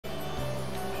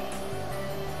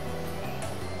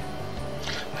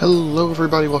Hello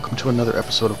everybody, welcome to another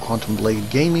episode of Quantum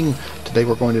Blade Gaming. Today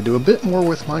we're going to do a bit more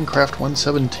with Minecraft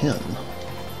 1.7.10.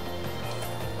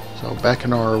 So back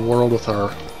in our world with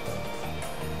our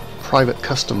private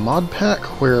custom mod pack,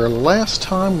 where last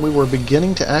time we were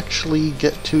beginning to actually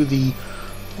get to the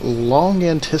long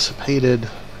anticipated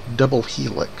double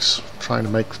helix. Trying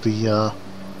to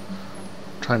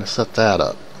set that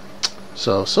up.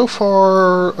 So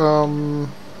far,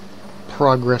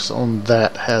 progress on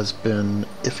that has been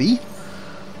iffy.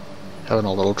 Having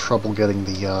a little trouble getting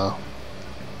the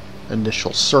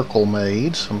initial circle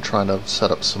made, so I'm trying to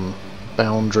set up some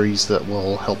boundaries that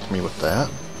will help me with that.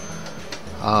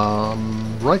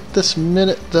 Right this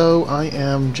minute, though, I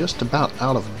am just about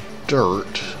out of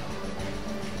dirt.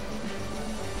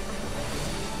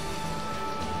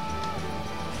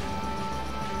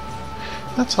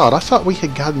 That's odd. I thought we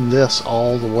had gotten this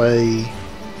all the way.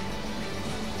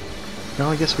 No,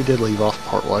 I guess we did leave off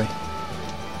part way.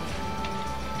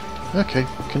 Okay,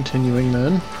 continuing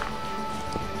then.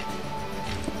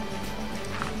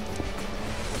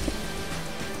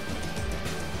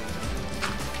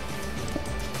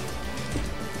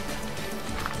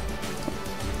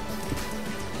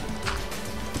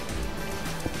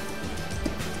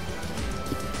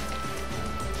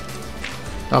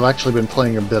 I've actually been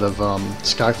playing a bit of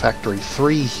Sky Factory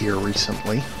 3 here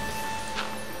recently.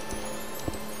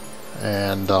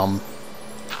 And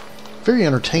very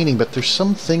entertaining, but there's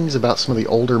some things about some of the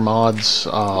older mods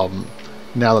now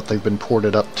that they've been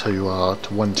ported up to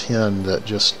 1.10 that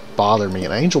just bother me.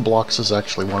 And Angel Blocks is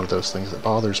actually one of those things that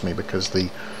bothers me, because the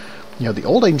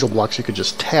old Angel Blocks you could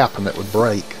just tap and it would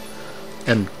break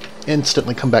and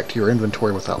instantly come back to your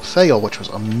inventory without fail, which was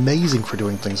amazing for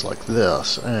doing things like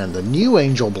this. And the new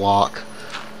Angel Block,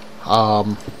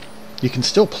 you can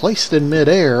still place it in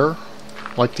midair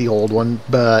like the old one,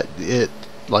 but it's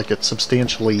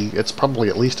probably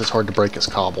at least as hard to break as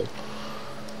Cobble.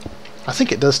 I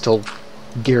think it does still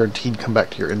guaranteed come back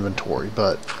to your inventory,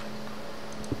 but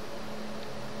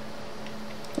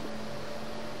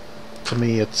to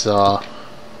me it's not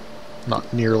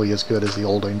nearly as good as the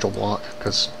old Angel Block,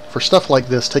 because for stuff like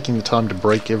this, taking the time to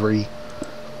break every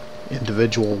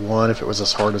individual one, if it was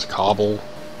as hard as Cobble,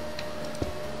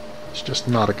 it's just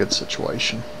not a good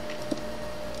situation.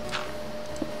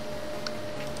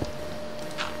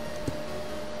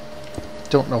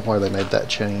 Don't know why they made that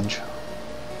change.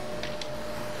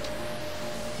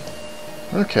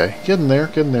 Okay, getting there,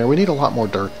 getting there. We need a lot more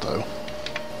dirt, though.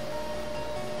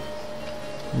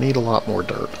 Need a lot more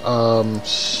dirt.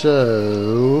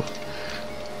 So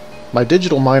my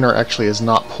digital miner actually is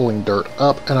not pulling dirt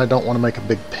up, and I don't want to make a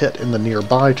big pit in the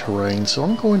nearby terrain, so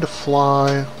I'm going to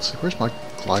fly. Let's see, where's my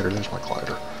glider? There's my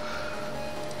glider.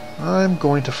 I'm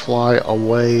going to fly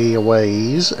away a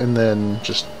ways and then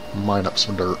just mine up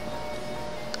some dirt.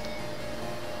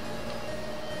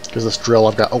 Because this drill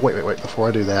I've got... Oh, wait, before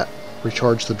I do that,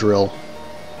 recharge the drill.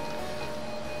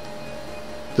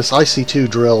 This IC2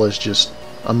 drill is just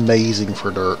amazing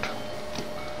for dirt,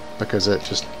 because it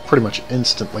just pretty much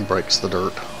instantly breaks the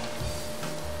dirt.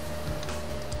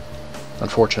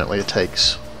 Unfortunately, it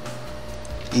takes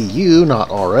EU, not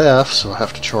RF, so I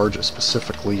have to charge it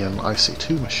specifically in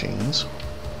IC2 machines.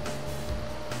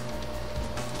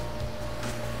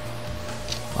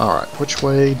 Alright, which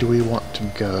way do we want to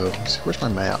go? Let's see, where's my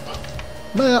map?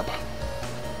 Map!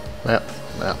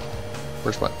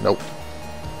 Where's my... Nope.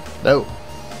 No!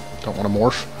 Don't want to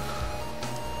morph.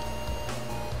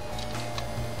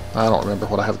 I don't remember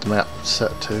what I have the map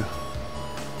set to.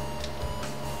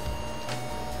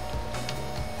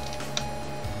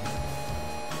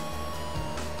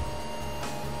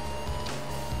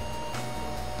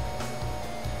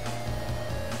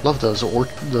 Love those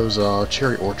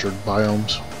cherry orchard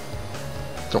biomes.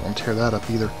 Don't want to tear that up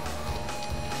either.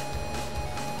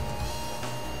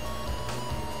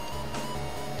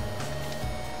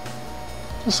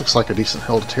 This looks like a decent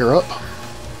hill to tear up.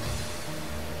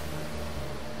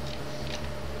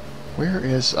 Where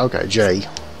is... Okay, J.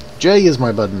 J is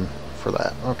my button for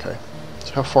that. Okay.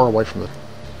 So how far away from the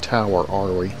tower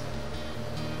are we?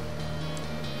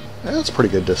 Yeah, that's a pretty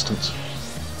good distance.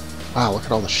 Wow, look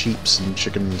at all the sheeps and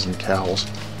chickens and cows.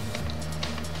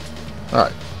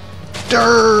 Alright.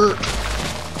 Dirt!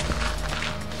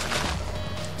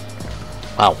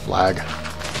 Wow, lag.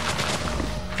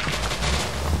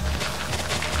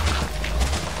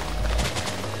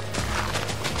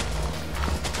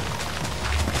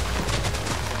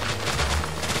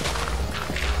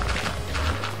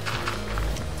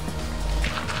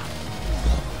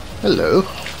 Hello.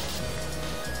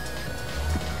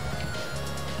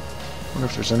 Wonder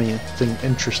if there's anything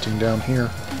interesting down here.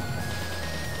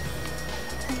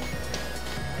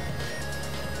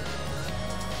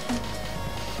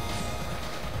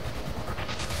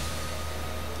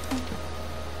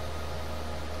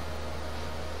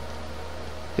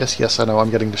 Yes, yes, I know,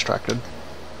 I'm getting distracted.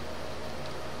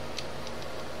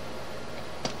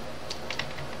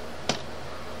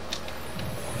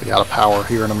 Be out of power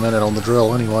here in a minute on the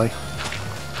drill anyway.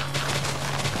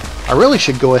 I really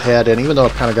should go ahead, and even though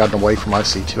I've kind of gotten away from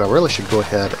IC2, I really should go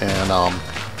ahead and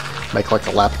make like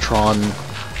a Laptron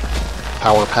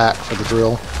power pack for the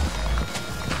drill.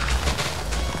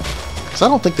 Because I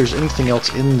don't think there's anything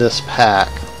else in this pack.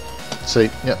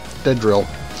 See, yep, dead drill.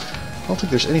 I don't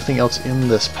think there's anything else in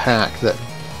this pack that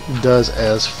does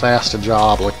as fast a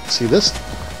job. Like, see, this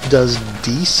does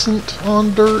decent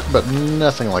on dirt, but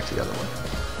nothing like the other one.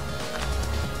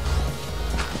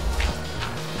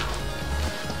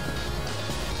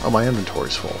 Oh, my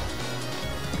inventory's full.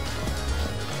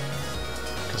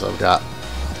 Because I've got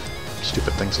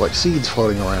stupid things like seeds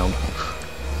floating around.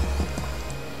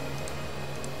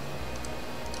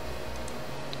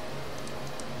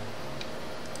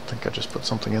 I think I just put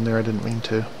something in there I didn't mean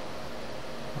to.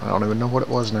 I don't even know what it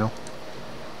was now.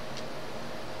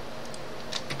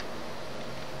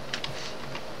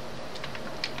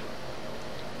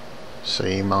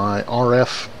 See, my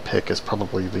RF pick is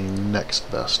probably the next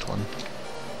best one.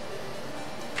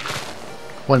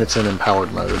 When it's in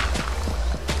empowered mode.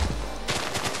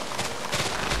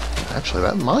 Actually,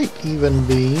 that might even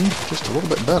be just a little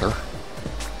bit better.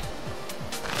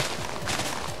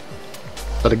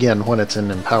 But again, when it's in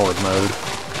empowered mode.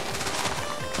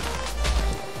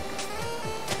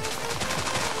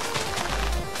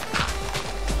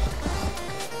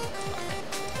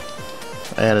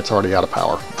 And it's already out of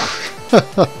power.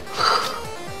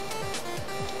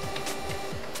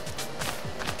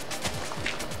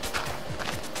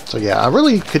 So yeah, I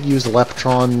really could use the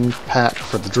Laptron pack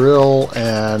for the drill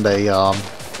and a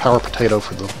power potato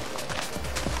for the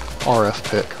RF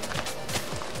pick.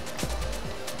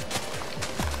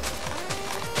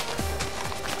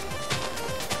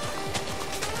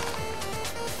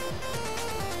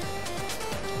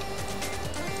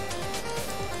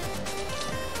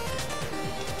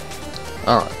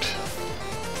 Alright.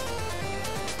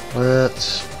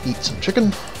 Let's eat some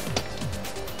chicken.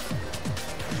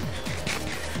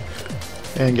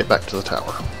 And get back to the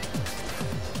tower.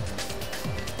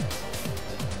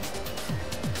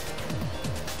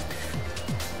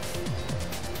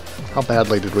 How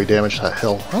badly did we damage that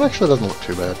hill? That actually doesn't look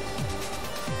too bad.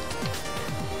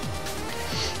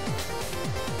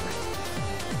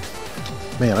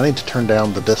 Man, I need to turn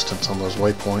down the distance on those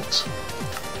waypoints.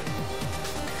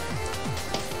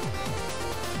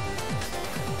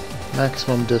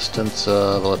 Maximum distance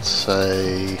of, let's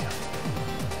say,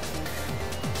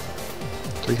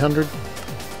 300?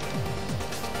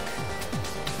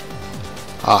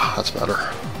 Ah, that's better.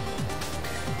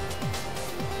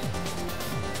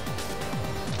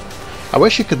 I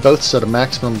wish you could both set a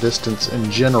maximum distance in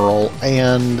general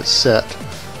and set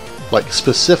like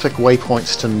specific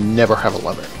waypoints to never have a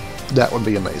limit. That would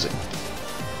be amazing.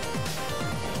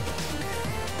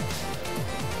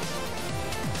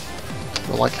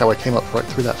 I like how I came up right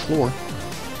through that floor.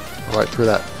 Right through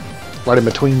that, right in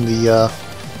between the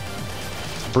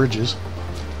bridges.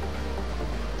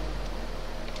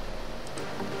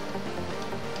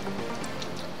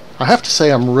 I have to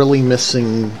say I'm really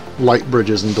missing light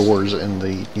bridges and doors in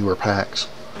the newer packs.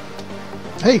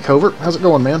 Hey Covert, how's it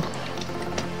going, man?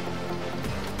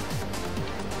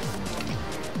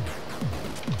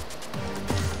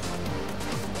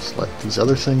 Let's let these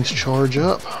other things charge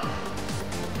up.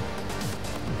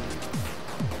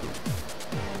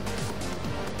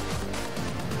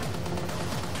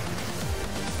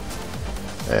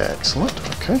 Excellent,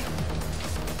 okay.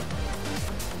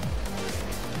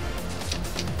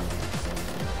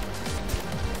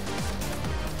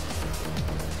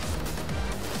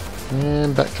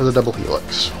 And back to the double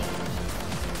helix.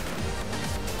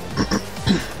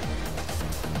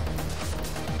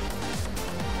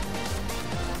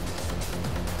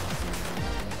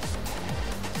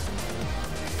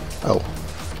 Oh.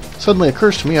 Suddenly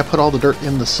occurs to me I put all the dirt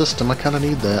in the system. I kind of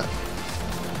need that.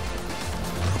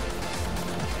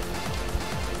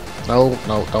 No,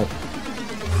 no, don't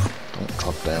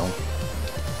drop down.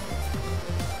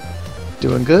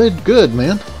 Doing good? Good,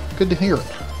 man. Good to hear it.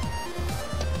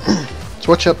 So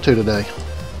what you up to today?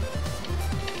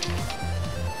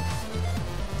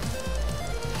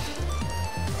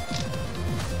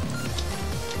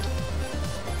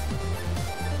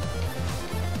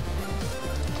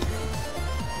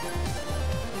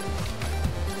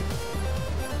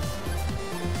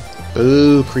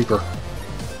 Boo, creeper.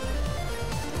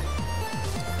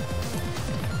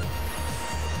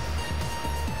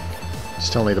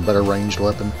 Still need a better ranged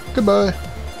weapon. Goodbye.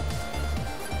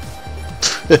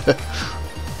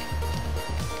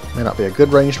 May not be a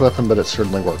good ranged weapon, but it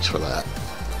certainly works for that.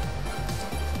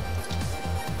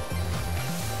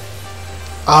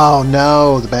 Oh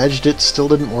no, the badge still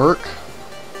didn't work?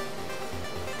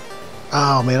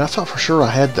 Oh man, I thought for sure I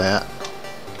had that.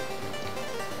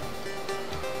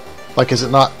 Like, is it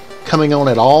not coming on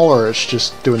at all, or it's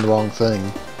just doing the wrong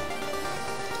thing?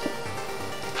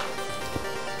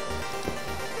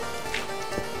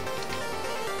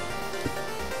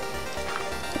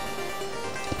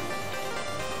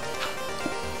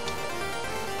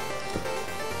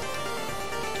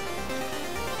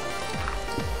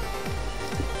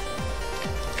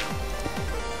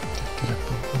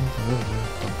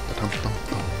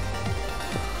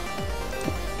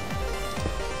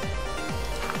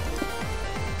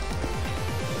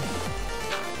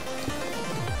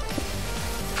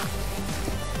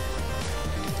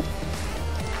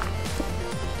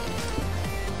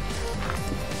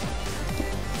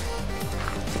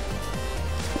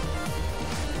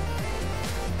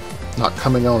 Not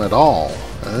coming on at all.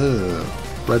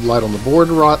 Oh, red light on the board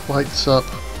lights up,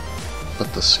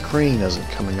 but the screen isn't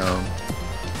coming on.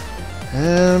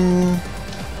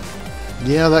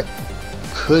 Yeah, that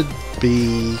could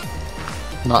be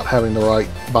not having the right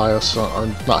BIOS or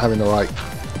not having the right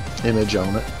image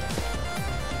on it.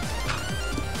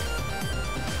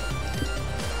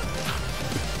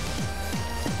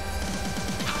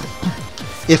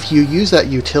 If you use that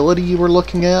utility you were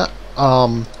looking at,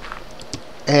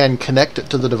 and connect it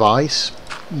to the device,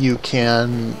 you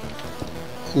can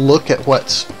look at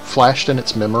what's flashed in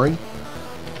its memory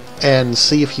and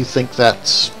see if you think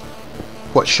that's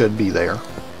what should be there.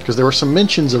 Because there were some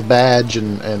mentions of badge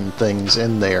and things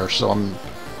in there, so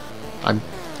I'm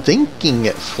thinking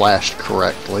it flashed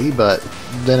correctly, but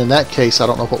then in that case I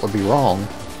don't know what would be wrong.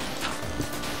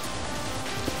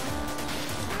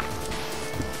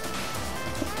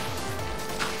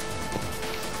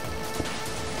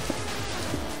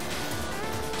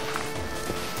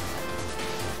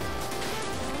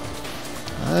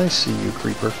 I see you,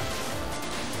 creeper.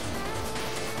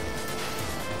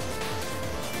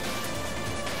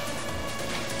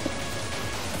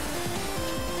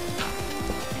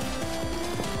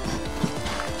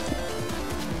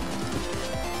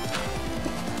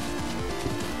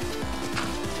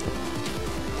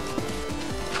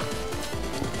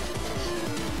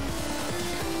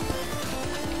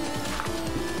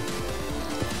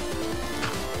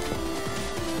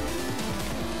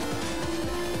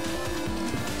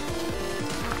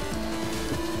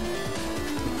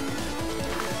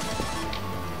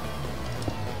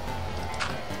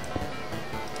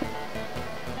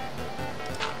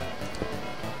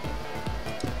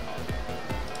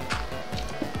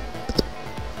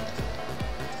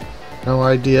 No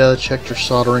idea, checked your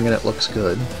soldering and it looks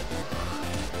good.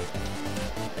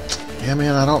 Yeah,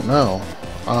 man, I don't know.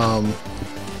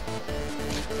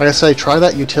 Like I say, try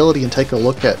that utility and take a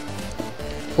look at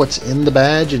what's in the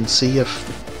badge and see if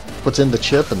what's in the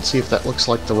chip and see if that looks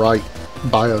like the right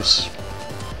BIOS.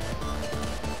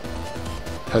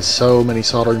 Has so many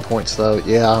soldering points though,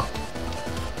 yeah.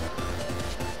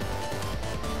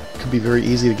 Could be very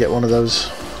easy to get one of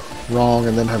those wrong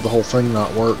and then have the whole thing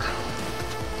not work.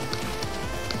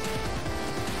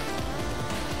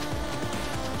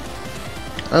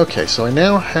 Okay, so I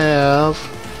now have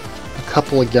a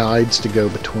couple of guides to go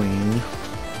between.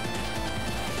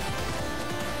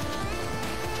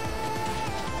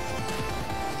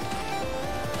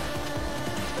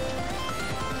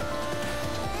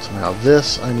 So now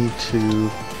this I need to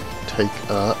take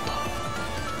up.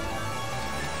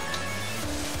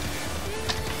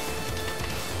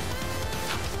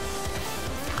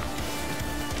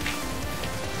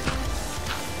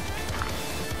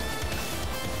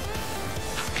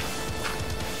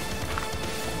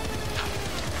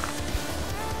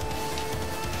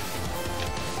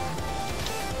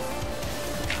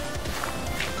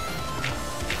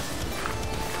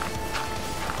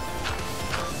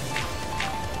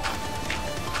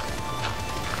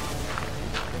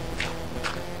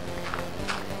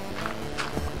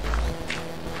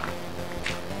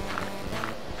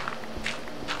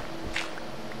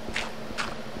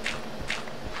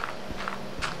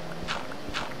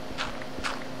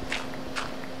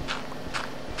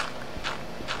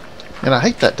 And I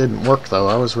hate that didn't work though.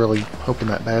 I was really hoping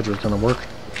that badge was going to work.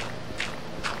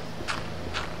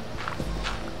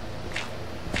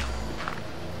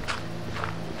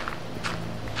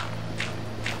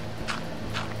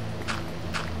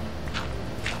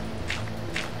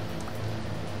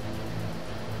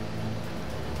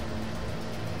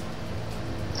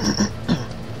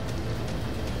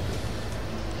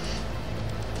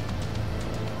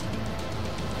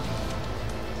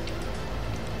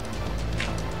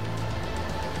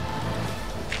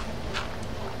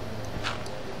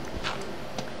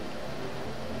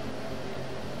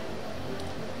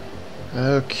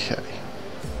 Okay.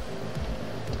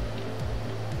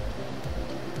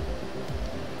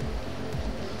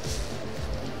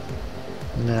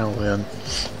 Now then.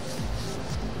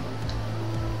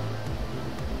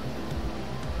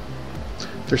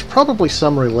 There's probably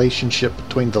some relationship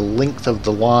between the length of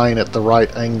the line at the right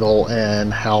angle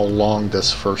and how long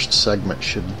this first segment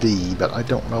should be, but I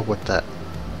don't know what that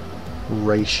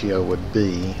ratio would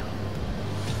be.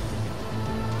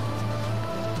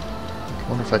 I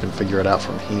wonder if I can figure it out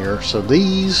from here. So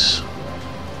these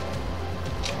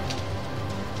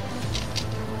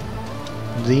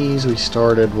we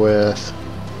started with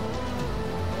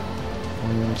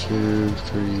 1, 2,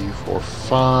 3, 4,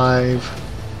 5.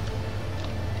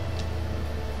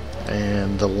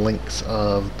 And the length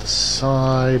of the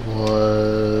side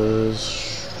was...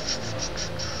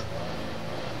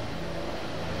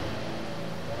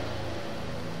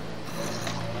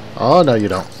 Oh, no you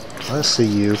don't. I see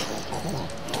you.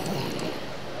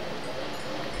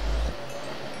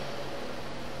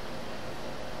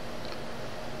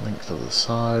 Length of the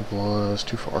side was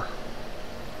too far.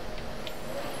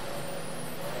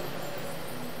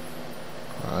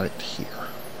 Right here.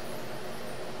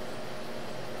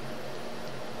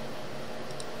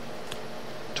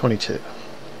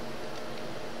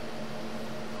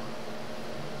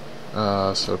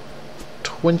 So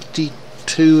 22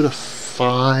 to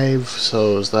 5,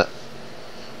 so is that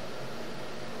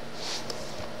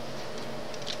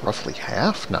roughly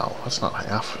half? No, that's not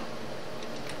half.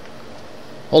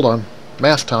 Hold on,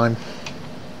 math time.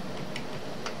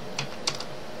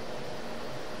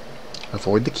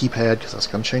 Avoid the keypad because that's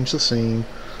going to change the scene.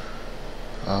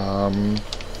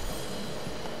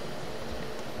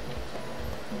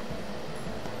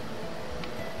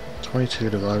 22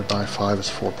 divided by 5 is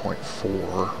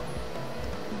 4.4.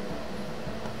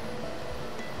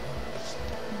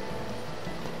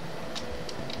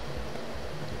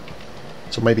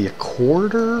 So maybe a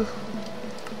quarter?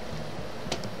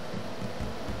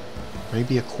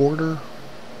 Maybe a quarter?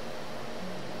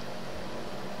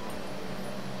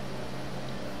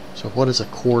 So what is a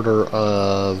quarter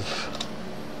of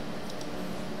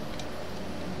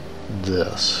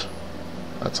this?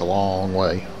 That's a long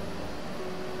way.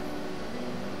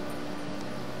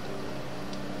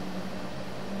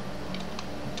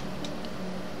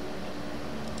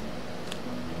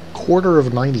 Quarter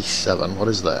of 97, what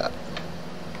is that?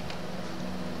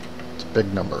 It's a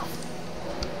big number.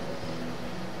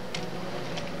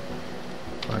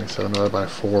 97 divided by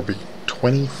 4 would be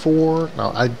 24?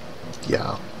 No,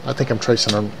 yeah, I think I'm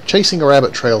chasing a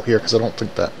rabbit trail here because I don't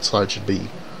think that side should be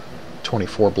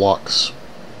 24 blocks.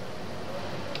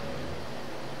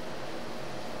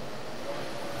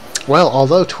 Well,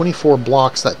 although 24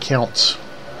 blocks, that counts,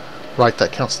 right,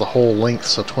 that counts the whole length,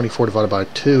 so 24 divided by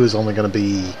 2 is only going to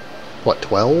be, what,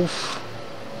 12?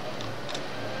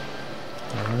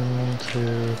 1,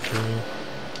 2, 3...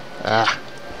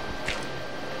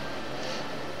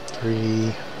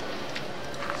 3,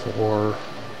 4,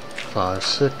 5,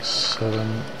 6,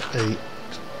 7, 8,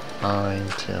 9,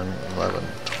 10, 11,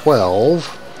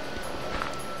 12.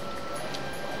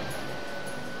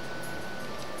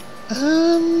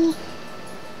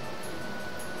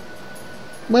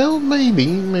 Well,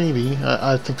 maybe.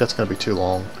 I think that's going to be too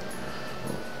long.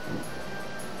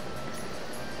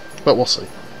 But we'll see.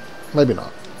 Maybe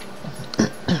not.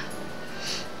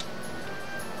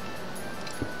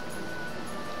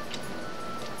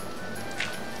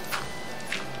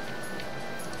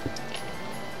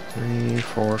 Three,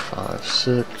 4, 5,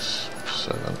 6,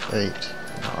 7, 8,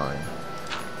 9,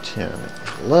 10,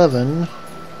 11.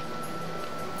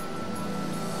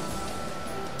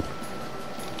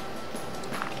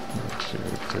 2,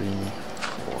 3,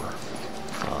 4,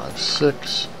 5,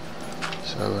 6,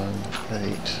 7,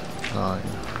 8, 9,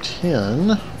 10.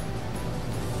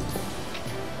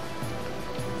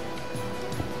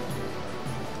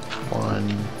 One,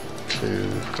 2,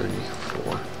 3,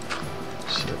 4,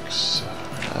 6,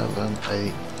 7,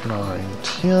 8, 9,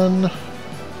 10.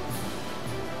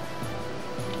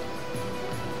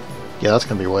 Yeah, that's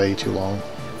going to be way too long.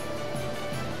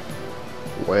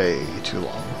 Way too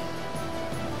long.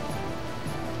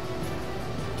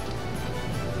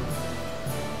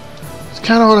 It's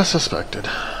kind of what I suspected.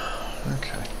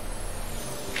 Okay.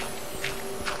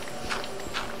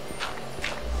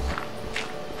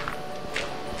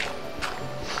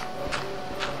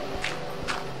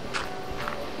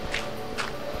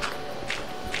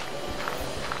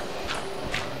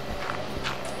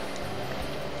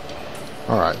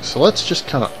 Alright, so let's just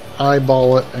kind of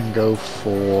eyeball it and go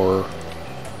for,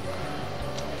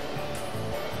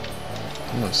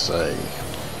 I'm going to say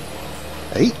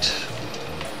 8.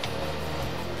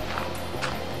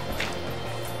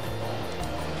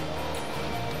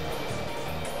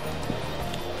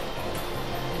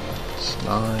 6,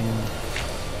 9.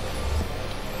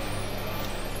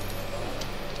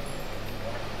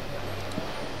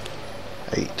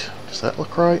 Does that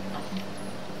look right?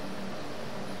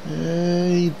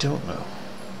 I don't know.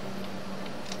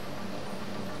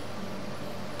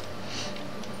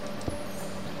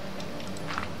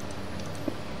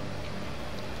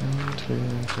 One, 2,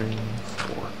 3,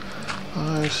 4,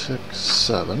 5, 6,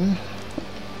 7.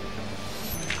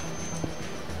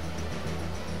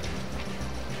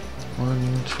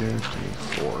 One, 2, 3,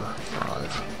 4,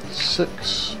 5,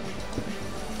 6.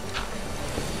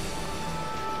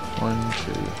 1,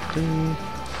 2, 3,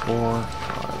 4,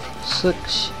 5,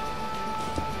 6.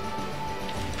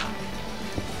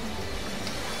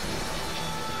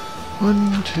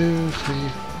 One, two, three.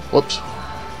 Whoops.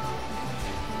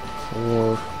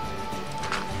 4,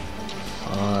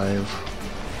 5.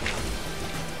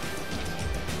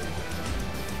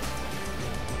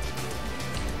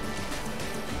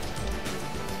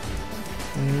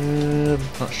 And I'm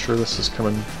not sure this is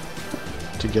coming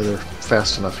together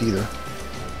fast enough either.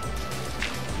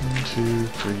 1, 2,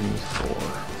 3, 4,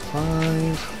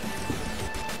 5.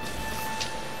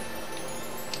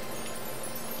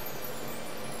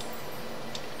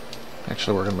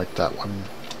 Actually, we're going to make that one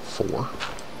 4.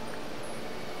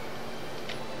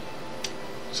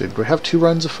 See, did we have 2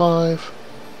 runs of 5?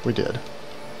 We did.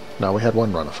 No, we had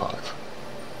 1 run of 5.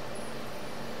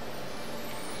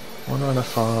 1 run of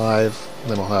 5,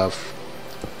 then we'll have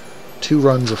 2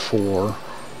 runs of 4.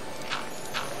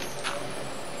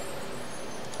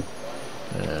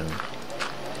 And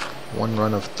 1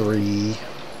 run of 3.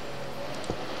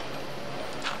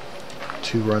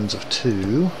 2 runs of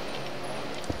 2.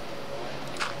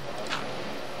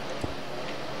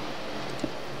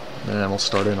 And we'll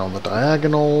start in on the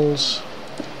diagonals.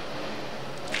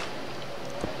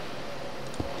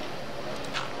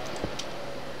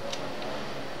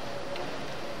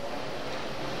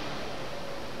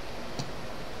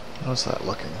 How's that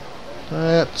looking?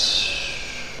 That's...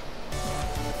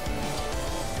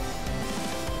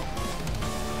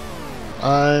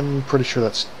 I'm pretty sure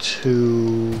that's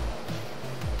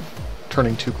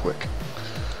turning too quick.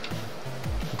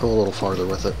 Go a little farther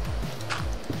with it.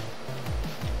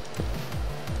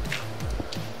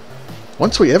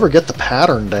 Once we ever get the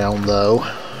pattern down, though,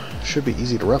 it should be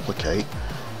easy to replicate.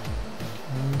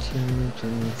 1, 2, 3,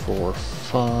 4,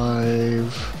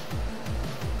 5.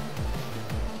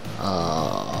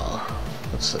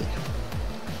 Let's see.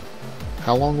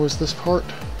 How long was this part?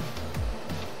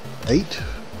 8?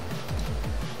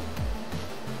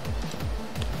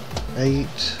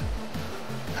 8.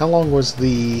 How long was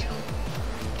the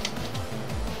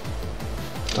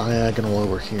diagonal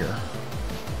over here?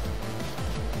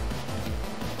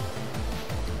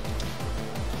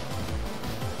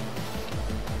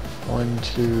 1,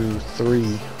 2,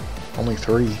 3. Only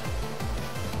 3.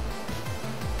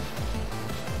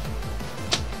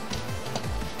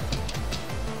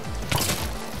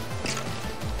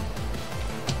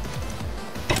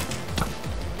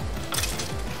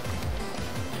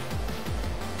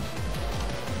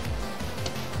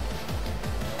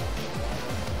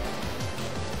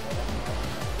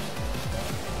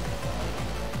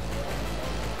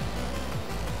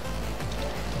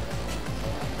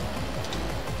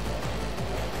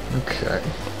 Okay.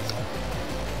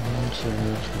 1, 2,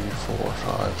 3, 4,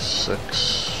 5,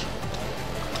 6.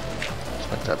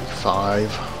 Let's make that be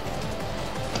 5.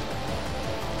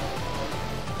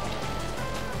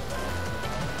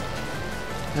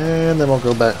 And then we'll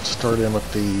go back and start in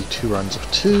with the 2 runs of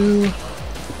 2.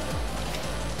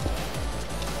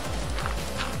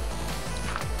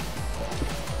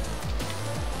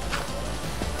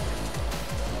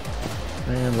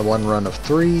 And the 1 run of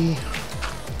 3.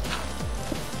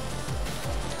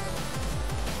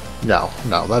 No,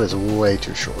 that is way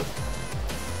too short.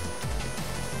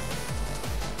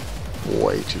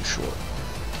 Way too short.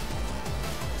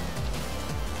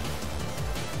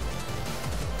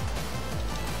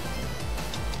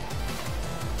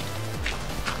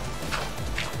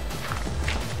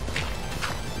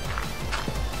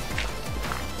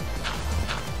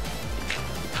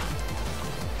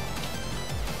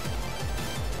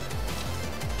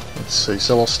 Let's see,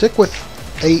 so I'll stick with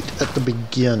 8 at the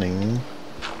beginning.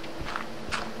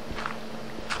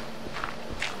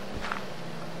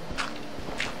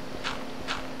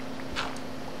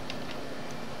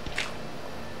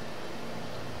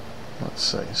 Let's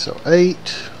see, so 8,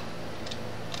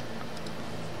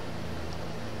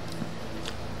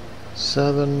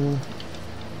 7,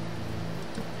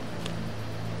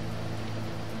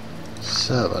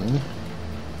 7, 8,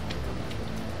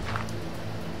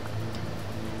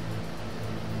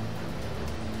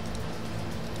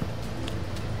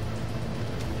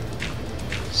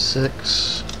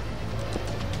 6.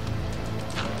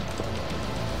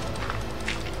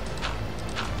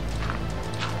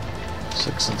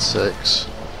 Six and 6.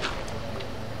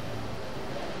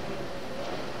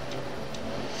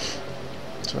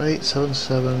 So 8, 7,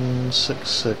 7, 6,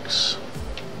 6.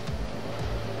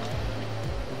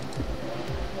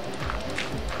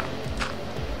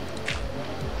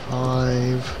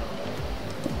 5.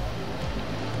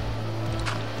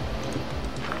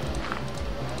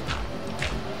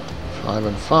 5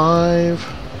 and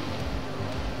 5.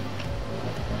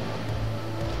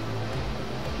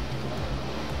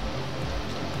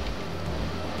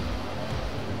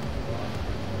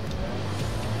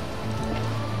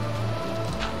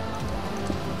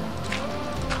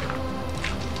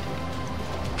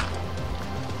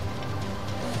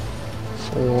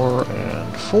 4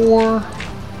 and 4.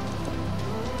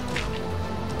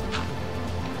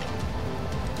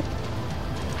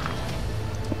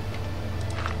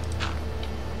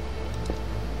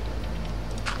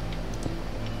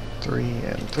 3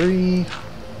 and 3.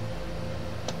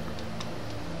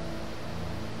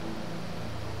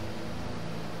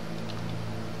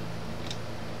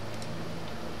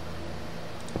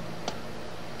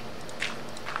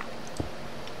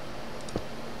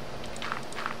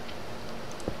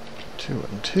 2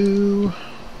 and 2.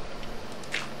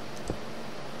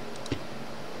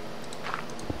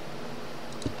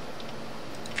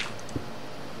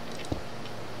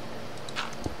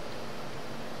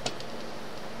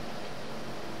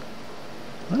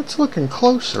 'That's looking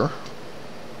closer.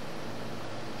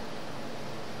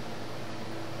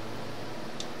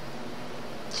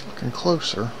 It's looking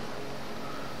closer.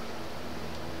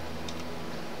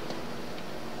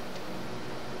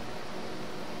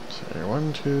 So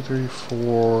 1, 2, 3,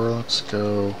 4. Let's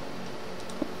go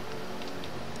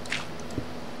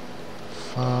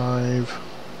 5.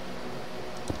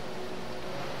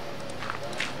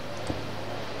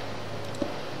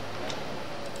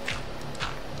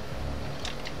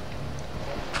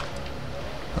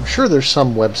 I'm sure there's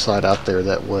some website out there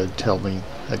that would tell me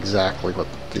exactly what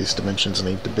these dimensions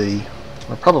need to be.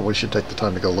 I probably should take the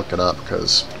time to go look it up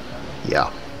because, yeah.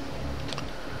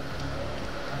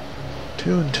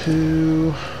 2 and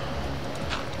 2.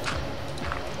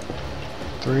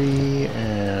 3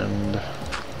 and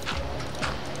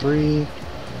 3.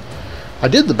 I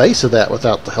did the base of that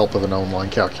without the help of an online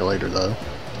calculator, though.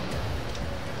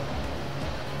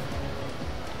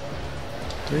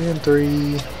 3 and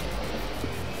 3.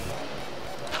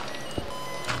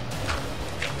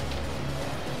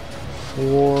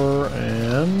 4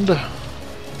 and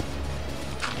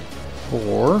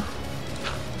 4.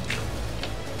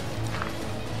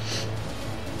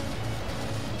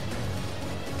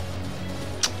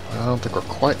 I don't think we're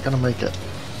quite going to make it.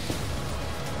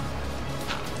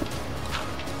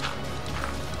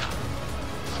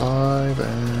 5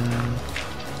 and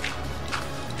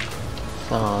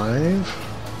 5.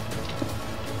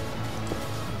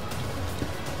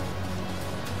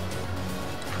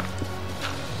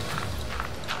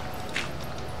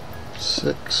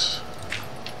 6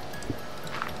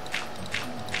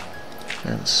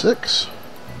 and 6.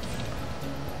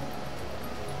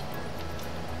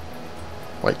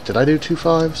 Wait, did I do 2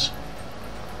 5s?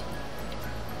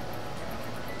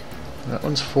 That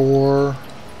one's 4.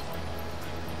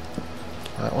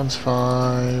 That one's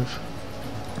 5.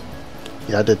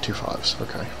 Yeah, I did 2 5s.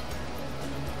 Okay.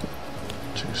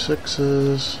 2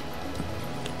 6s.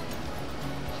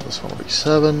 So this one will be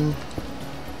 7.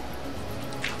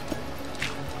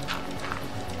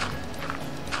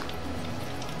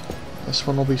 This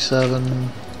one will be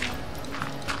 7.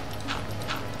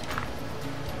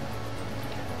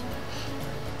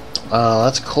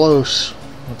 That's close.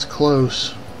 That's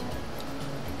close.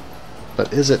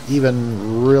 But is it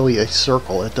even really a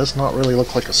circle? It does not really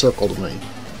look like a circle to me.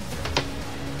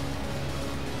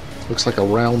 Looks like a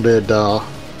rounded,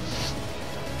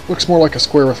 looks more like a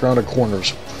square with rounded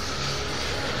corners.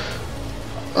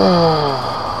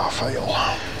 Fail.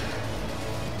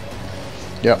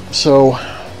 Yep, so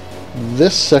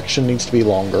this section needs to be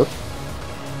longer.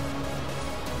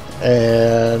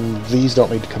 And these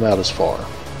don't need to come out as far.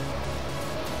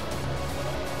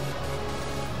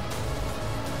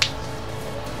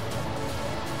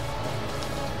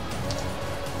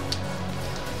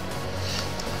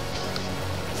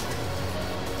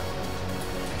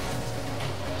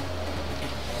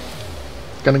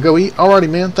 Gonna go eat? Alrighty,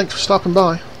 man. Thanks for stopping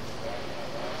by.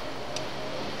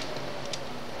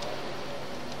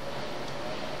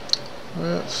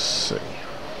 Let's see.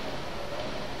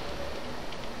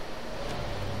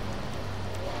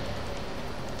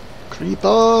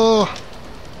 Creeper!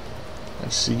 I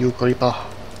see you, Creeper.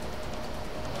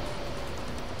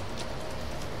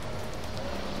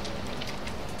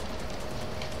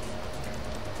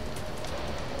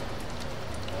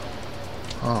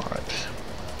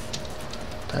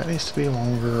 needs to be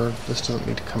longer. This doesn't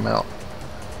need to come out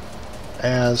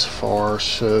as far,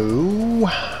 so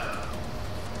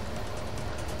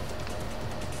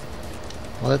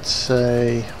let's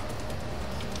say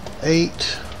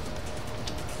 8,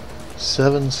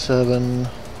 7, 7,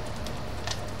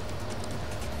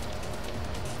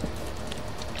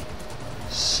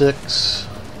 6,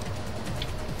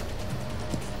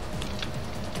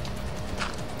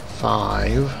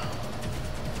 5,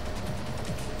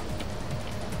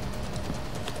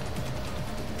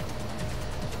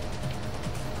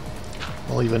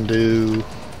 'll even do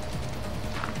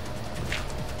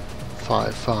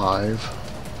 5, 5.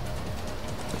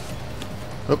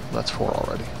 Oh, that's 4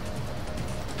 already.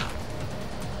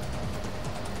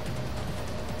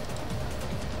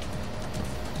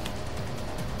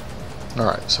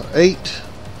 Alright, so 8,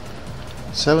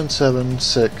 7, 7,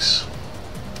 6,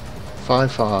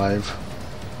 5, 5,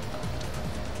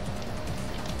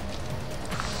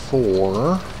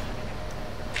 4,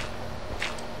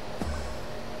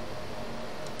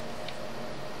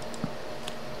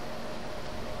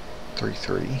 3,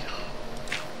 3.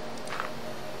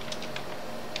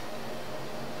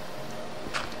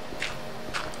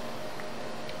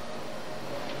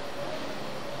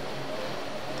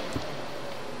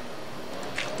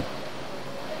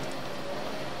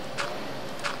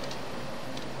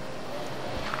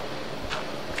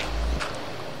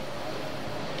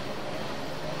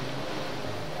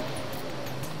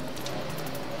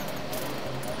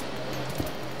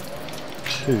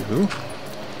 Two.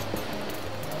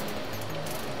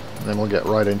 And then we'll get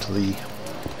right into the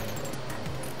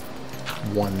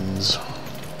ones.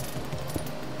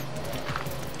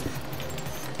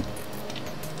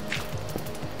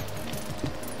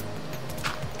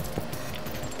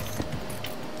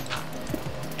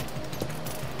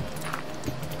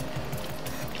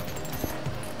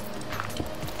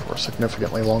 For a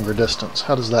significantly longer distance.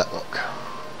 How does that look?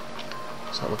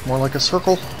 Does that look more like a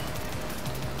circle?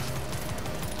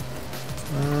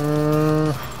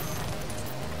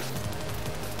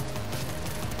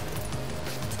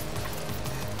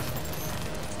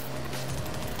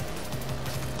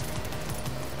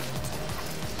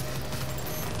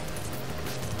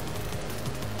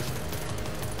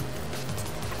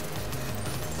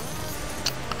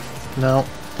 No,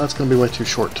 that's going to be way too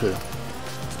short too.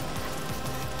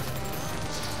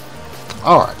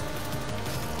 Alright.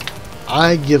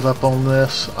 I give up on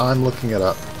this. I'm looking it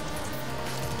up.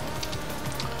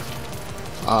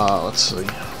 Let's see.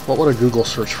 What would a Google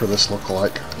search for this look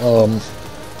like?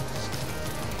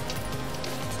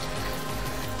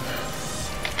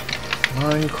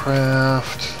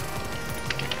 Minecraft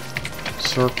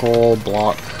circle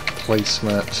block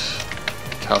placement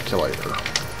calculator.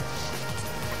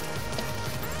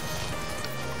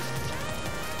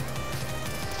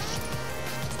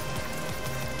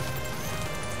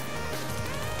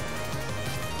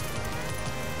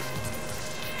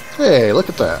 Hey, look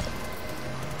at that.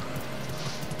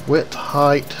 Width,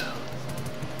 height,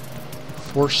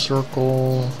 force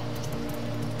circle.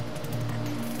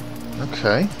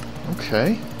 Okay,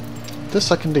 okay.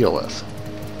 This I can deal with.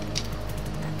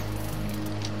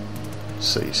 Let's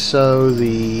see, so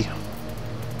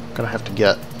I'm gonna have to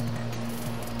get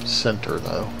center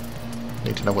though.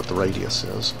 Need to know what the radius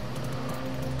is.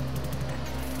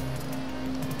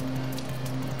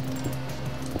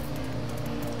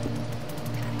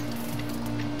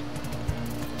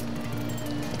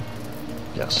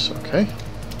 Yes, okay.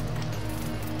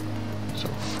 So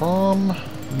from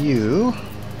you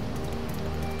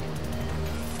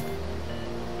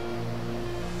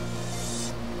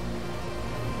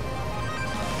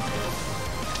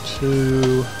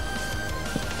to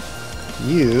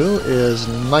you is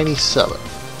 97.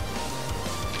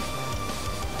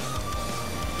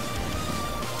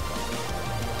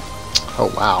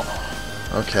 Oh wow.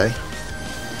 Okay.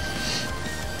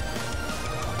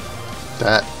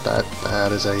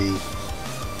 That is a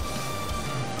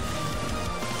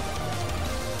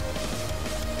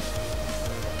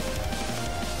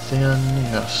thin,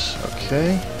 yes,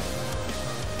 okay.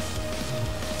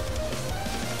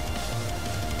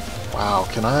 Wow,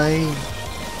 can I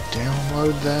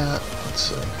download that? Let's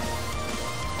see.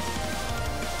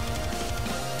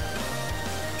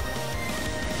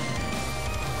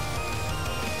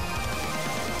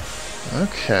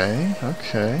 Okay,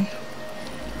 okay.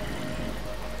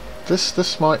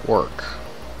 This might work.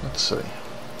 Let's see.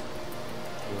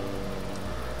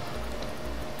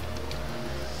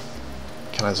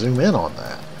 Can I zoom in on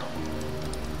that?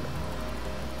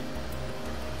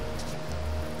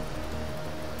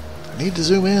 I need to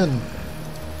zoom in.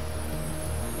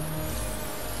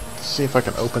 Let's see if I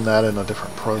can open that in a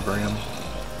different program.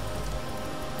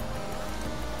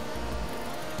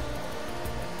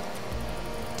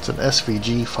 It's an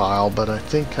SVG file, but I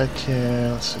think I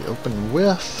can, let's see, open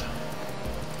with.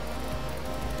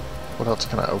 What else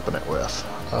can I open it with?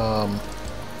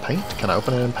 Paint? Can I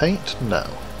open it in Paint? No.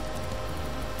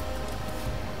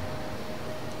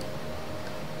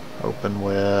 Open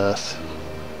with...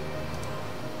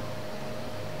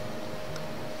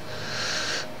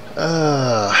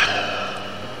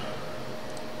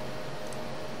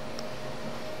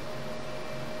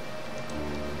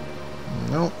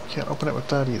 Nope, can't open it with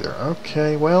that either.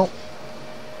 Okay, well,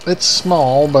 it's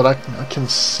small, but I can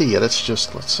see it. It's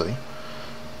just, let's see.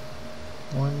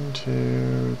 1,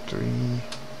 2, 3,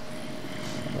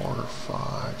 4,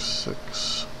 5,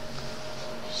 6,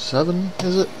 7,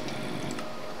 is it?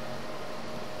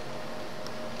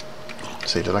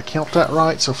 Let's see, did I count that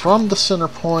right? So from the center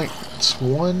point, it's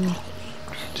 1,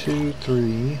 2,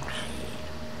 3,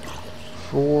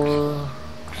 4,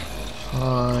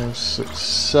 5, 6,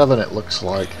 7 it looks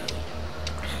like.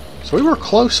 So we were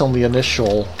close on the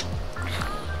initial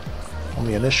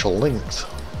length.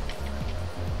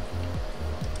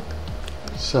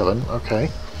 7, okay.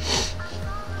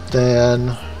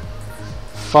 Then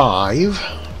 5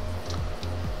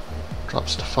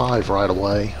 drops to 5 right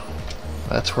away.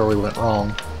 That's where we went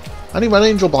wrong. I need my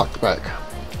angel block back.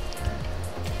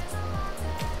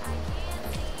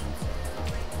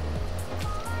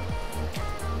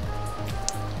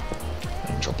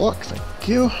 Angel block, thank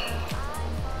you.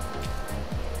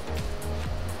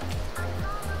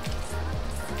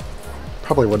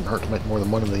 Probably wouldn't hurt to make more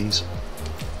than one of these.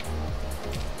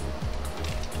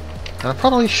 And I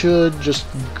probably should just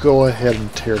go ahead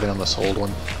and tear down this old one.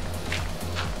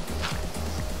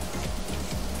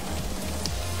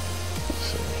 Let's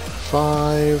see.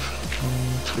 5,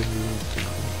 1, 2, 3,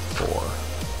 4,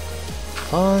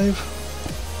 5.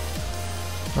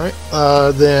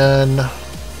 Alright, then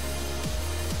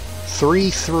 3,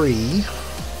 3.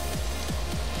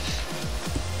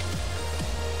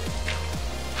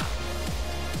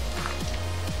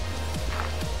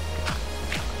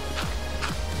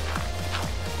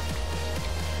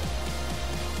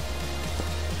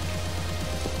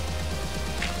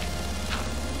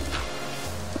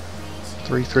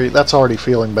 That's already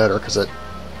feeling better because it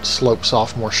slopes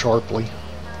off more sharply.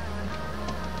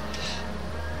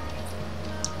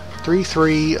 3,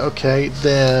 3, okay,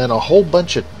 then a whole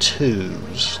bunch of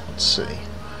 2s. Let's see.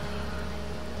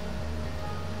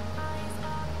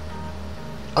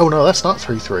 Oh no, that's not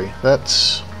 3, 3.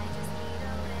 That's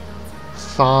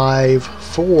 5,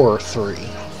 4, 3.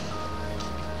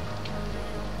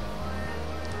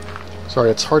 Sorry,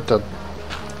 it's hard to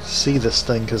see this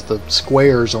thing because the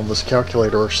squares on this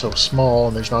calculator are so small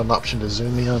and there's not an option to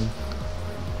zoom in.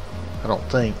 I don't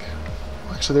think.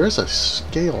 Actually, there is a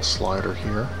scale slider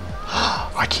here.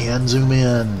 I can zoom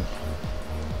in.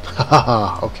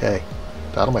 Haha, okay.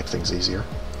 That'll make things easier.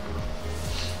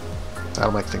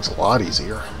 That'll make things a lot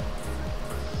easier.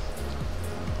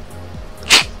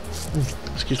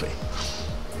 Excuse me.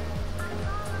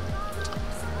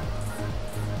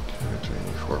 2, 3,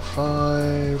 4,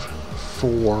 5,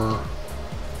 4,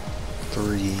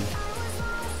 3,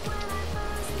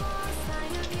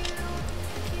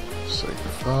 6,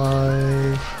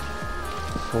 5,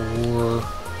 4,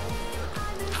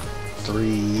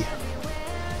 3,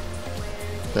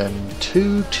 then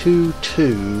 2, 2,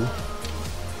 2.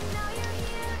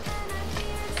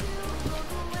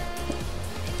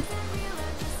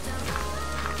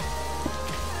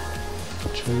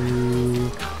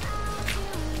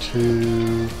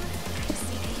 Two,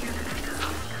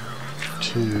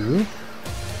 2,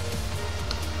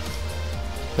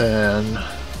 then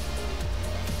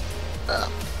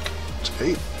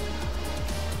escape.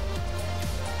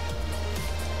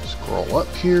 Scroll up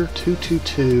here, 2, 2,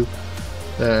 2,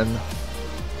 then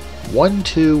 1,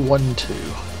 2, 1, 2.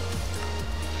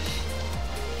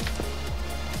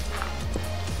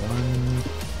 1,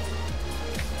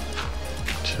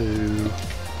 2,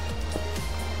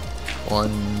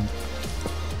 1,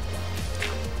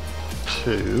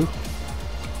 2.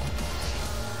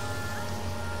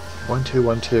 1, 2,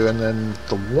 1, 2, and then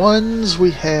the ones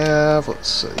we have, let's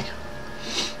see.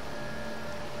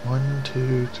 1,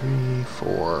 2, 3,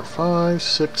 4, 5,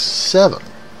 6, 7.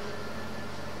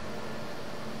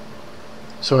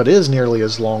 So it is nearly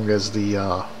as long as the,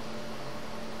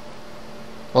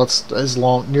 well, it's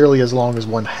nearly as long as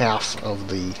 1/2 of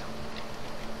the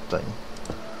thing.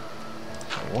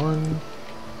 1,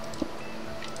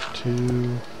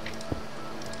 2,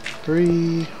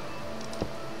 3,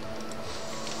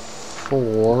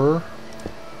 4,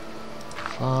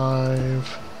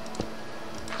 5,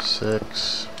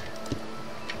 6,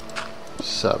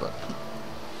 7.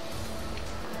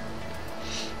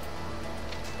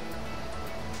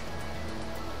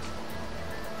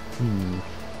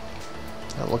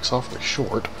 That looks awfully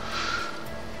short.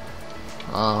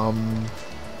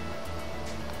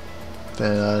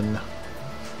 Then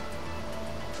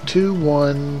 2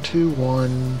 1 2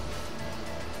 1.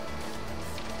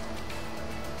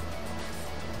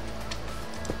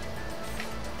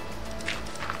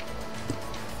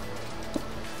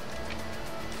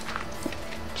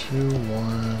 Two,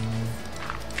 1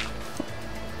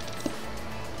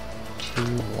 2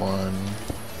 1.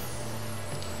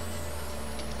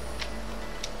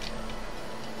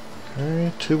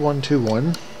 Okay, 2 1 2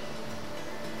 1.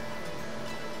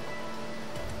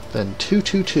 Then 2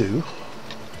 2 2.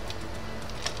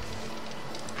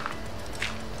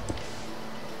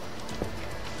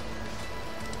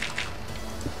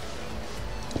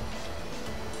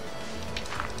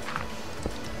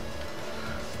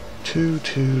 Two,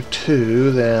 2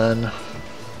 2, then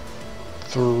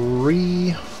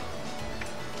 3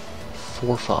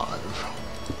 4 5.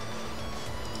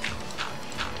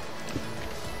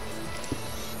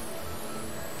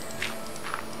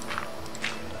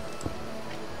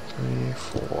 Three,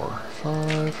 4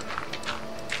 5.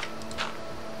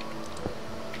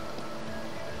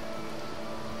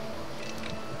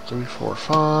 Three, 4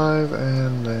 5,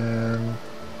 and then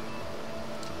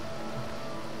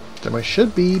I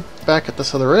should be back at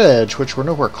this other edge, which we're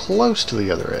nowhere close to the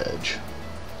other edge.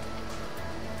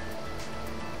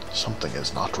 Something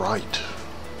is not right.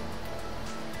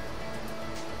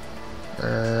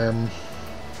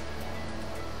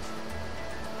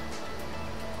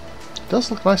 It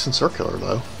does look nice and circular,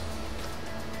 though.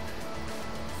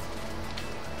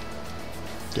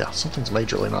 Yeah, something's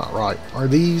majorly not right. Are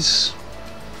these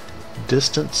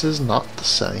distances not the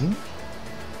same?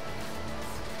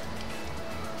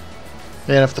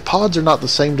 And if the pods are not the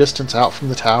same distance out from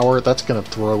the tower, that's going to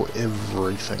throw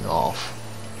everything off.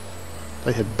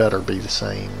 They had better be the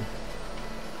same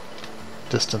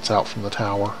distance out from the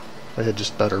tower. They had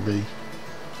just better be.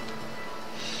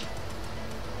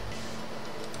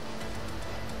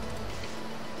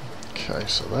 Okay,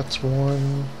 so that's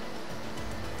one.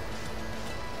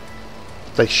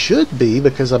 They should be,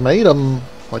 because I made them,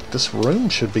 like, this room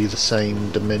should be the same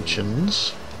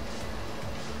dimensions.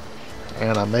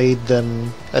 And I made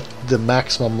them at the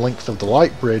maximum length of the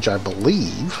light bridge, I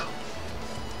believe.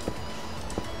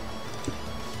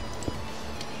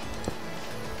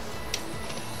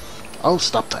 Oh,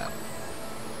 stop that.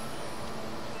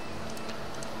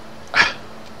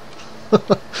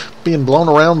 Being blown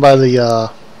around by the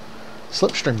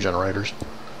slipstream generators.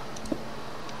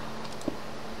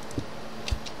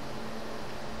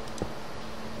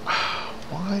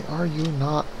 Why are you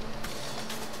not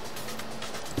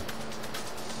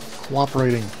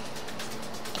cooperating?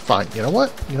 Fine, you know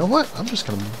what? You know what? I'm just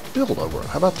gonna build over it.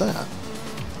 How about that?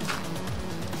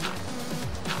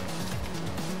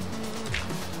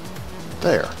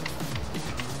 There.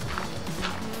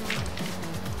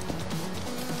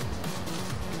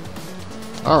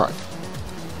 Alright.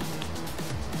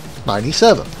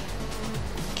 97.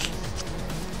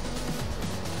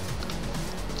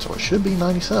 So it should be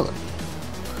 97.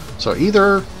 So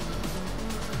either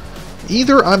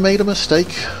I made a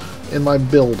mistake in my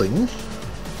building,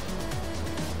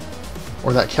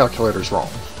 or that calculator's wrong.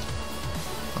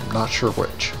 I'm not sure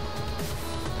which.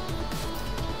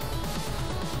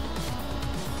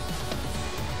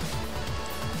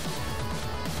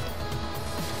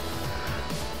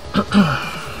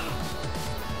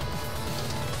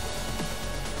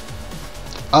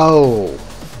 Oh,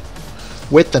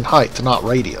 width and height, not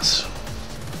radius.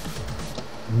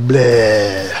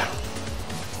 Bleh.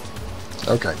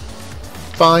 Okay,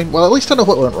 fine. Well, at least I know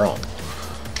what went wrong.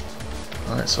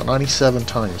 Alright, so 97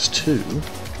 times 2.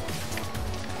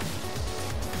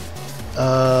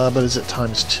 But is it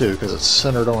times 2? Because it's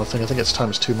centered on a thing. I think it's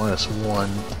times 2 minus 1.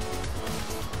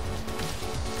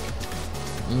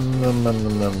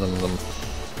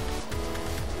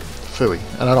 Phooey.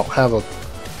 And I don't have a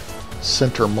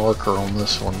center marker on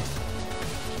this one.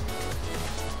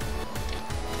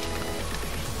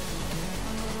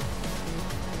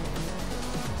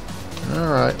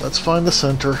 Alright, let's find the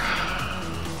center.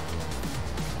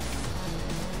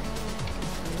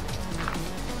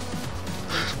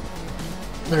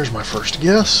 There's my first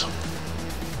guess.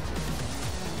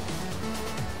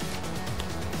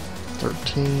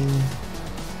 13,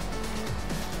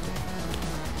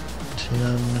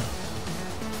 10,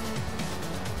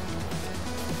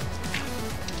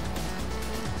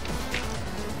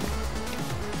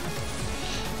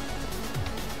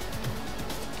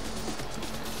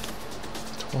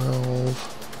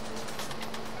 12,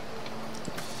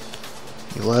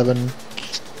 11,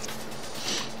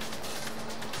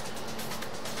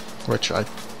 which I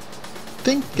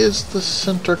think is the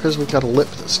center, because we've got a lip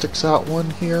that sticks out one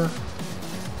here.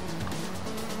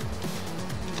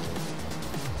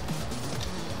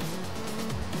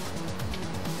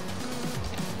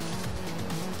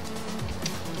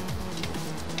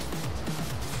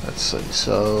 Let's see,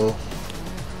 so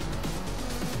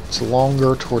it's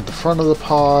longer toward the front of the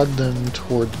pod than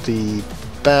toward the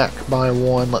back by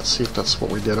one. Let's see if that's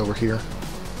what we did over here.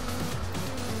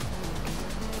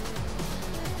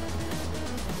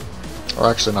 Or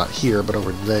actually not here, but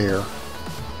over there.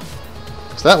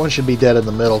 So that one should be dead in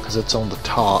the middle because it's on the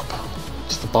top.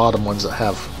 It's the bottom ones that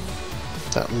have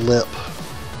that lip.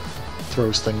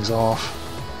 Throws things off.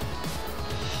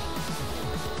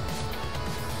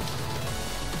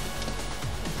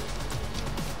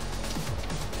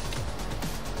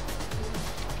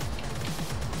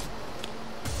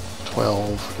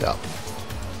 Yep.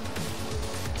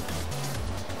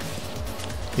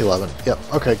 11. Yep.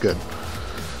 Okay, good.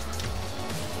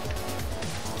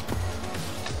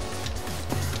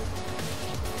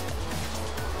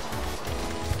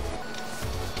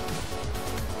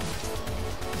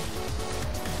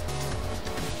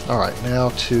 Alright, now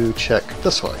to check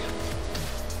this way.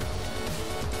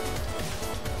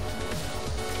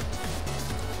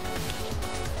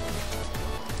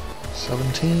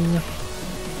 $17.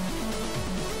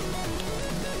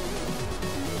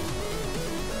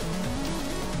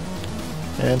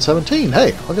 And 17.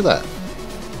 Hey, look at that.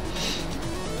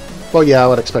 Well, yeah, I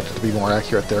would expect it to be more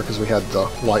accurate there because we had the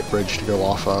light bridge to go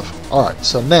off of. Alright,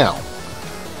 so now,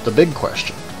 the big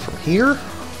question. From here,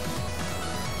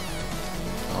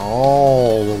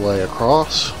 all the way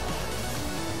across.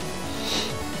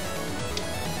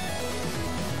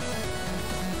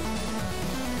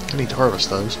 I need to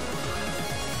harvest those.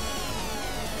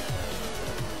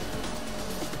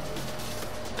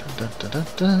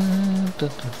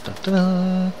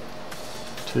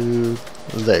 To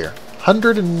there.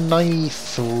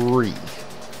 193.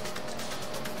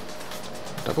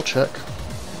 Double check.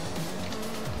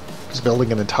 Because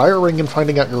building an entire ring and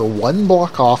finding out you're one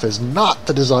block off is not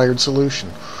the desired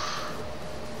solution.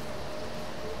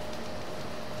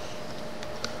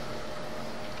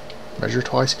 Measure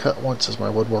twice, cut once, as my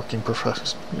woodworking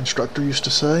instructor used to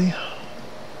say.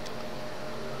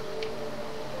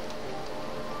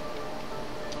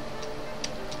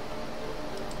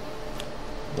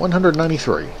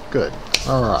 $193. Good.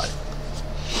 Alright.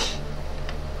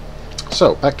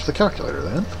 So, back to the calculator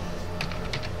then.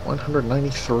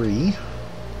 193.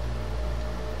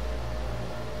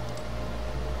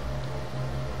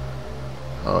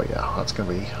 Oh yeah, that's going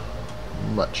to be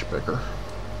much bigger.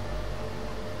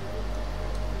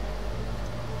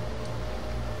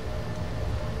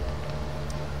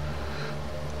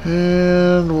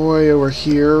 And way over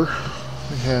here,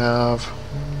 we have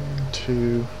 1,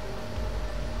 2,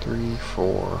 3,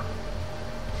 4,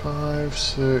 5,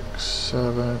 6,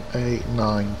 7, 8,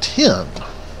 9, 10.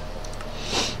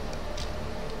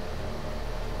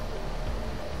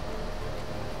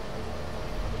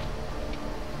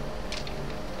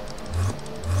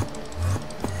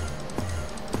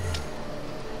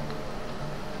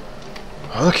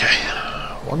 Okay,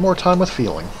 one more time with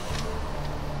feeling.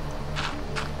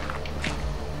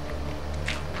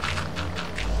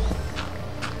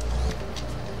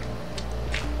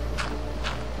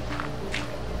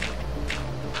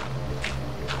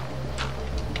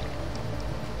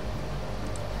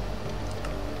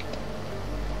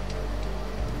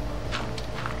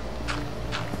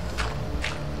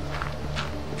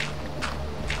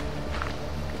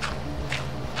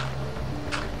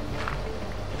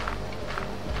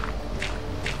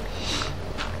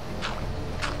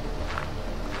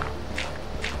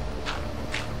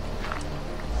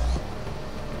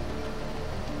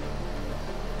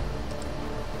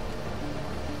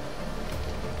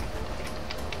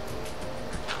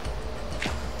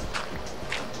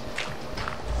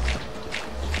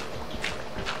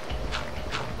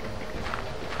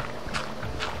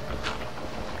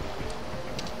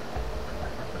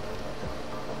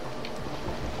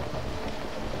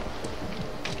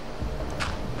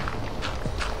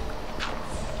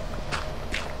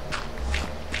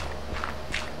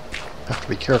 Have to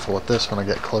be careful with this when I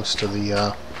get close to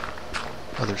the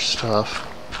other stuff.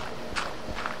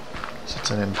 So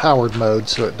it's in empowered mode,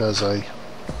 so it does a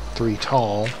 3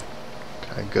 tall.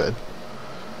 Okay, good.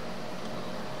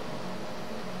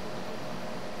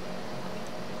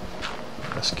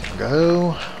 This can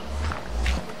go.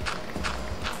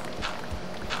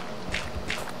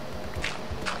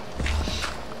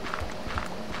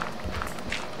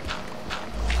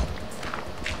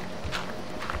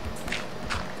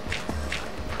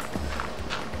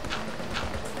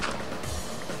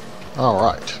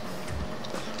 Alright.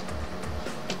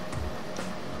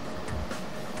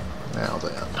 Now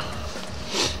then,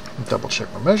 double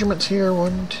check my measurements here.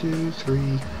 1, 2,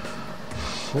 3,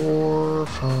 4,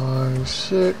 5,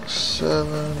 6,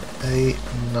 7, 8,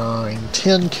 9,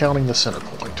 10, counting the center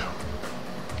point.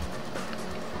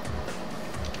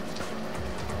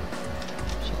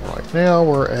 So right now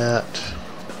we're at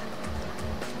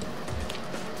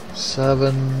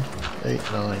 7, 8,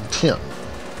 9, 10.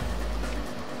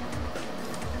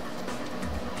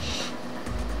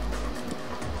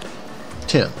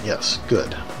 Yes,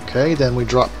 good. Okay, then we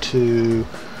drop to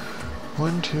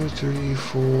 1, 2, 3,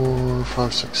 4,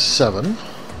 5, 6, 7.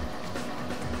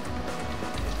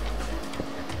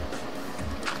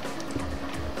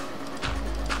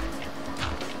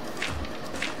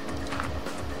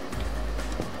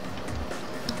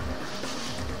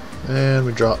 And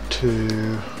we drop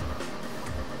to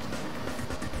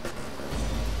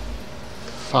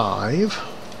 5.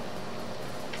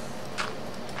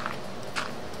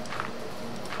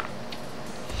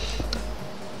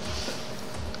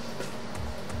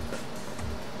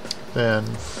 Then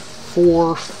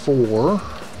 4, 4.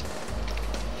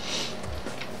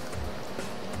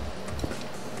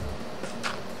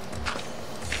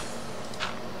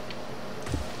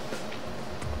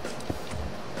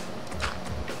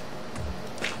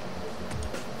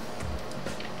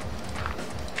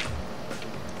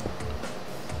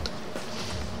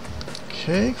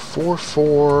 Okay, 4,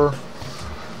 4.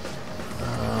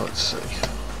 Let's see.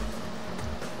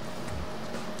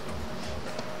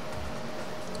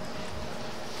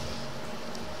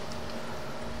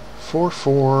 4,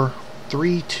 4,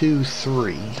 3, 2,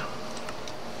 3.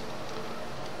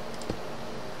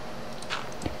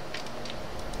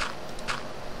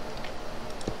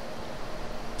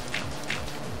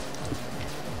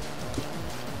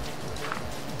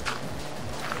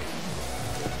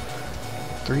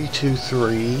 Three, 2,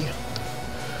 3.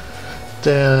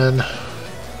 Then a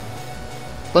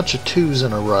bunch of 2s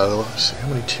in a row. Let's see, how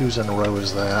many 2s in a row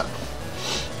is that?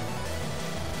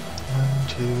 1,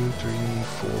 2, 3,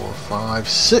 4, 5,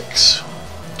 6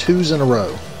 2s in a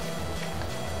row.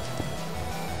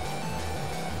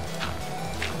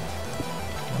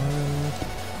 1,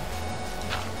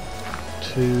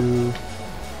 2,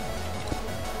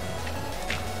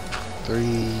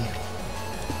 3,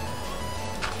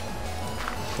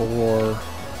 4,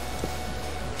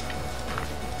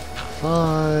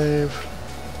 5,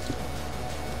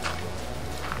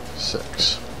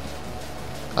 6.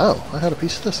 Oh, I had a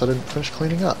piece of this I didn't finish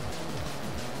cleaning up.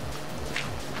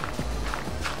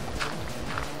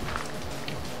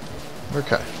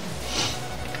 Okay.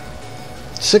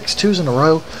 6 2s in a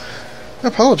row. I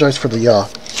apologize for the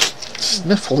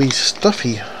sniffly,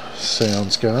 stuffy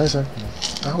sounds, guys.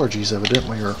 Allergies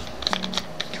evidently are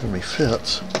giving me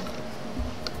fits.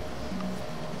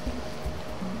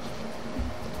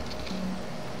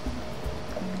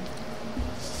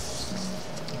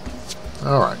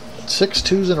 Alright, 6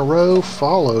 2s in a row,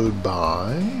 followed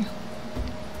by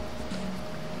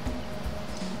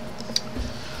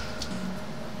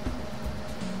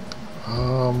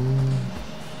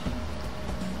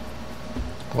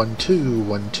 1, 2,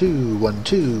 1, 2, 1,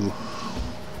 2.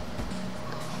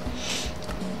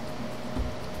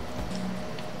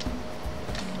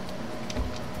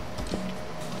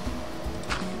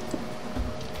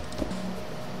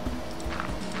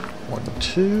 1,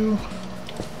 2. 1,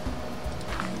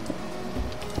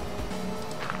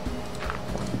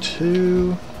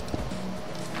 2.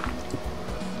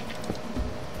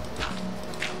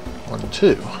 1,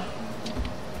 2.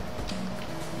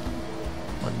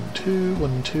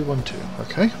 1, 2, 1, 2.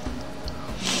 Okay.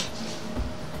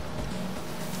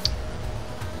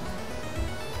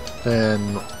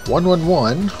 Then 1, 1,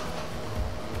 1.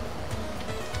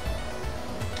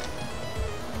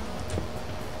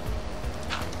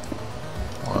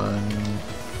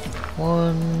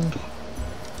 1,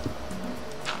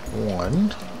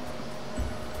 1.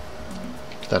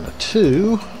 Then a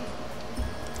 2.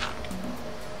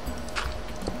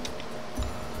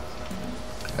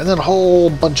 And then a whole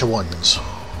bunch of 1s.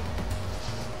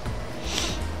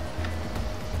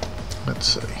 Let's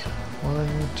see.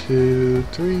 1, 2,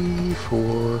 3,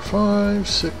 4, 5,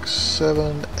 6,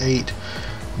 7, 8,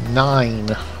 9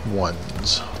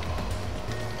 1s.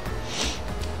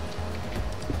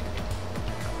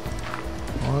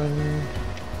 1,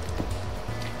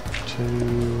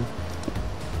 2,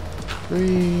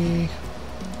 3,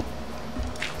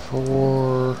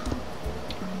 4,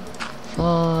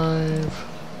 5,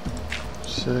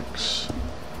 6,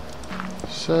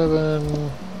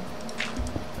 7,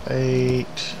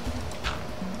 8,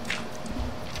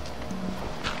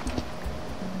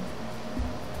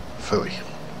 phooey.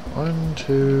 1,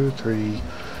 2, 3,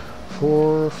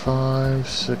 4, 5,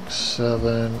 6,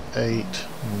 7, 8,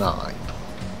 9.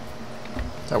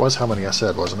 That was how many I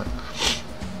said, wasn't it?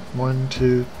 1,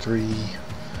 2, 3,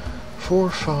 4,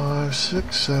 5,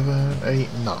 6, 7, 8,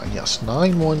 9. Yes,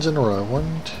 9 ones in a row.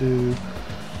 1, 2,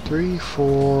 3,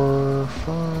 4,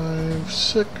 5,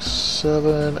 6,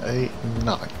 7, 8,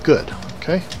 9. Good.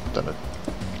 Okay, then a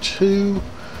 2.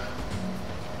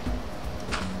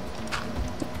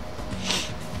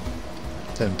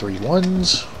 Then 3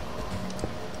 ones.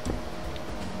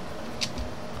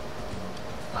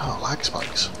 Oh, lag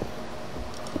spikes.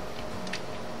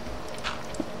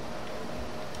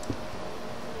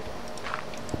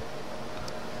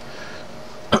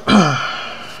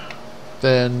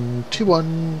 Then 2,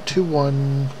 1, 2,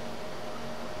 1,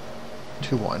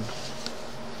 2, 1.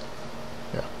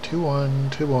 Yeah, 2, 1,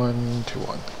 2, 1, 2,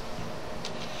 1.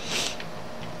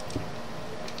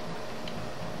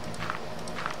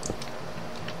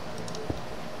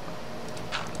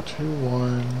 Two,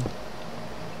 1.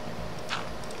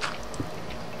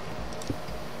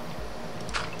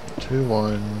 2,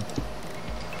 1.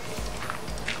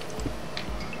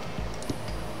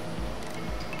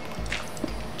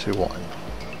 2, 1.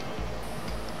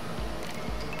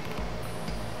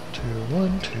 2,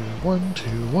 1, 2, 1,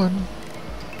 2, 1.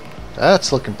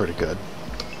 That's looking pretty good.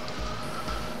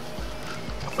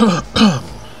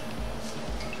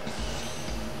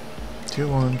 2,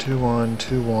 1, 2, 1,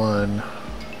 2, 1.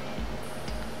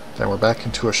 Then we're back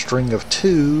into a string of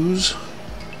 2s.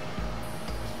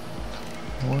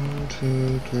 1,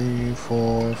 2, 3,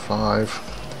 4, 5,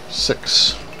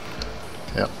 6.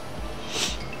 Yep.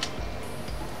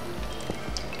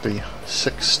 Be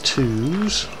 6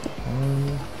 2s.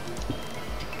 1,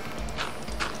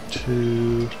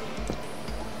 2,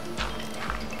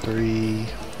 3,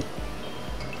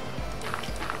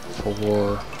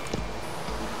 4,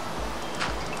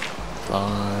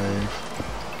 5,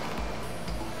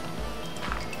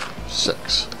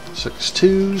 6. 6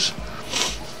 2s.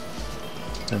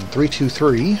 And 3, 2,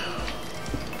 3.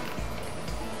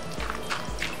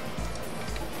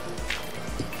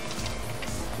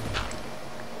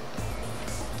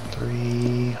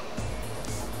 3,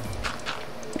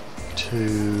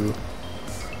 2,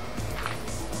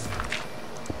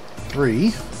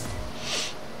 3.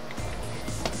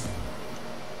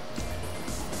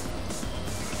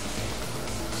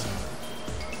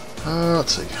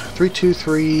 Let's see. 3, 2,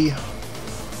 3,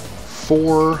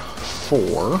 4,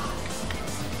 4.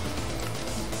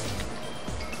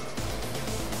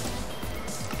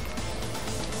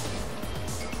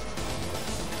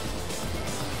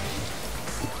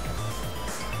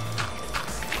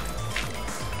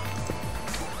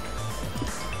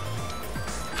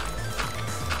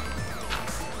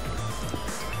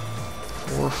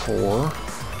 4, 4.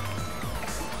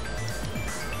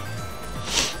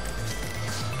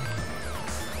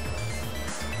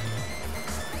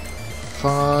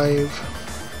 5.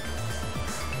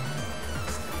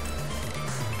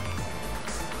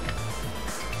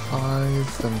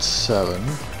 5, then 7.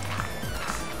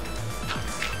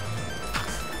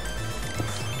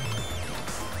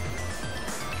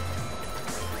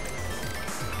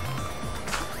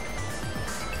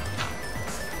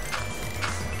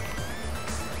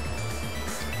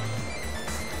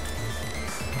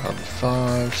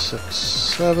 5, 6,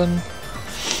 7.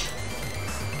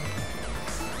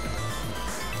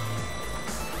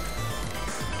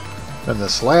 And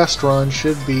this last run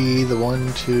should be the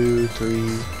 1, 2,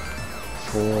 3,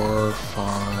 4,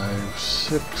 5,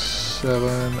 6,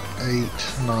 7, 8,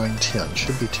 9, 10.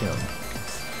 Should be 10.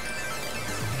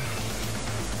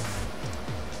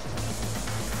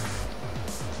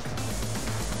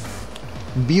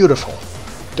 Beautiful.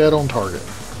 Dead on target.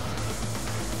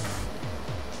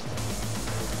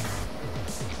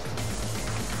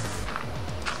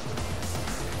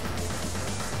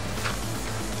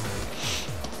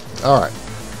 Alright.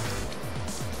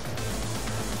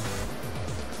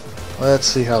 Let's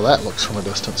see how that looks from a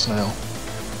distance now.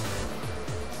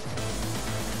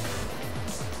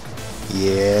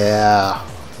 Yeah.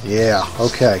 Yeah,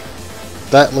 okay.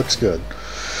 That looks good.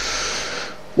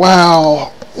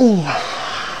 Wow. Ooh.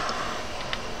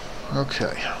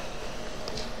 Okay.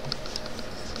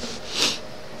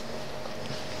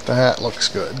 That looks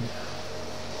good.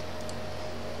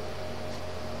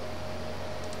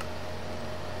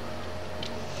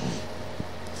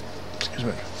 Excuse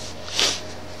me.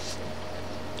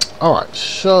 Alright,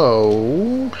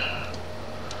 so...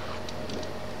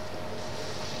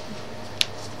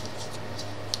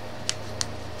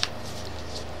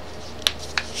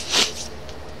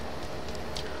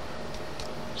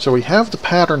 So we have the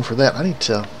pattern for that. I need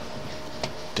to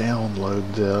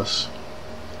download this.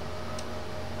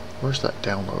 Where's that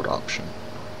download option?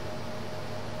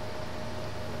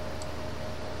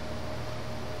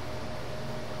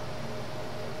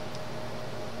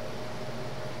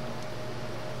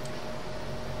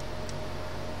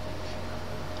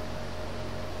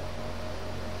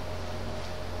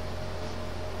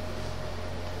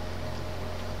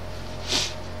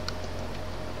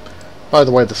 By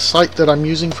the way, the site that I'm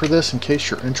using for this, in case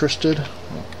you're interested,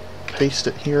 I'll paste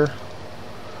it here.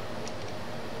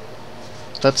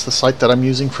 That's the site that I'm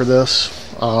using for this.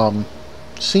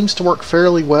 Seems to work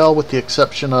fairly well, with the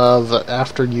exception of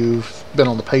after you've been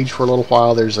on the page for a little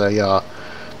while, there's a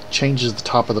changes the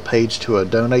top of the page to a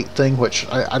donate thing, which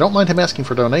I don't mind him asking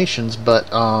for donations, but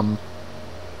oh,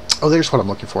 there's what I'm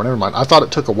looking for. Never mind. I thought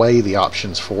it took away the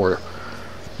options for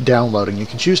downloading. You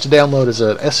can choose to download as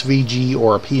an SVG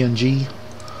or a PNG,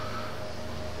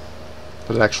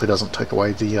 but it actually doesn't take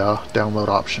away the download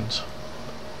options.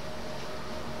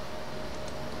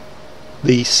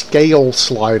 The scale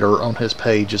slider on his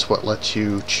page is what lets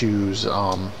you choose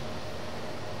how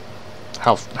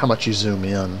much you zoom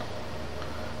in.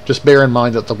 Just bear in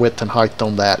mind that the width and height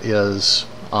on that is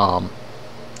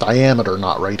diameter,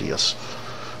 not radius.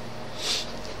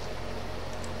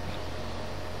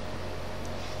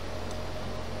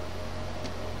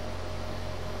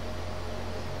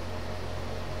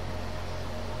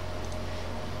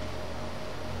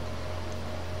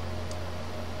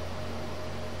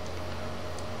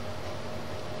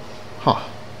 Huh.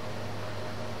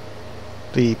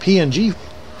 The PNG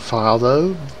file,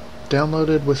 though,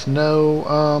 downloaded with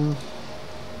no,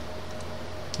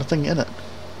 nothing in it.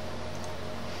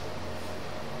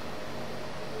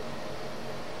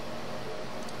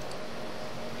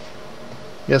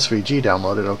 The SVG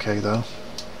downloaded okay, though.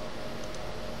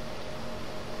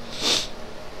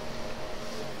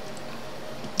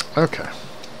 Okay.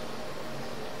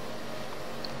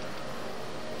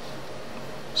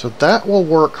 So that will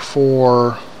work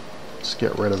for... Let's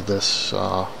get rid of this.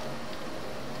 So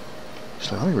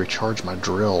let me recharge my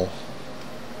drill.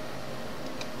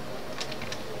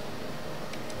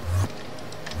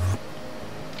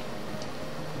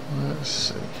 Let's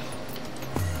see.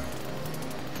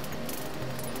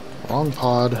 Wrong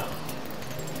pod.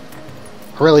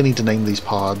 I really need to name these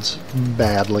pods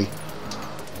badly.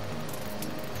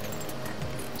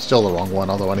 Still the wrong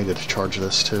one, although I needed to charge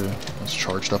this too. It's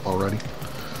charged up already.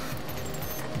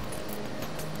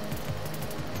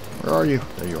 Where are you?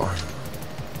 There you are.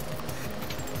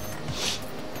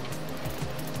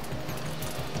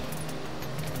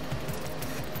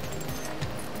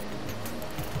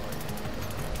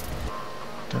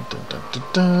 Dun, dun, dun, dun,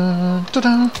 dun, dun,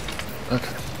 dun.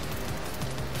 Okay.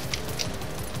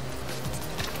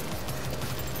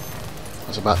 I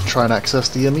was about to try and access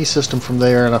the ME system from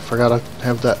there, and I forgot I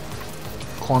have that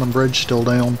quantum bridge still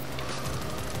down.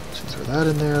 So throw that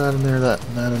in there, that in there, that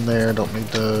and that in there. Don't need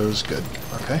those. Good.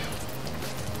 Okay.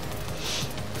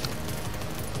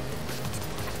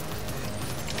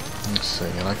 Let's see,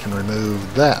 and I can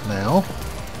remove that now.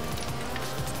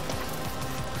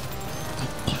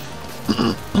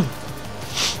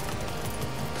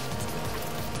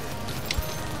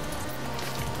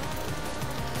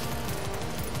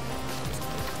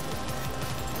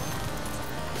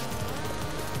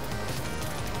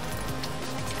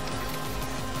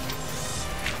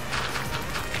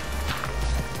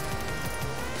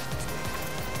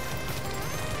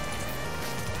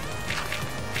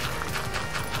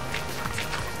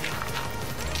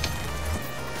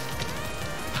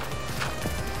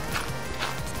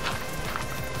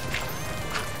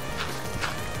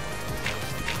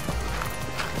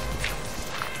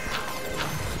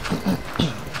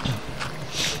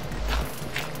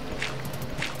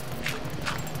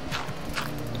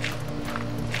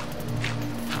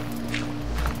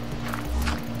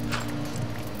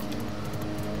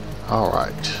 All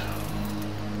right.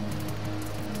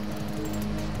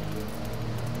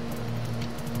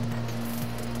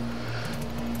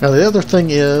 Now the other thing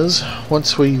is,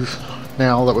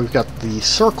 now that we've got the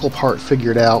circle part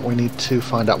figured out, we need to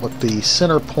find out what the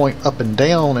center point up and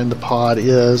down in the pod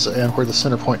is, and where the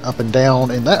center point up and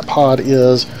down in that pod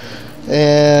is,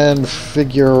 and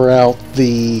figure out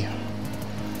the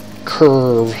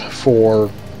curve for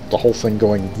the whole thing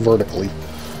going vertically,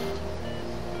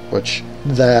 which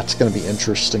that's going to be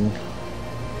interesting.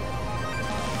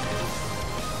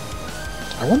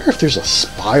 I wonder if there's a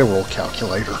spiral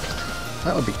calculator.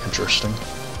 That would be interesting.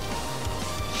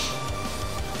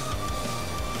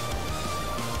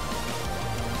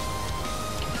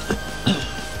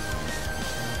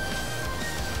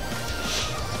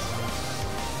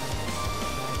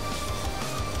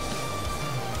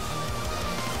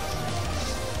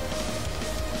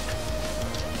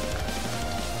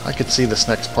 I could see this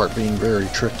next part being very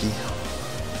tricky.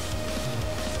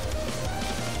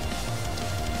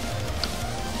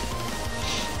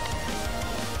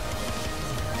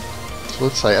 So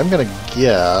let's say, I'm going to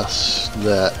guess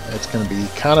that it's going to be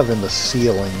kind of in the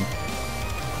ceiling.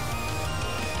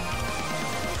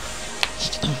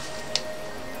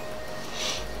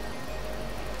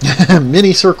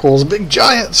 Mini circles, big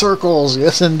giant circles,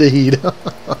 yes indeed.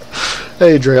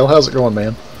 Hey Drail, how's it going,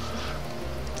 man?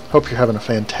 Hope you're having a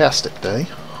fantastic day.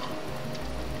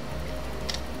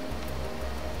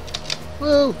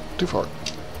 Well, too far.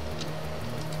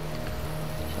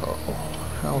 So,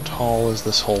 how tall is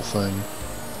this whole thing?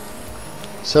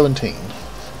 17.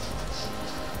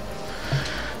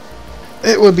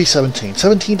 It would be 17.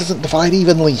 17 doesn't divide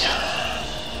evenly.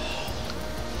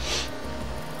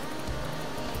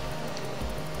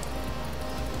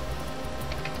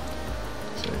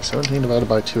 17 divided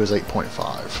by 2 is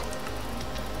 8.5.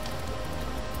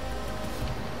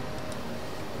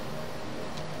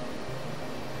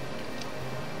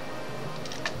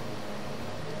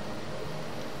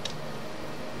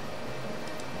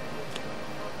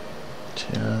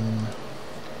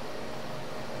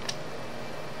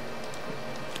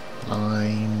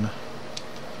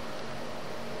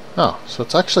 Oh, so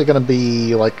it's actually going to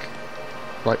be like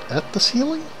right at the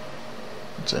ceiling?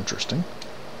 That's interesting.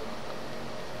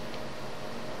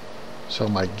 So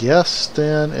my guess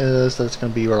then is that it's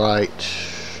going to be right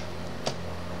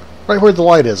where the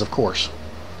light is, of course.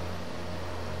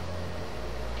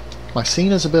 My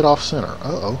scene is a bit off center.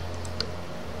 Uh-oh.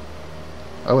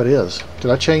 Oh, it is.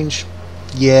 Did I change?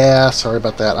 Yeah, sorry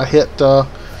about that. I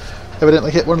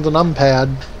evidently hit one of the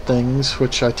numpad things,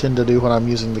 which I tend to do when I'm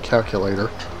using the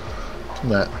calculator.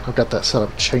 I've got that set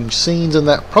up to change scenes, and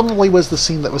that probably was the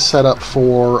scene that was set up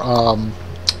for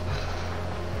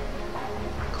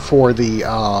the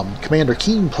Commander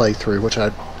Keen playthrough, which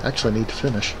I actually need to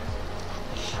finish.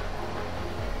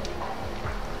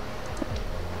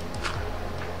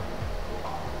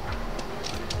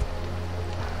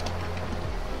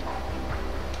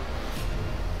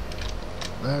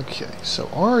 Okay, so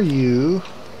are you,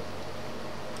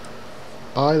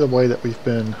 by the way that we've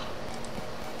been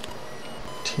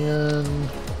 10,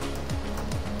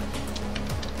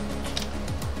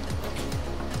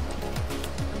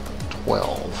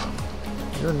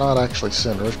 you're not actually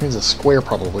centered, which means the square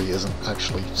probably isn't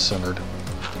actually centered.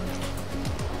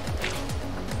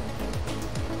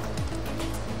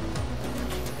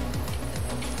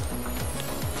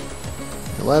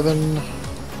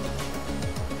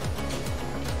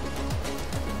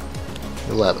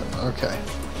 $11, okay.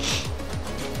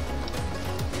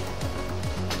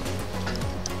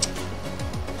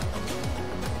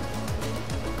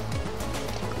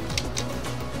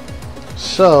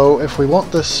 So, if we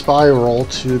want this spiral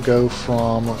to go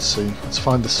from, let's see, let's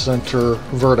find the center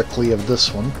vertically of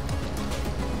this one.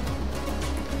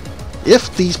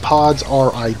 If these pods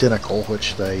are identical,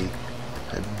 which they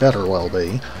had better well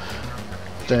be,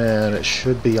 then it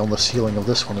should be on the ceiling of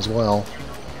this one as well.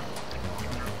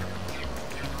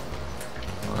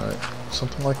 Alright,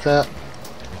 something like that.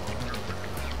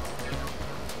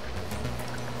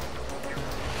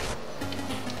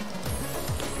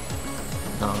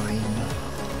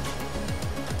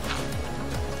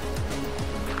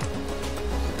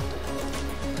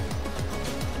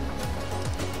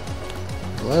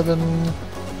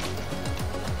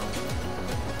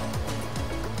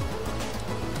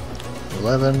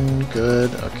 $11,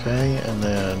 good, okay, and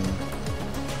then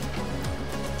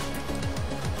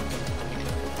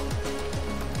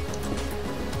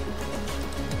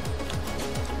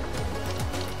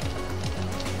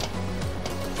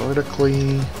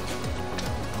vertically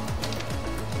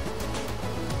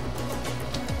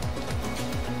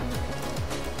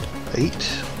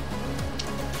 8.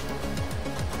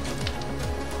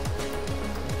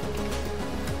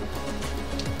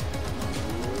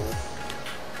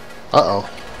 Uh-oh.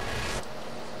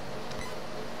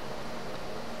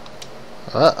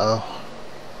 Uh-oh.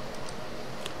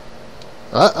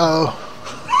 Uh-oh.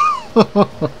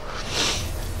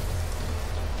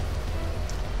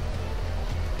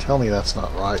 Tell me that's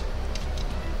not right.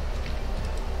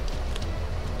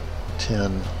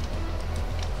 10.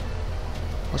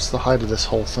 What's the height of this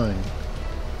whole thing?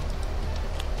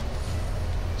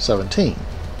 17.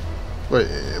 Wait,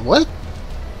 what?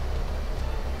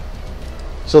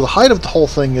 So the height of the whole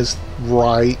thing is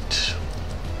right,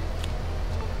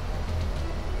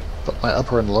 but my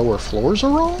upper and lower floors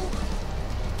are wrong?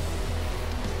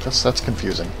 That's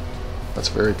confusing. That's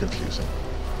very confusing.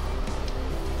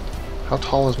 How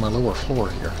tall is my lower floor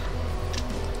here?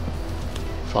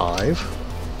 5.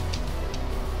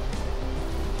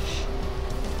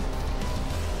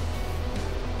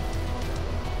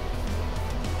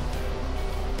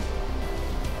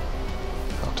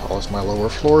 well as my lower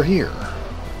floor here.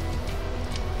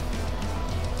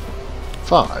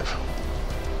 5.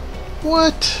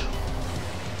 What?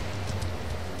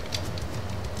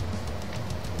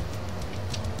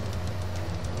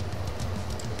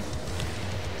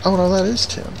 Oh no, that is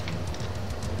 10.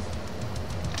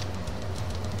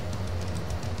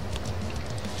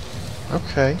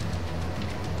 Okay.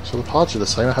 So the pods are the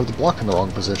same. I have the block in the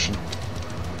wrong position.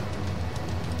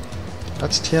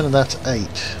 That's 10 and that's 8.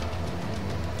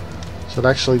 So it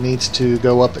actually needs to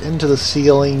go up into the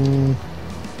ceiling...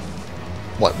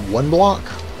 What, 1 block?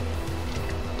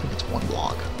 I think it's 1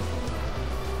 block.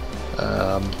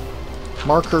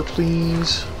 Marker,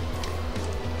 please.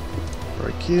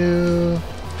 Break you.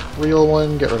 Real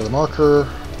one, get rid of the marker.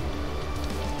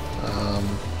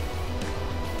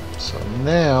 So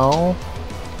now...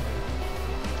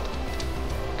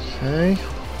 Okay.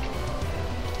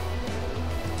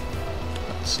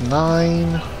 That's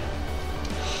 9.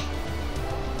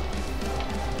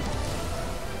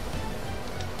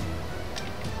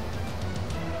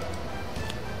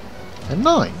 And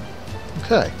 9.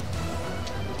 Okay.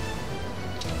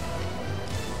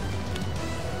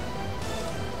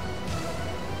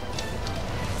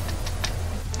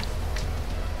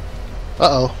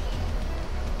 Uh-oh.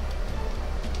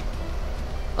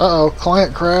 Uh-oh,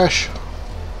 client crash.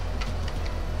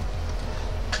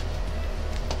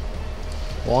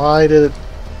 Why did it...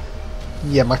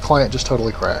 Yeah, my client just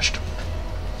totally crashed.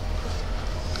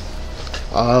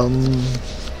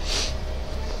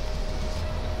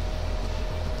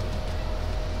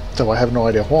 So I have no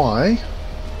idea why.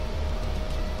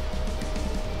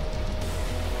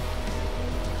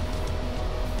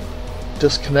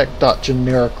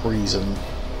 Disconnect.generic reason.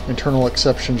 Internal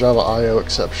exception, Java IO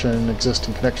exception.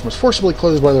 Existing connection was forcibly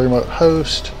closed by the remote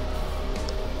host.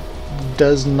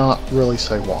 Does not really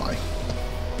say why.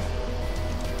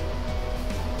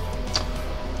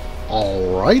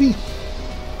 Alrighty.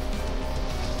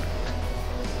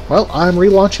 Well, I'm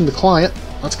relaunching the client.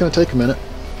 That's going to take a minute.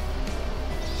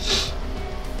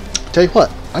 Tell you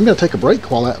what, I'm going to take a break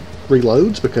while that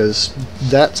reloads because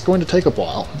that's going to take a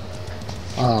while.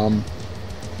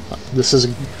 This is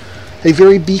a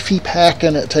very beefy pack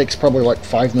and it takes probably like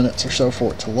 5 minutes or so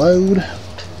for it to load,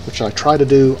 which I try to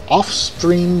do off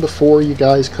stream before you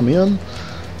guys come in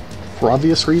for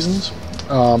obvious reasons.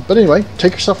 But anyway,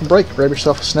 take yourself a break, grab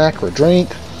yourself a snack or a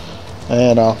drink,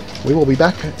 and we will be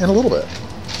back in a little bit.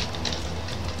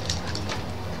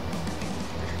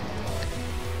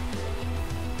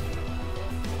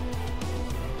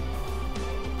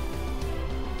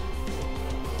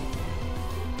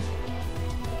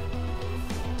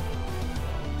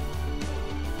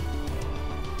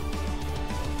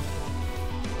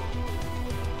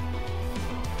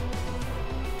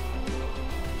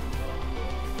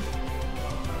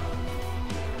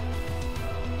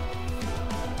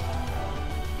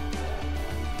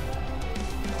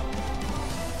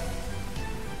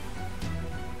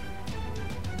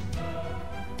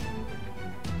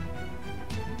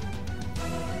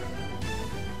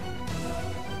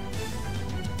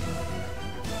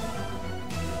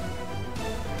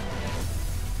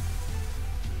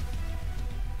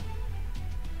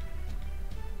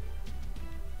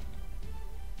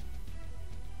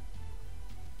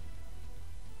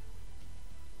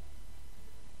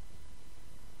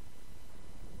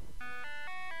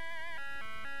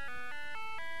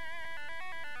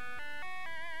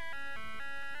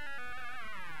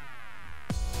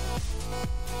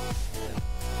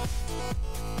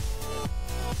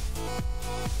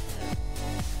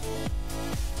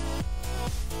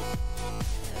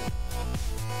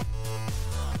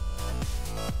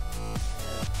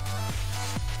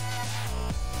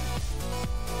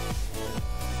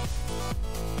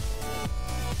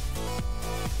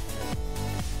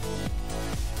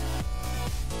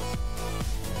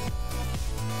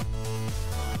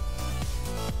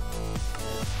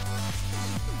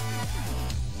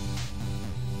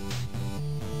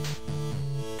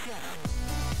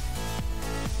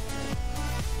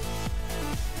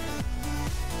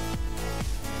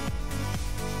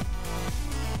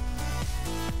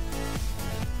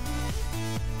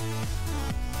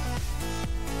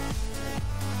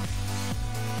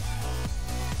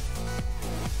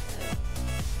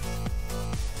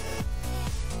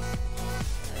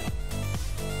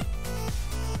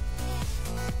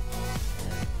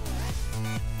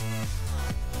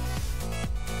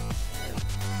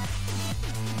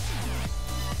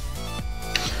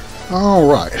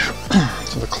 Alright,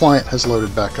 so the client has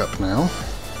loaded back up now.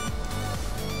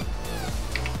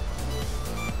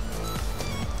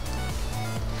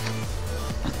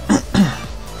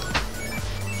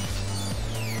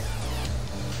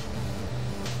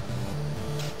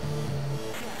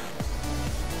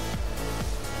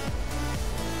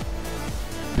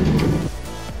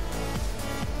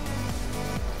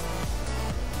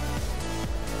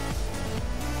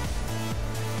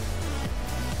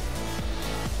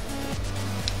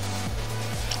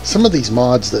 Some of these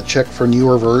mods that check for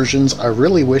newer versions, I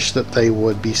really wish that they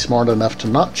would be smart enough to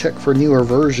not check for newer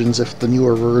versions if the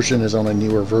newer version is on a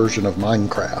newer version of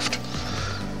Minecraft.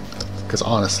 Because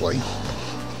honestly...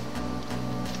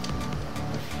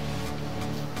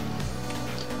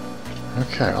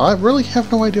 Okay, I really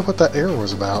have no idea what that error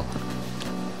was about.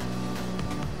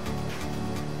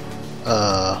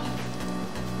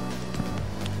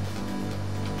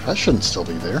 That shouldn't still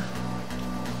be there.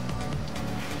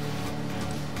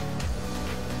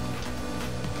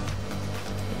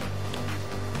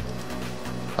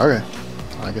 Okay,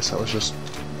 I guess that was just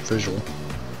visual.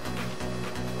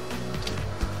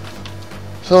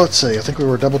 So let's see, I think we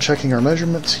were double checking our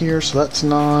measurements here, so that's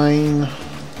 9.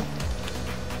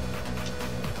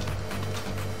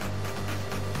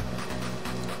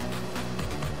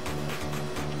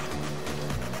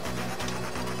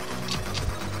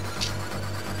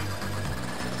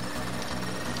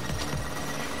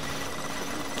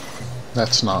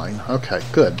 That's 9. Okay,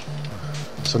 good.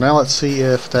 So now let's see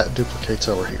if that duplicates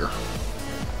over here.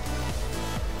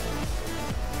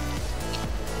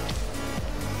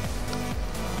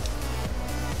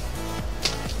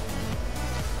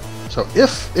 So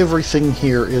if everything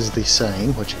here is the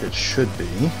same, which it should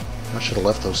be, I should have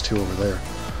left those two over there.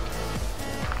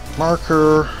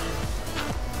 Marker.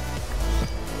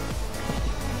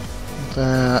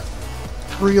 That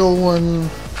real one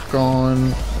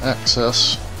gone.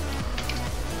 Access.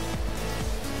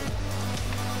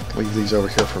 Leave these over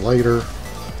here for later.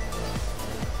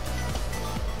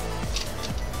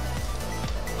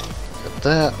 Get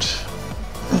that.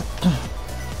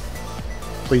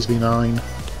 Please be 9.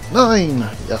 9!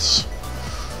 Yes.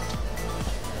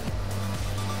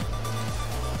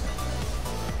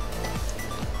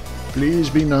 Please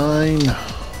be 9.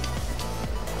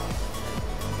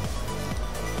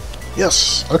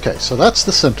 Yes. Okay, so that's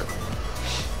the center.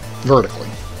 Vertically.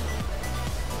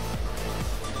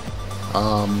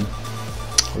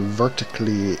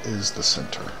 Vertically is the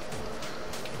center.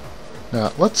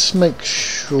 Now, let's make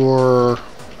sure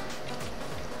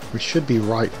we should be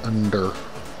right under.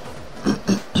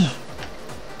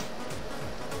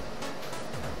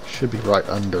 Should be right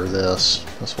under this.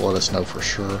 This will let us know for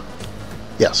sure.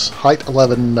 Yes, height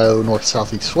 11, no, north,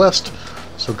 south, east, west.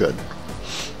 So good.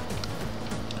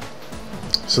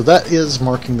 So that is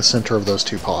marking the center of those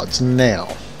two pods.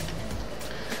 Now,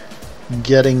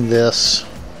 getting this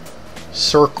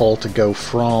circle to go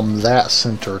from that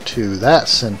center to that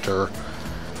center,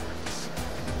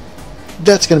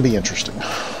 that's going to be interesting.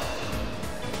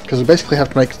 Because we basically have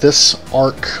to make this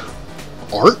arc,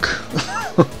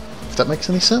 if that makes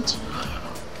any sense.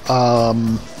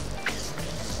 I'm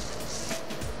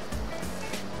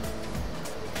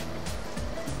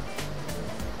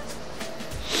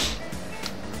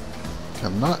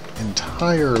not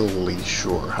entirely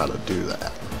sure how to do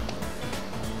that.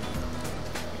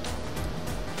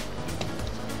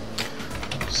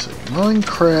 Let's see,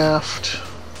 Minecraft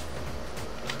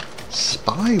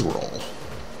spiral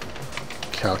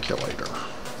calculator.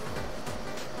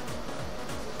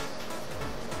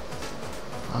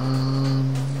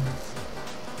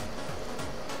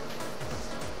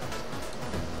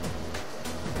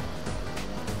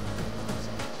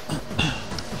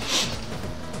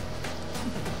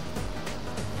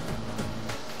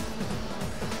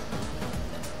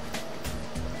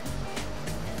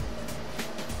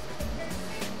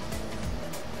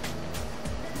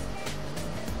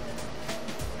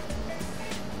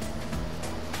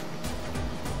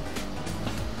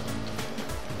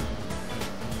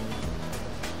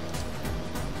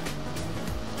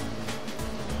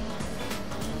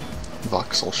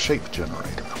 Voxel shape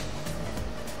generator.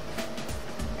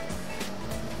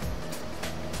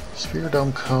 Sphere,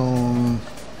 dome, cone,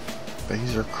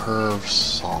 Bezier curve,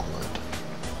 solid.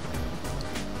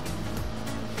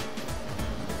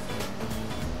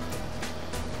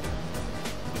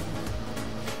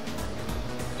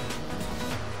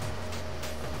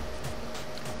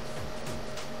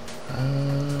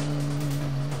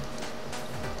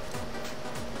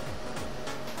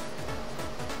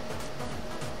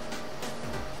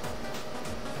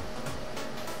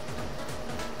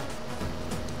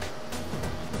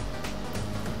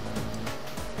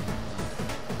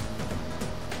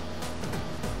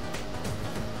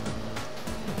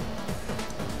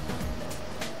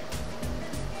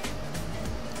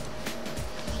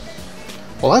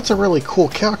 Well, that's a really cool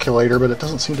calculator, but it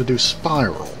doesn't seem to do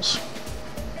spirals.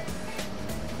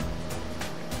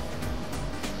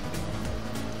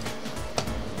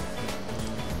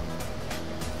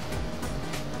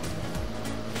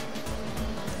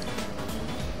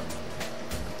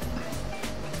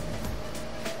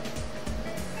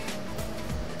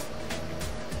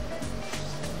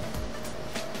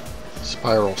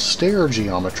 spiral stair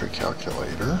geometry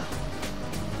calculator.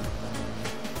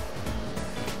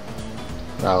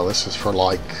 No, this is for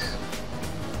like...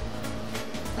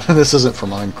 this isn't for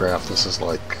Minecraft, this is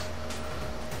like...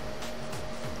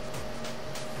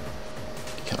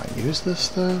 Can I use this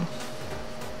though?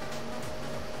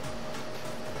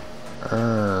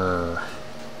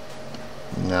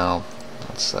 No,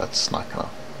 that's not gonna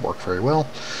work very well.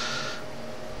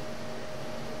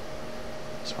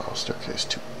 Spiral staircase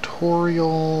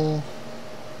tutorial.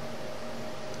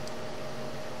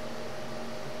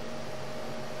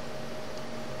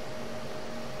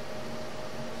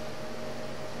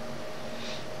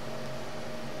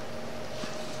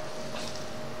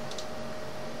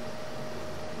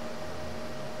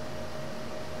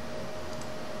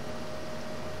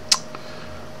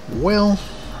 Well,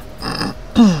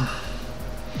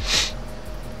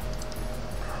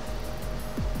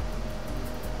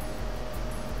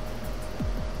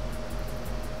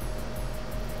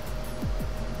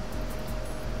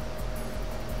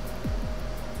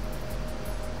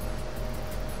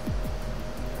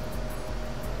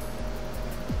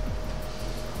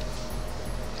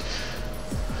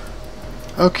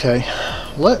 okay,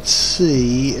 let's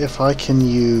see if I can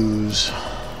use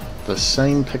the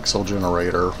same pixel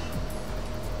generator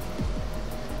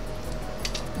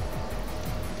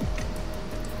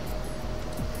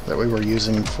that we were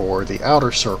using for the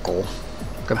outer circle.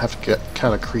 I'm gonna have to get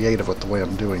kind of creative with the way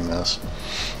I'm doing this.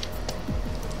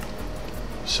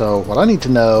 So what I need to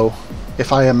know,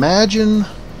 if I imagine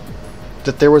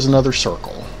that there was another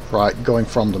circle, right, going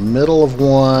from the middle of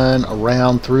one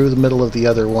around through the middle of the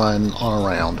other one on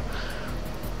around,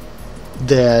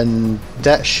 then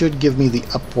that should give me the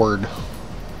upward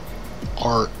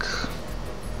arc.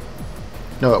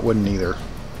 No, it wouldn't either,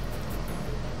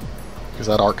 because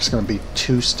that arc is going to be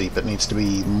too steep. It needs to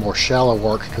be more shallow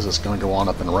arc because it's going to go on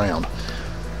up and around.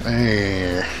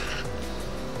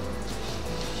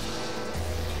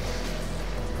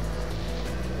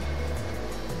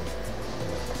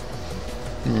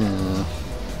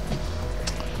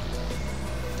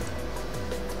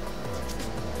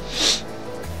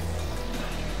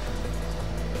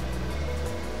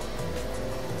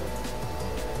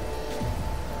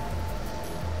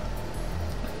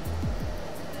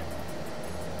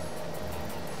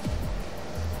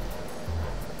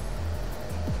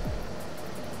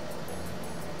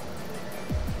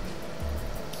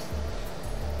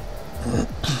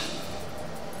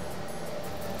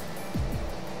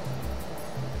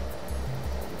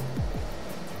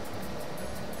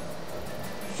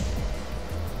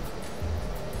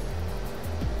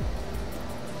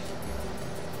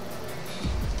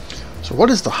 So what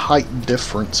is the height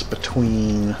difference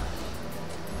between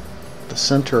the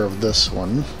center of this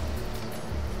one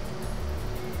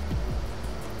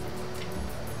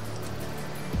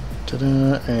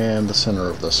and the center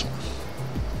of this one?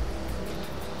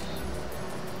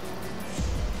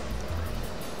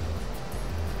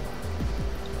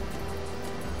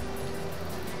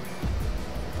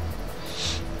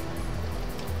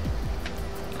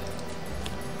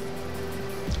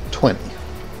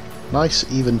 Nice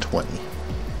even 20.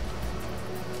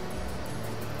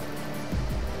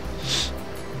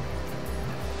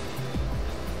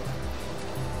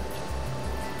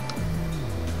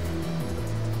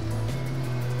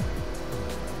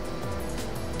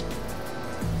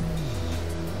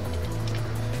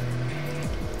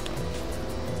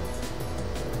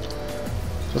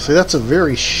 So see, that's a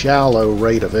very shallow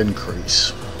rate of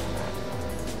increase.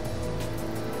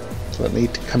 So it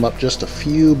needs to come up just a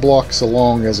few blocks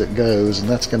along as it goes, and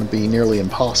that's going to be nearly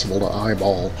impossible to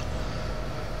eyeball.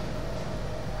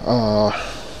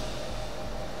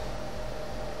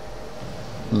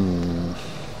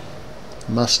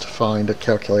 Must find a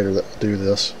calculator that will do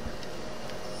this.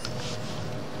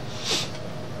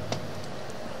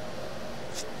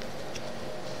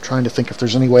 Trying to think if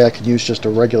there's any way I could use just a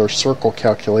regular circle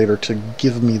calculator to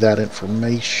give me that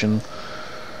information.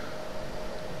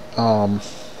 I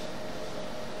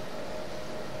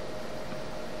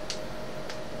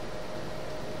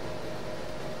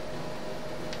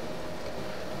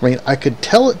mean, I could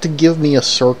tell it to give me a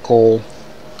circle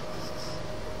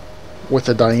with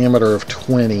a diameter of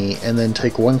 20 and then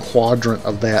take one quadrant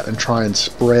of that and try and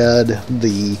spread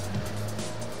the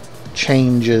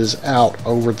changes out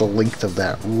over the length of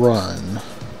that run.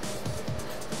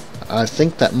 I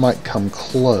think that might come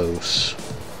close.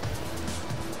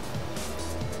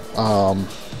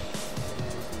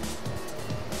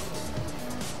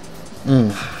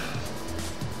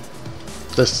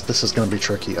 This is going to be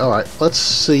tricky. Alright, let's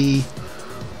see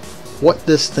what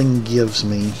this thing gives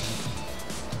me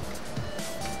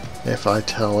if I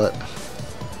tell it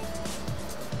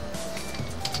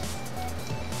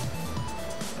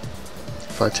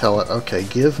if I tell it, okay,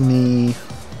 give me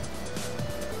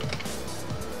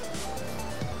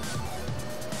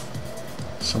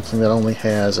something that only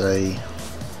has a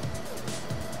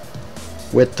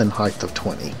width and height of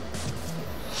 20.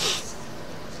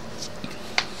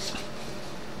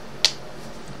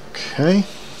 Okay.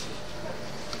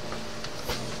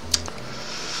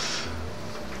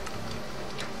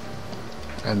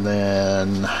 And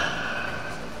then,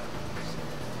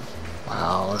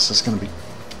 wow, this is going to be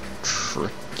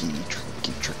tricky.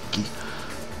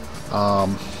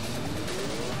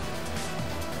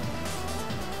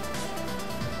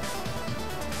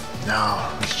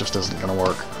 No, this just isn't going to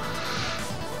work.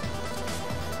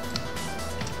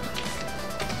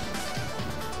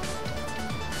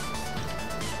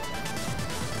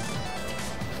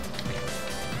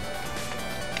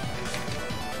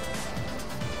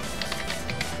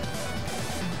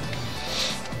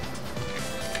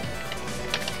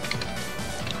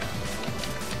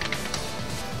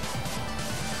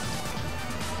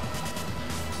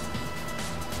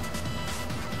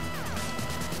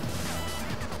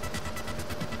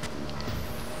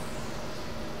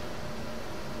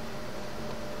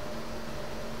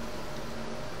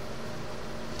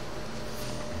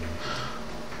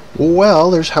 Well,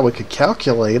 there's how we could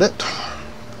calculate it.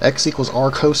 X equals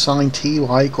r cosine t,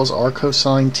 y equals r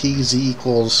cosine t, z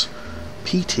equals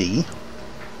pt.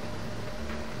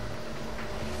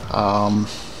 I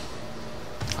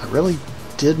really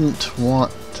didn't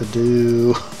want to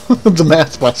do the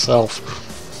math myself.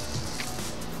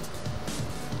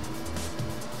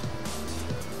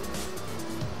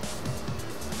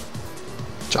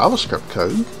 JavaScript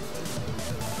code.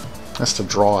 That's to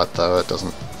draw it, though. It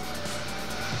doesn't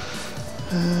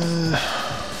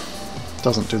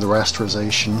do the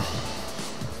rasterization.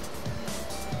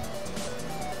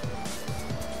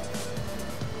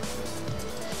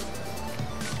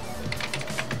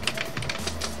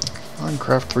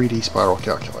 Minecraft 3D spiral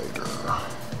calculator.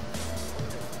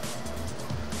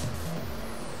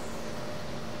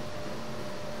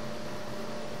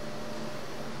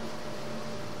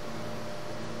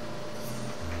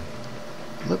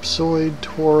 Ellipsoid,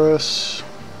 torus,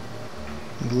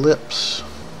 ellipse,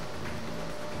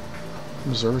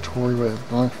 observatory wave.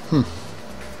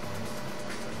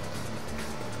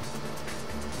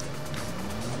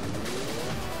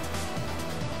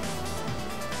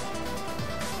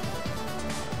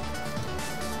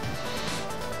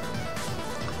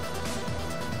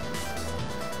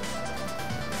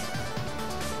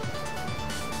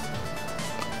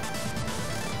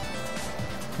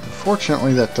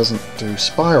 Unfortunately, that doesn't do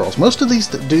spirals. Most of these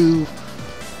that do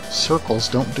circles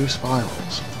don't do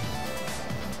spirals.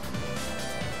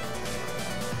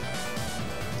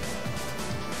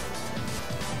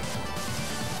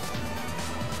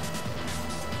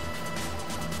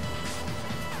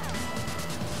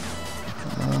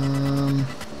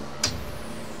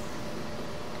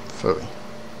 Phooey.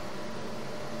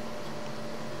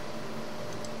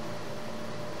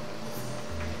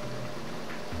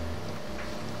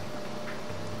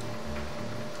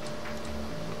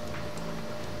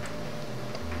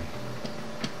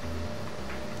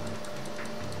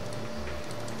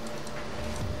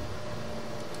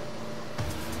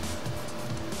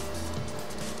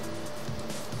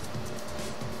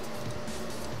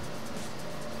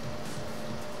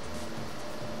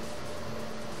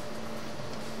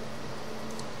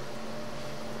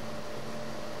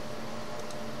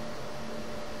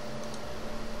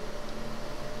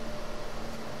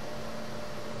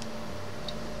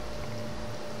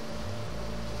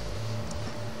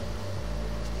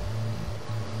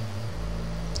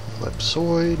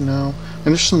 Ellipsoid, no. And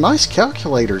there's some nice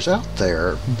calculators out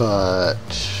there, but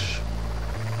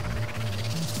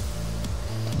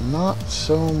not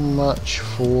so much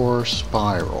for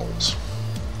spirals.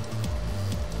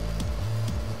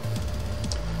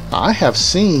 I have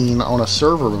seen on a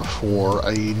server before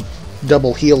a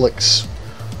double helix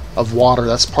of water.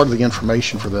 That's part of the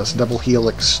information for this. Double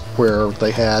helix where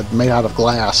they had made out of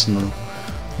glass and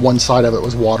one side of it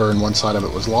was water and one side of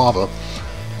it was lava.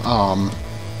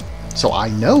 So I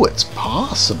know it's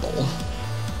possible.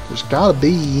 There's got to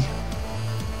be...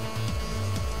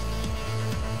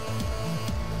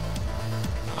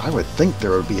 I would think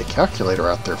there would be a calculator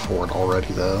out there for it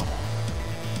already, though.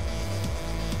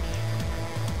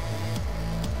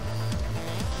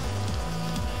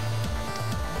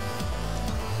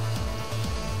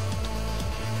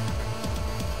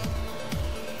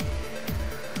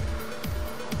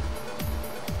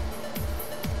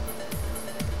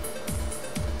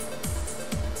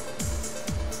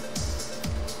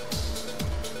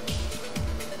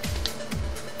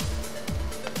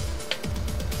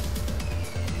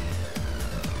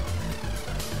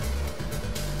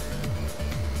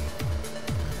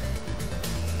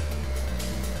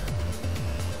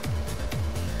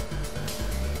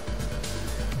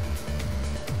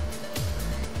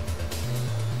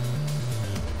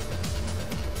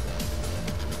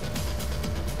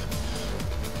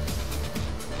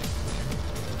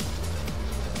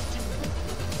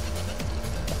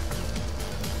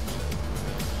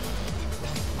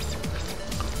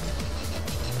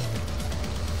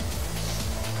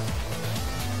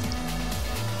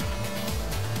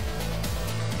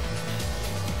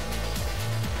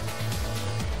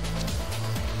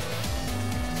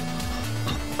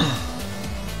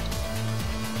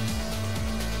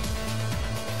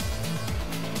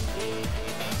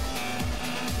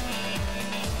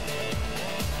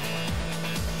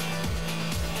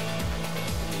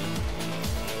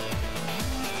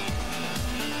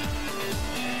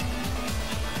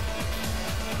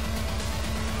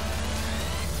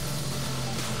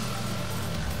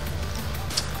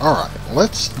 Alright,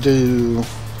 let's do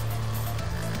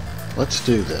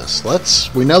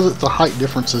this. We know that the height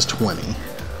difference is 20.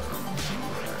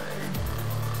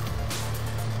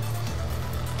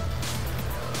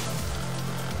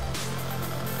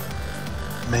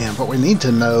 Man, what we need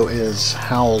to know is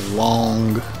how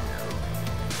long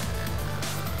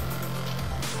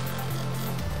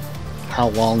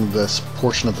this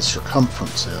portion of the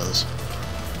circumference is.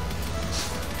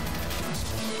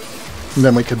 And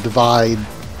then we could divide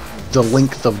the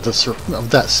length of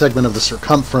that segment of the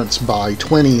circumference by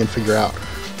 20 and figure out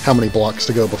how many blocks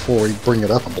to go before we bring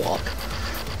it up a block.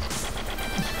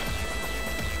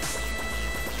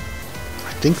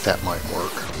 I think that might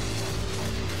work.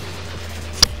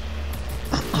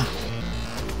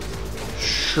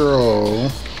 Sure.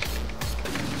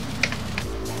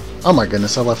 Oh my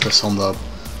goodness, I left this on the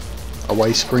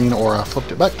away screen, or I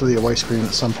flipped it back to the away screen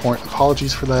at some point.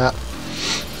 Apologies for that.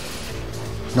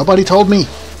 Nobody told me.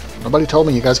 Nobody told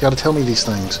me. You guys got to tell me these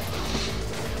things.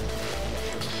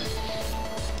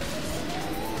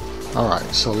 Alright,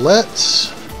 so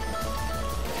let's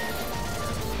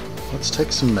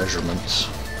take some measurements.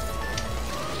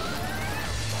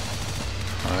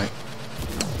 Alright,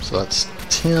 so that's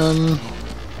 10.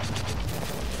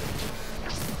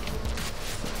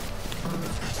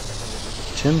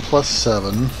 10 plus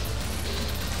 7.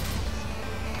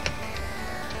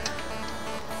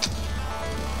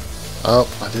 Oh,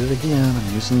 I did it again.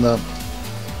 I'm using the...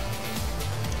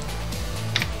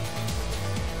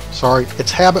 Sorry,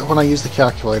 it's habit when I use the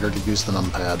calculator to use the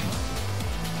numpad.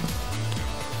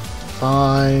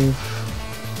 5,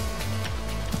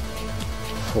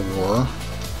 4,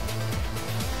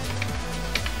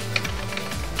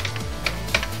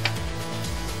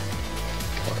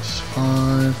 plus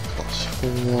 5, plus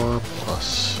 4,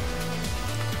 plus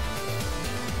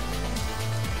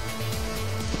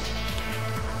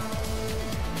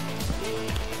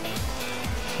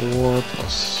 4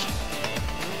 plus...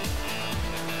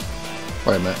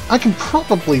 Wait a minute. I can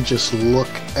probably just look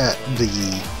at the...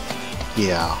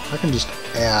 Yeah, I can just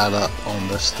add up on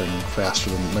this thing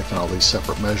faster than making all these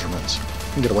separate measurements.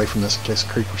 I can get away from this in case a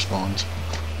creeper spawns.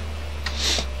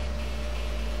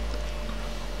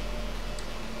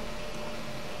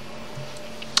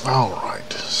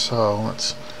 Alright, so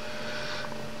let's...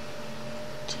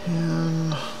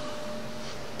 10...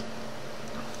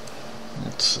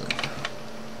 Let's see.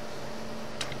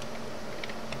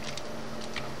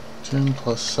 10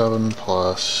 plus 7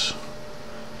 plus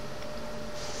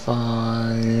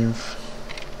 5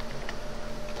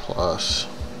 plus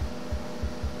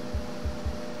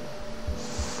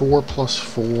 4 plus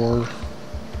 4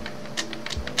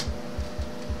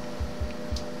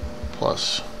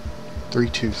 plus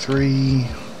 323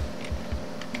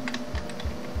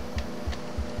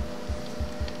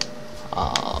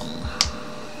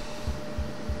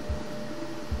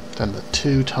 then the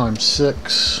 2 times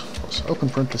 6 plus open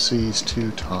parentheses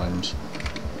 2 times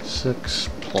 6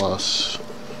 plus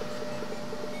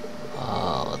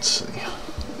let's see,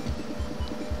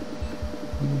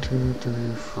 1, 2,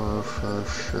 3, 4, 5,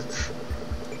 6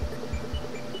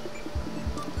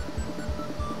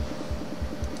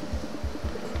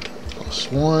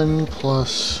 plus 1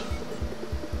 plus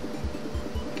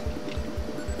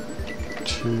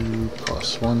 2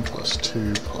 plus 1 plus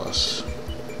 2 plus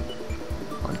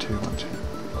 1, 2, 1, 2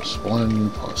 plus 1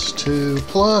 plus 2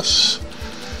 plus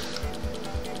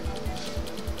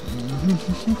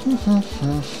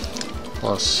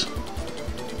plus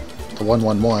the 1,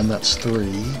 1, 1, that's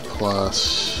 3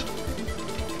 plus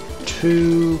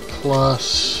 2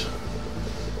 plus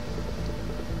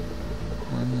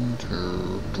 1,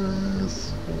 2, 3,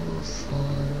 4,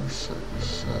 5, 6,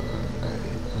 7,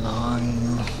 8,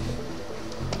 9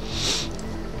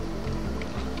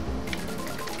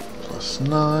 plus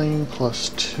 9 plus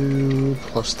 2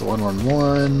 plus the 1, 1,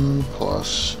 1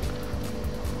 plus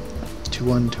 2,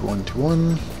 1, 2, 1, 2,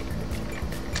 1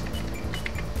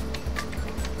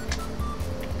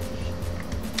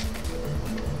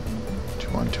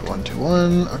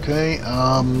 1, okay,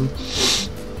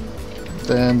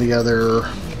 then the other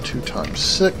 2 times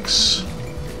 6,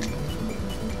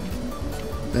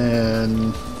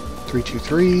 then 3, 2,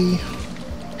 3,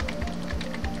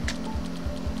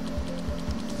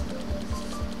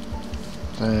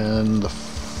 then the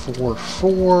 4,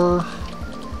 4,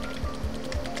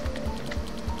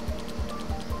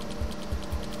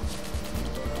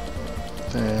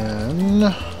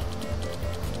 Then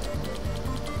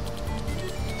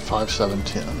 5, 7,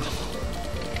 10.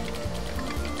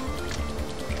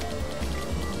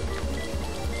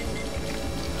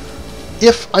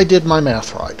 If I did my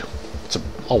math right, it's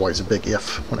always a big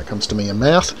if when it comes to me in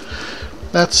math,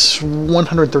 that's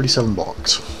 137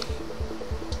 blocks.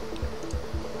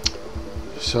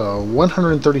 So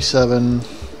 137,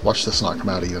 watch this not come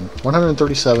out even,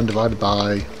 137 divided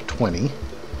by 20,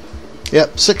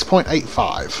 yep,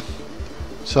 6.85.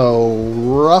 So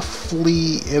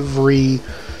roughly every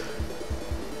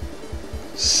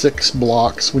 6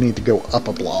 blocks we need to go up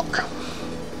a block.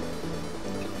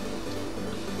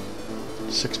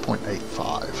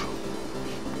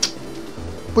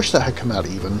 6.85. Wish that had come out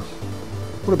even.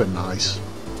 Would have been nice.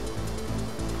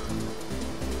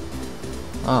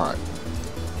 Alright.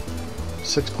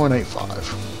 6.85.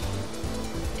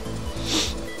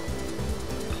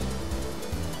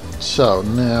 So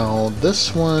now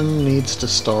this one needs to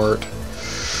start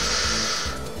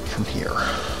from here.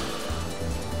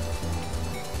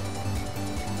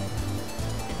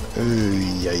 Ooh,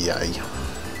 yay, yay.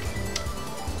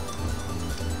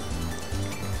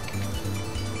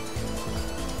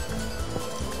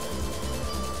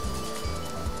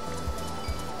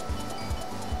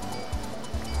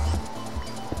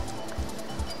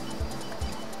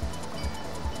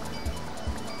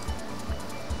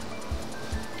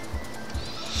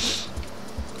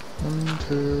 One,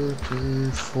 two,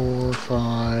 three, four,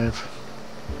 5.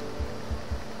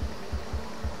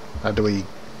 Now, do we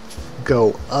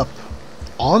go up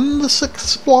on the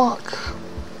 6th block?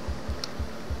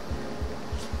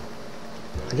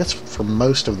 I guess for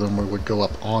most of them we would go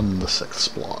up on the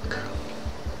 6th block.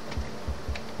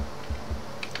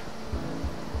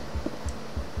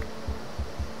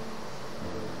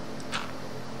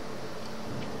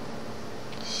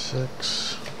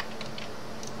 Six.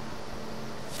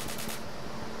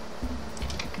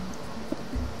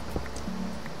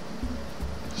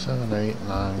 7, 8,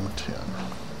 9, 10.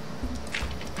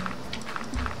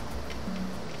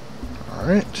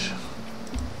 Alright.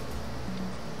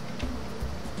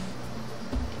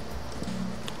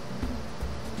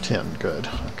 Good.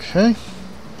 Okay.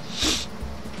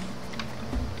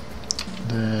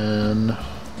 Then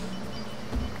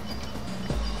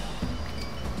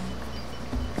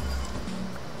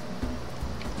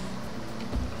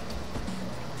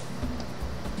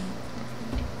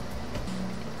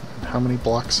how many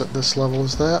blocks at this level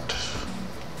is that?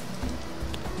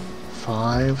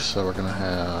 5, so we're gonna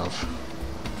have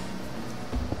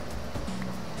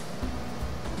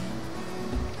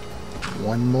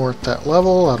one more at that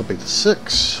level. That'll be the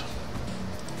 6.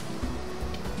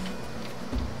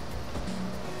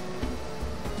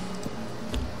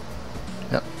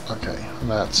 Yep, okay. And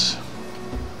that's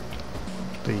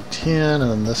the 10,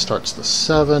 and then this starts the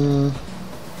 7,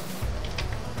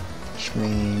 which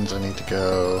means I need to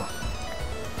go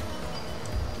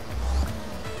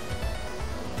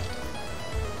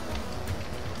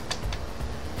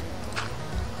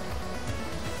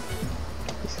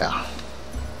yeah.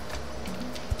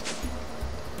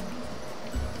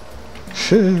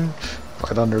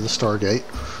 Right under the Stargate.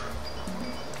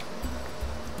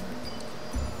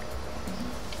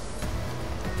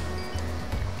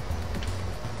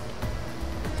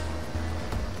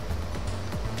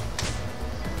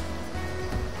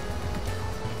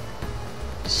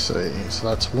 Let's see, so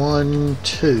that's 1,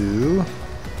 2.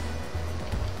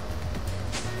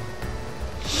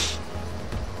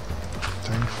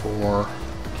 3, 4,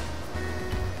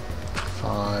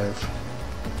 5,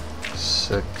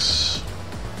 6.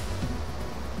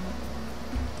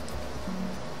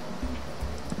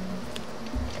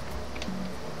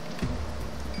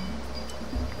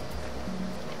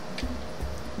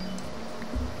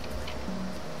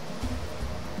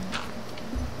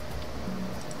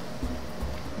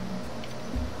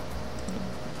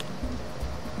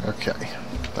 Okay,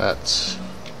 that's...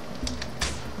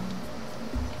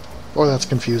 oh, that's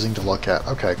confusing to look at.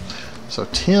 Okay, so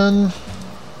 10...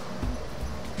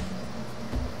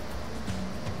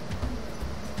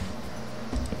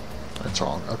 that's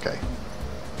wrong, okay.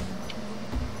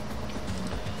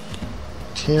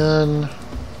 10...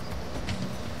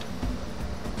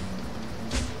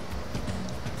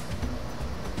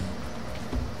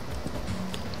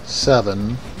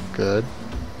 7, good.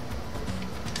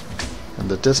 And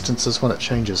the distances when it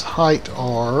changes height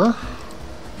are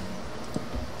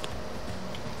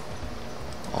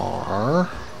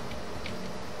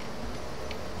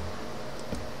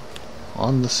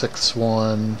on the 6th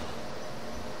one,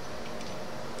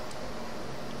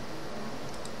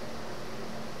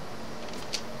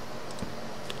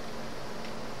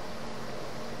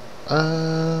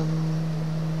 So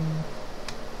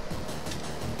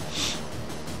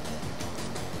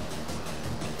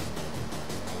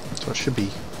it should be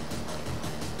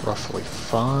roughly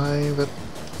 5 at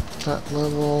that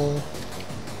level.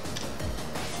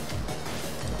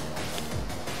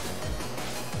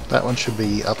 That one should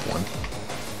be up 1.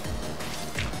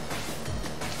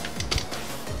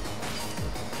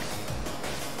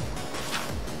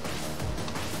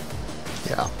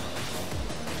 Yeah.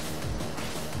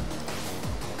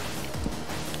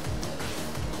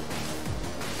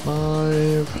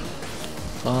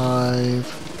 Five.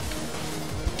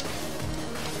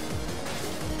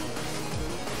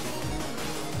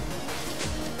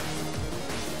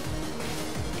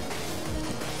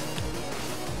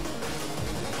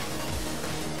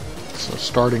 So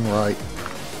starting right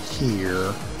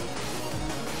here,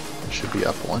 it should be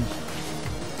up 1.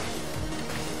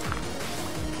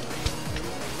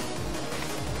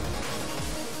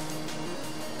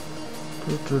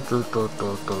 Let's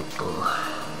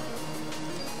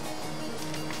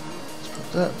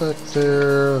put that back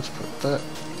there. Let's put that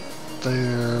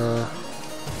there.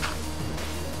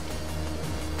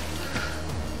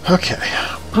 Okay.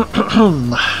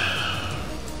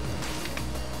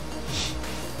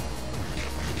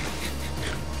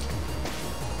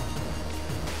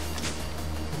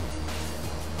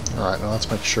 Alright, now let's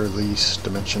make sure these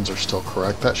dimensions are still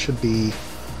correct. That should be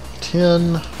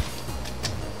 10.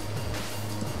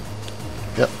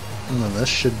 Yep. And then this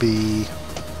should be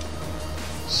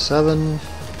 7.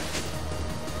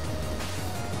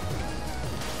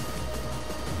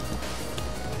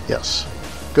 Yes.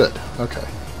 Good. Okay.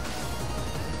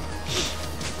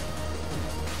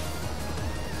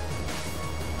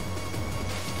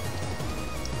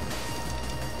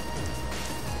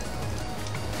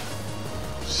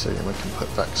 See, and we can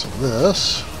put back some of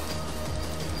this.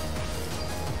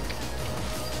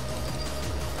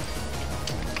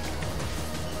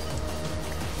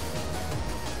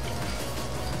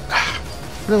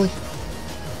 Really?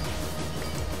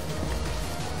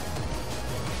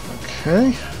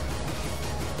 Okay.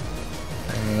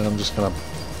 And I'm just going to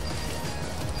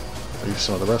leave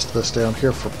some of the rest of this down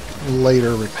here for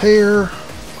later repair.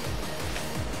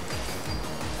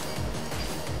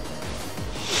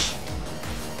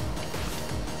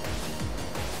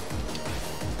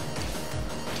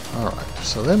 Alright,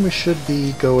 so then we should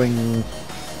be going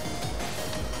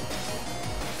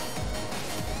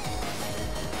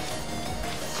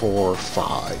for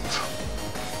 5.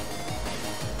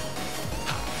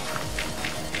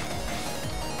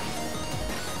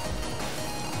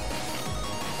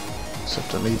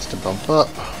 Except it needs to bump up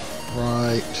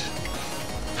right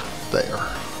there.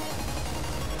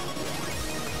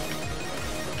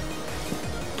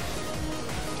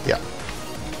 Yeah.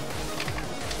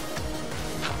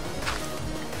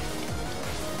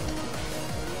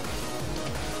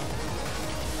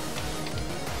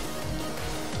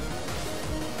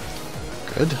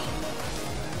 Good.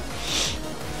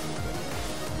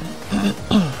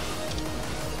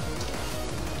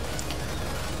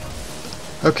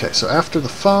 Okay, so after the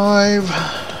 5,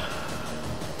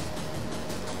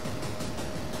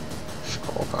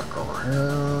 scroll back over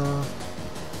here.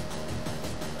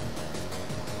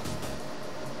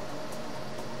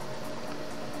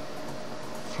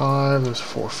 Five is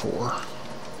 4, 4.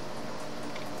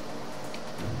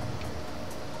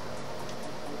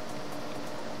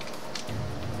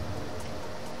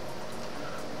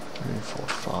 3, 4,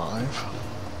 5.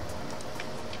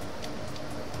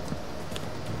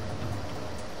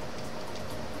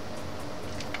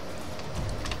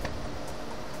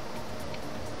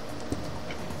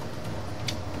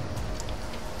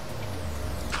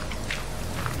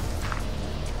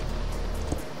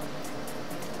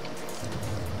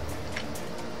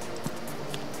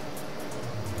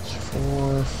 It's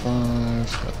 4,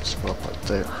 5. Let's go up right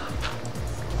there.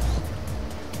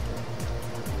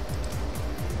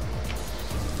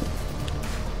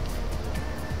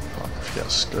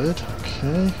 Yes, good.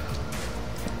 Okay.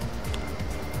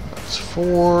 That's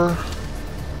 4.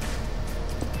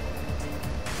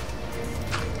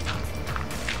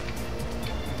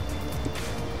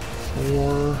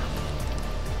 4.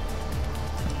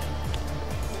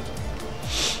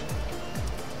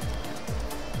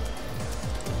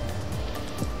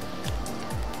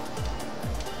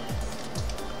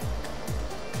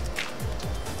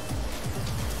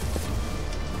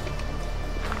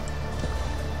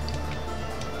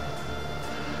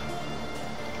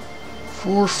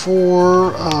 Four,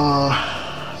 4,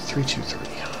 3, 2, 3.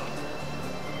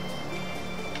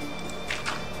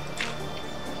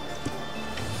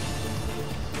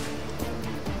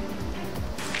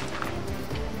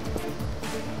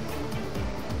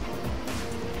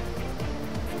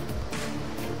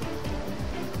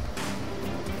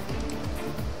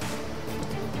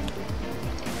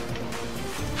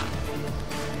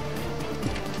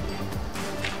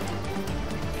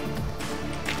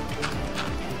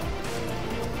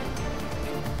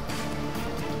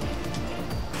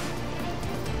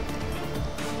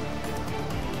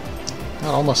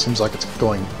 That almost seems like it's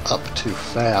going up too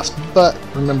fast, but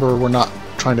remember, we're not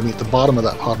trying to meet the bottom of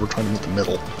that pod, we're trying to meet the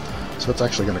middle. So it's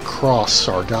actually going to cross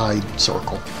our guide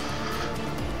circle.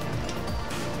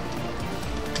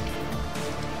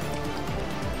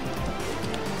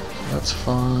 That's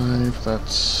 5,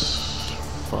 that's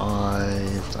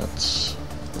 5, that's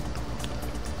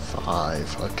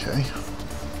 5, okay.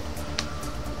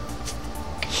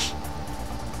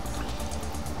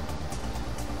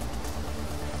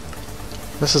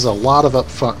 This is a lot of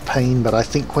upfront pain, but I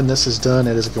think when this is done,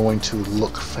 it is going to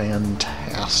look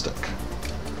fantastic.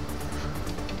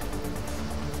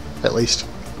 At least,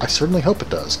 I certainly hope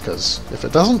it does, because if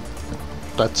it doesn't,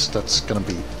 that's going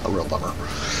to be a real bummer.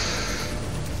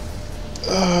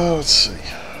 Let's see.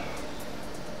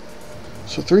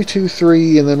 So 3, 2,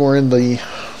 3, and then we're in the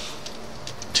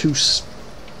 2, 6,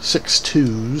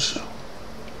 2s.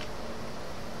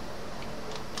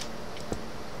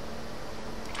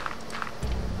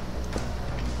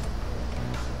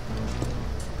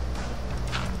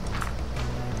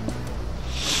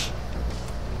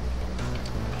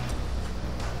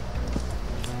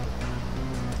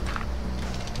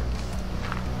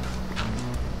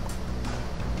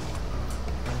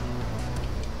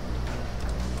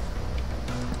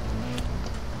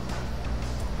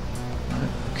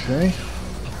 Okay.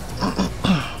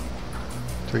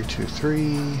 3, 2,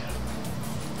 3.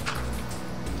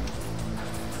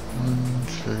 1,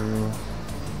 2.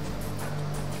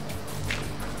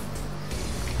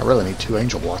 I really need 2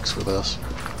 angel blocks for this.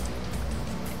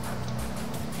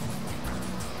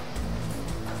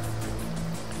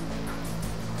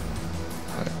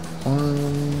 Right.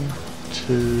 1,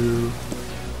 2.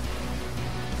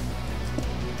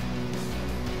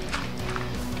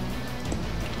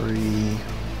 3.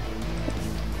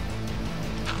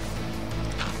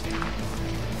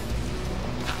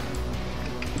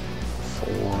 4.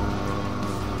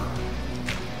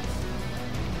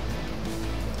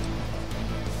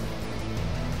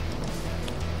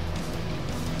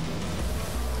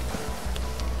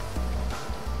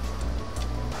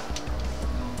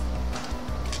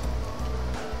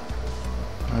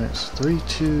 3,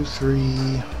 2,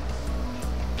 3,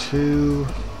 2,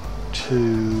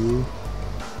 2.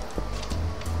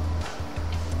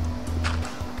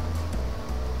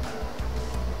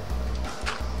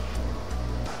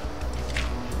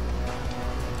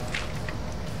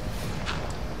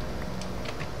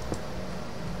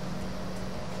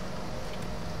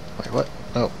 Wait, what?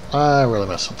 Oh, I really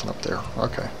messed something up there.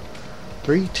 Okay.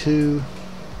 3, 2,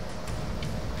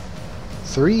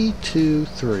 3, 2,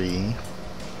 3.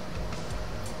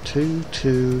 2,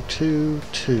 2, 2,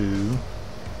 2,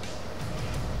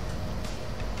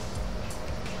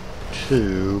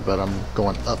 2, but I'm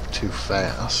going up too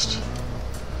fast.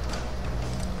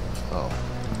 Oh,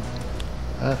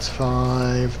 that's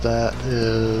 5. That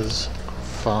is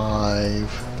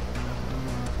 5.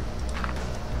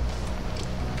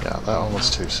 Yeah, that one was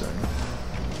too soon.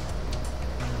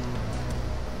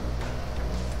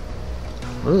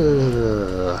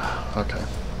 Okay.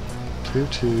 2,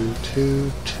 2,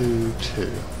 2, 2, 2.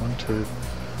 1, 2,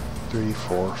 3,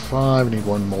 4, 5. I need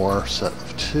one more set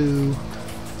of 2.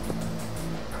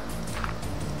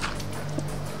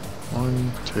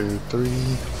 1, 2, 3,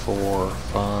 4,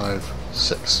 5,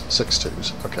 6. 6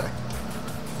 twos. Okay.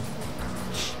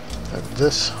 At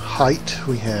this height,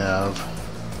 we have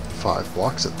 5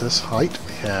 blocks. At this height,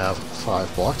 we have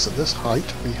 5 blocks. At this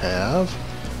height, we have...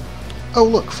 Oh,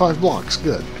 look, 5 blocks.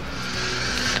 Good.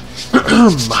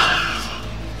 Let's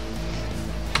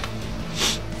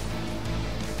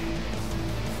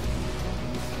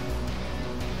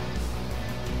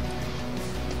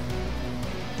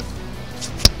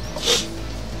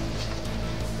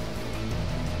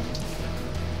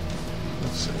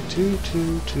see. 2,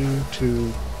 2, 2,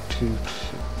 2, 2, 2.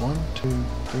 1, 2,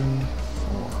 3,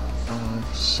 4,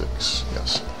 5, 6.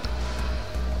 Yes.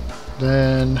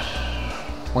 Then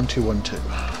 1, 2, 1, 2.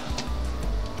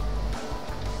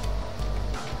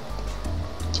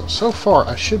 So far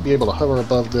I should be able to hover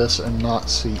above this and not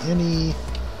see any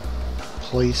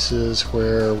places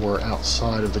where we're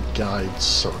outside of the guide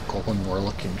circle when we're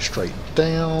looking straight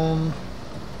down.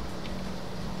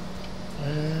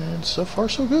 And so far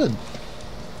so good.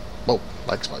 Whoa,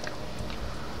 lag spike.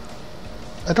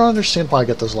 I don't understand why I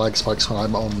get those lag spikes when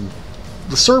I'm on...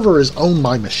 The server is on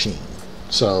my machine,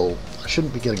 so I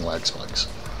shouldn't be getting lag spikes.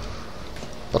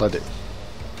 But I do.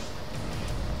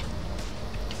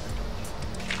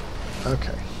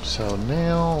 Okay, so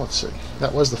now, let's see.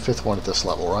 That was the 5th one at this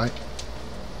level, right?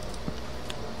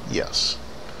 Yes.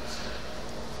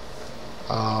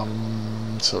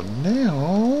 So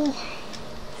now...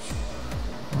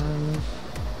 1,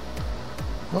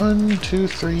 1, 2,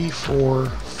 3, 4,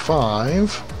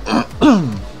 5.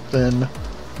 Then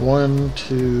 1,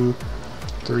 2,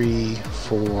 3,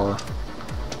 4,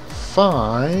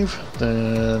 5.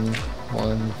 Then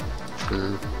 1,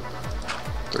 2,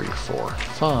 3, 4,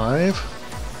 5.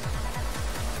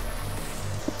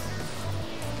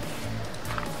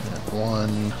 And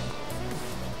 1,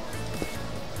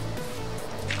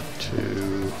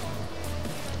 2,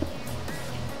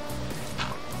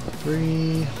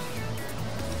 3,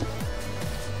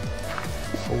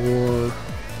 4,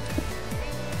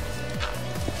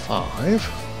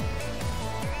 5.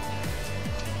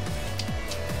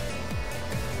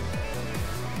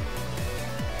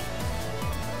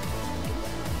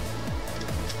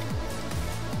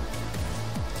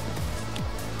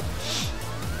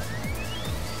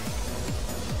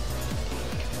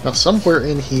 Now somewhere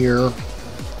in here,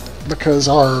 because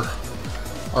our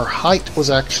height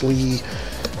was actually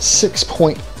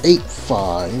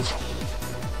 6.85.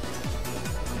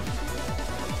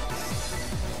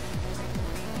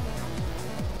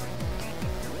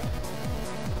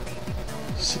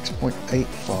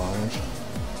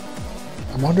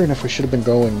 I'm wondering if we should have been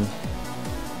going.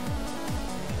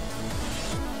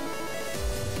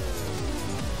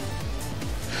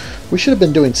 We should have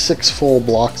been doing 6 full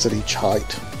blocks at each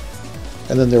height.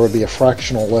 And then there would be a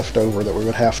fractional left over that we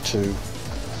would have to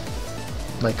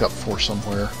make up for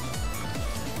somewhere.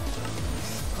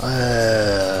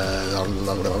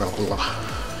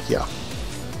 Yeah.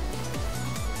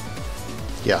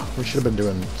 Yeah, we should have been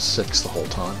doing 6 the whole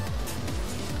time.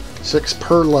 6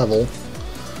 per level.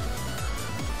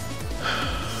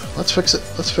 Let's fix it.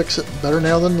 Let's fix it. Better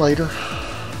now than later.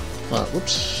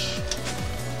 Whoops.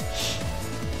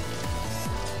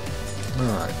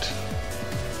 Alright.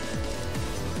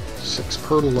 6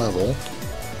 per level.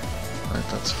 Alright,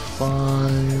 that's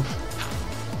 5.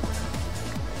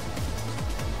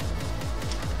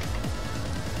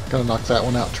 Gotta knock that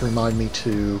one out to remind me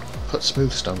to put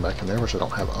smooth stone back in there, which I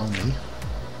don't have on me.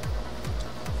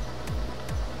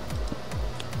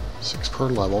 6 per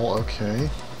level, okay.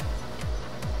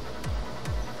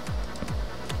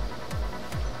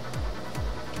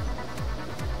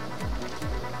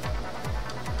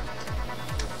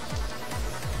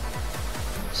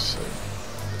 Let's see.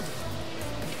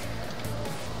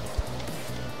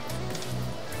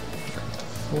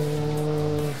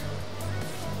 Four.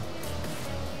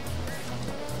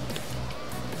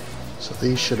 So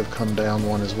these should have come down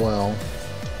one as well.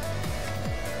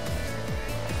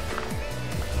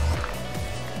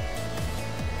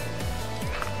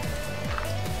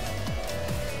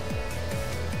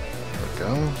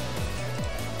 Go.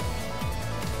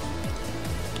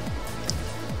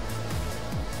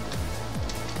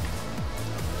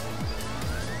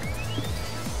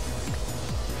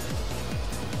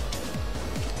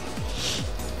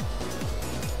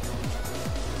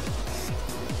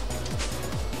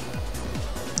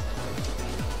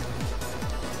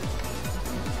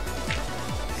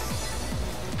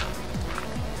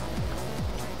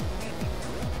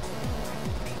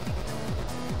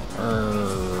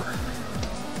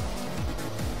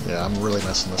 Yeah, I'm really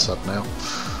messing this up now.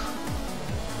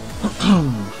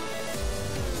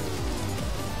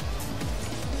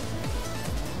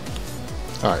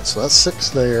 Alright, so that's 6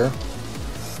 there.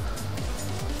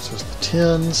 So it's the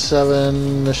 10,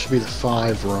 7, this should be the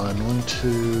 5 run. 1,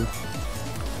 2... 3,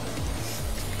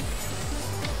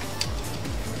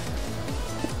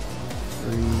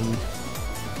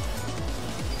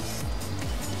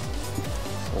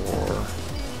 4,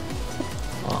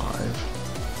 5.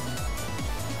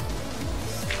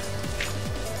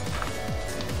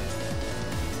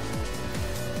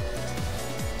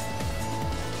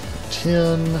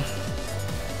 10.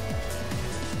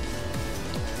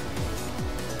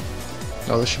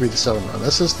 Oh, this should be the 7 run.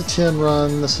 This is the 10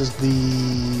 run. This is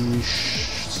the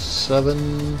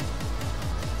 7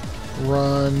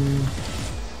 run.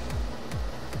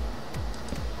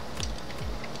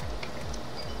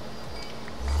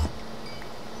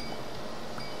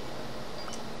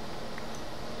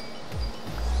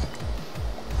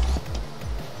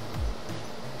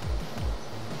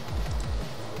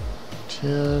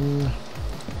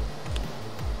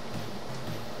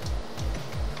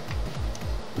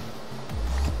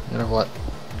 You know what?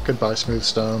 Goodbye, smooth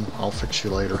stone. I'll fix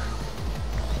you later.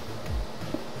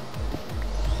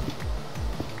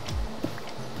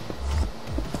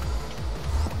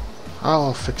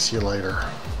 I'll fix you later.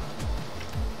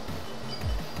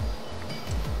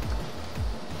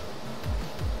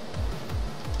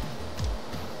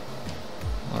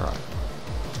 Alright.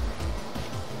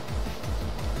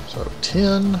 So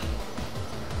 10.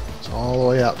 It's all the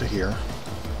way out to here.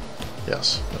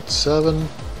 Yes, that's 7.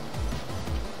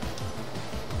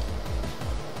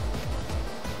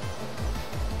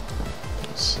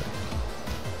 Let's see.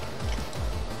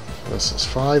 So this is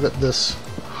 5 at this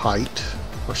height,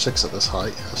 or 6 at this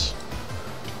height, yes.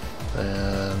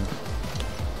 And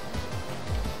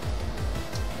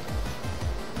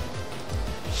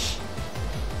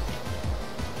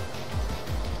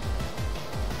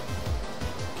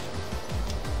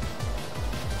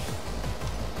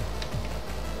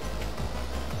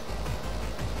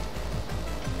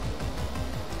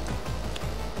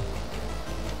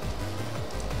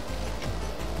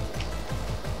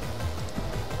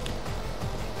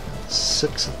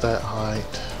six at that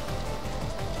height.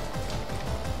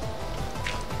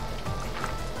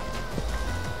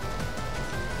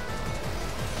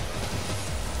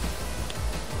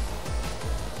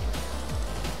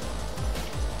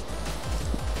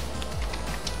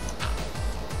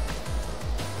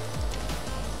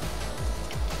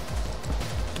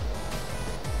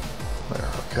 There,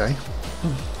 okay.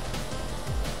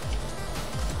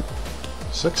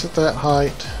 6 at that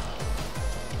height.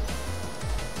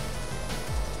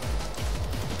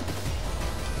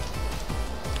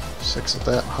 Six at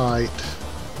that height.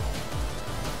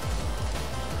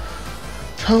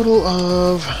 Total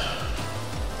of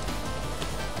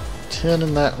 10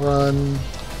 in that run.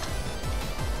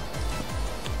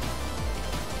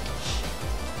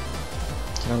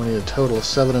 Now we need a total of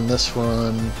 7 in this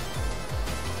run.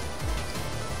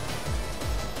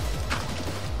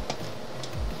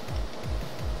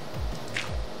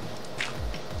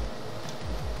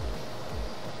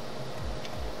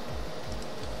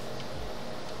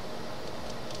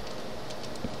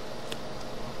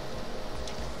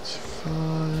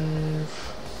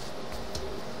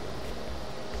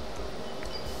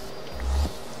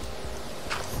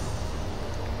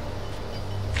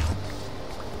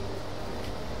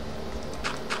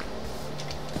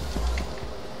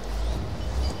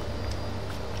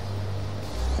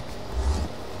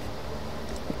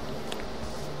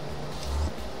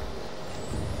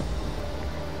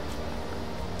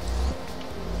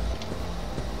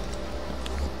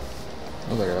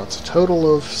 Oh, there, that's a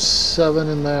total of 7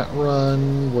 in that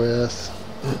run with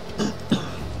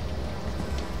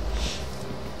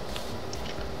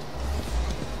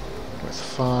with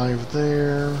 5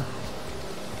 there.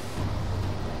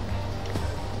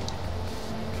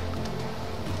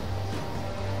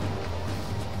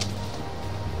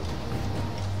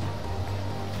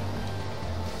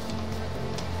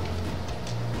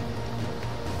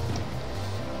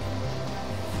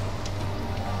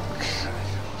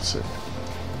 Let's see.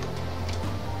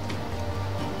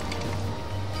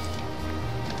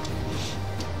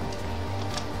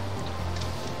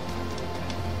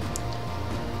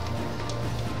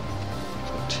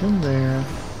 In there,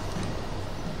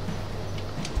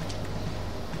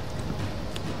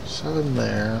 7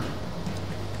 there,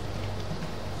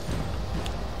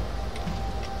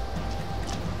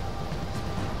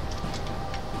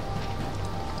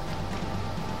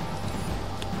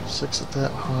 six at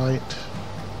that height,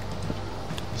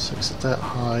 6 at that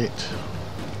height,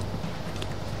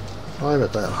 5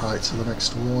 at that height, so the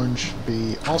next one should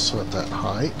be also at that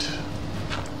height.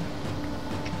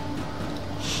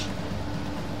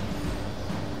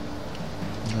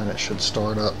 And it should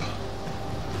start up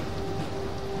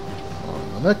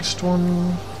on the next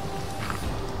one.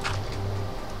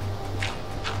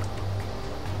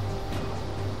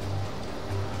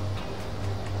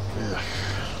 Yeah.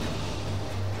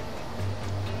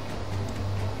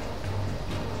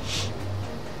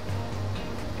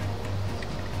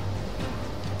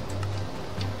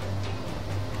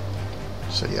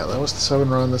 So yeah, that was the 7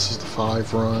 run, this is the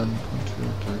 5 run. 1, 2,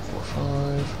 3, 4,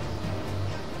 5.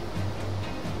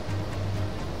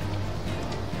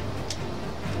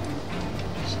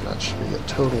 That should be a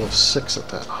total of 6 at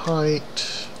that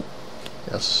height.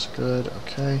 Yes, good,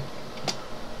 okay.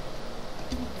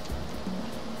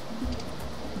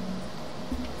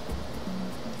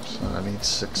 So I need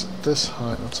 6 at this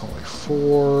height, that's only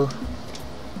 4.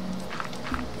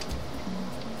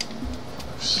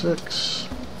 5, 6.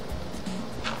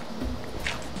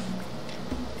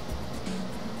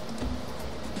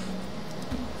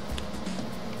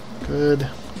 Good. 1,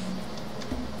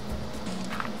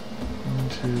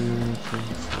 2, 3,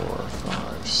 4,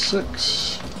 5,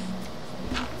 6.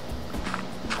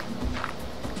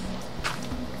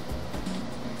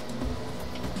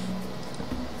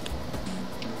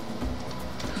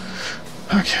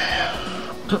 Okay.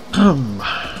 1,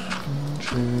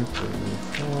 2, 3,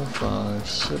 4, 5,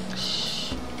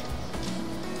 6.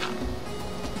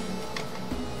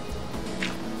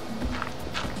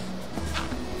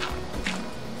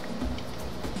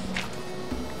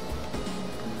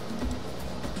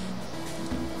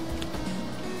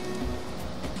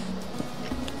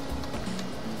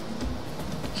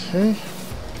 Okay.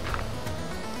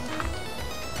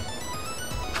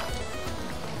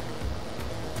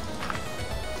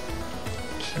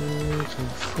 Two, three,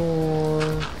 four,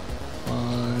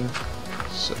 five,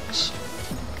 six.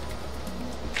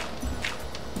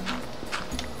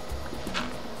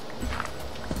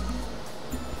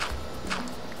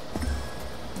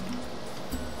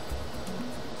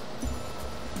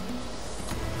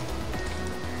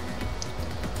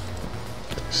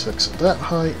 Six at that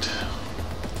height,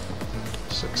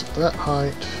 six at that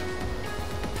height,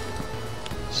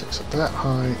 six at that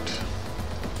height,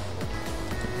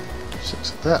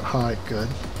 six at that height, good.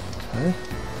 Okay.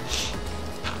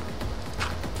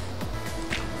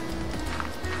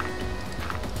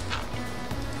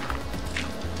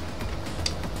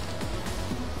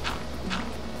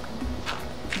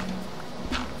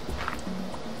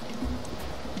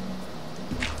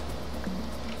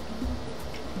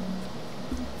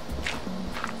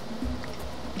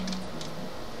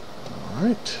 All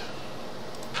right.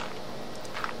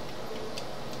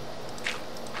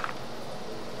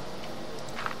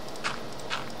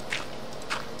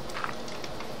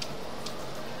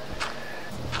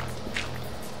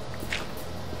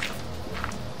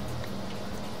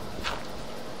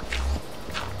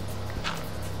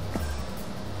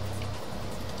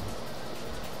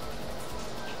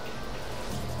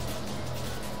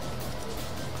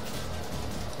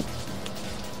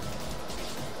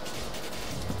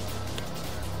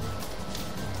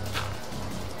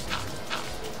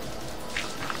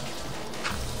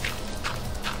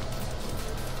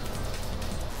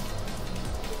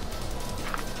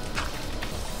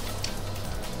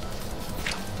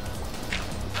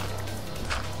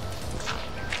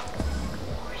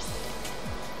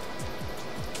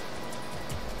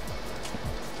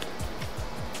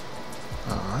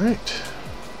 All right.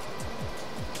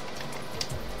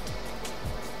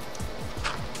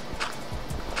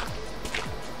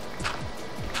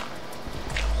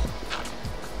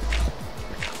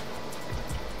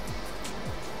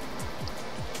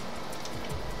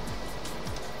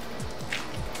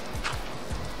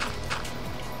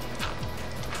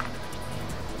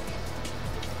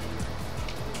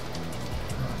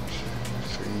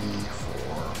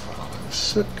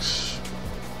 Six.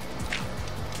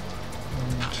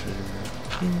 1, 2,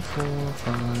 3, 4,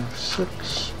 5,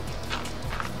 6.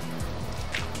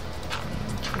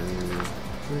 1, 2,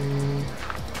 3,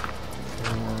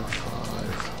 4,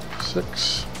 5,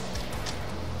 6.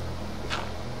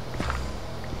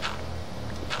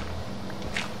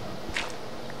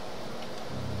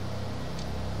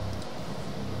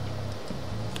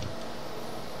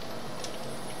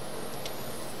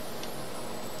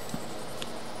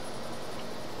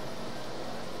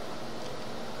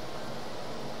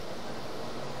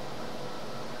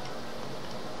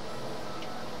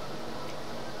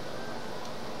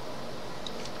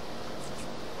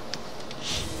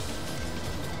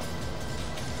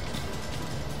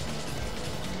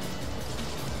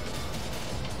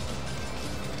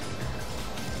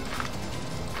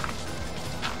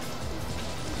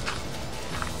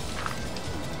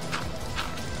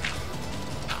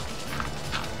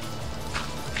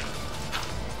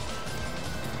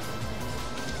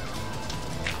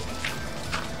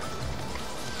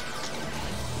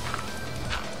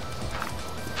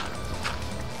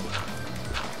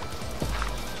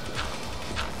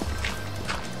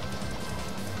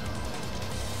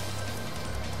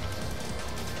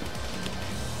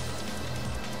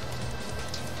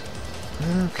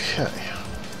 Okay.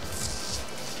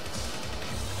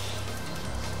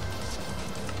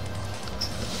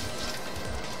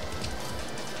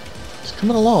 It's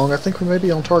coming along. I think we may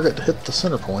be on target to hit the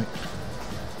center point.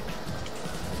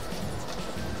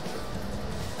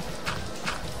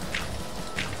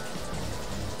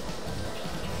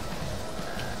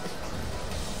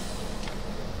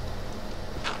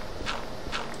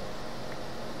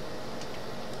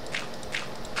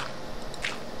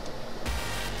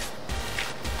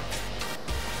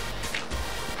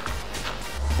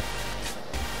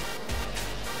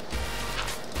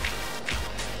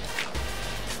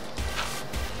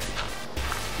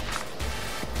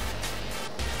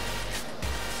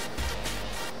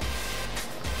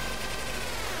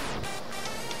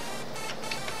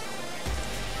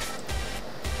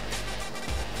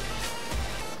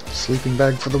 Sleeping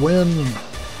bag for the win.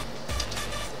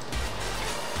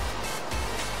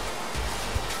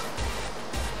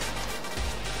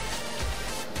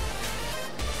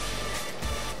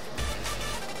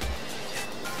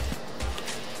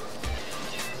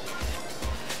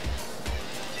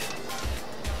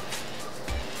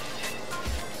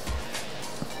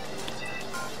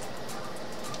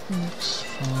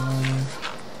 X5.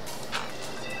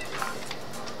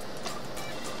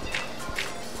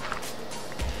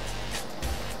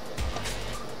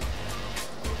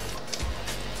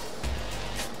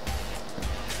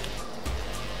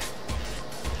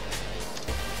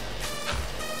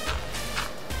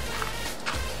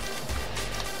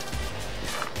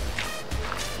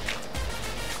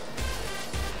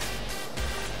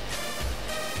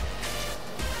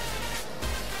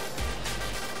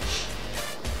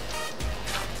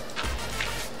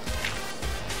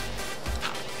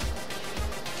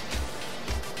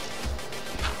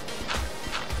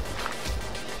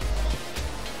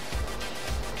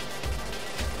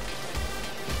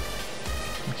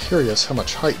 curious how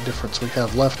much height difference we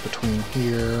have left between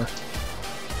here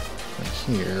and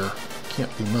here.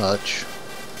 Can't be much.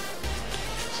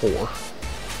 4.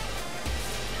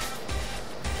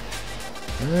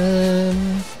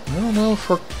 And I don't know if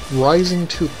we're rising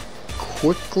too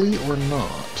quickly or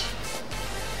not.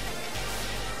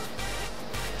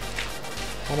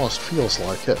 Almost feels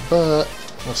like it, but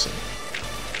we'll see.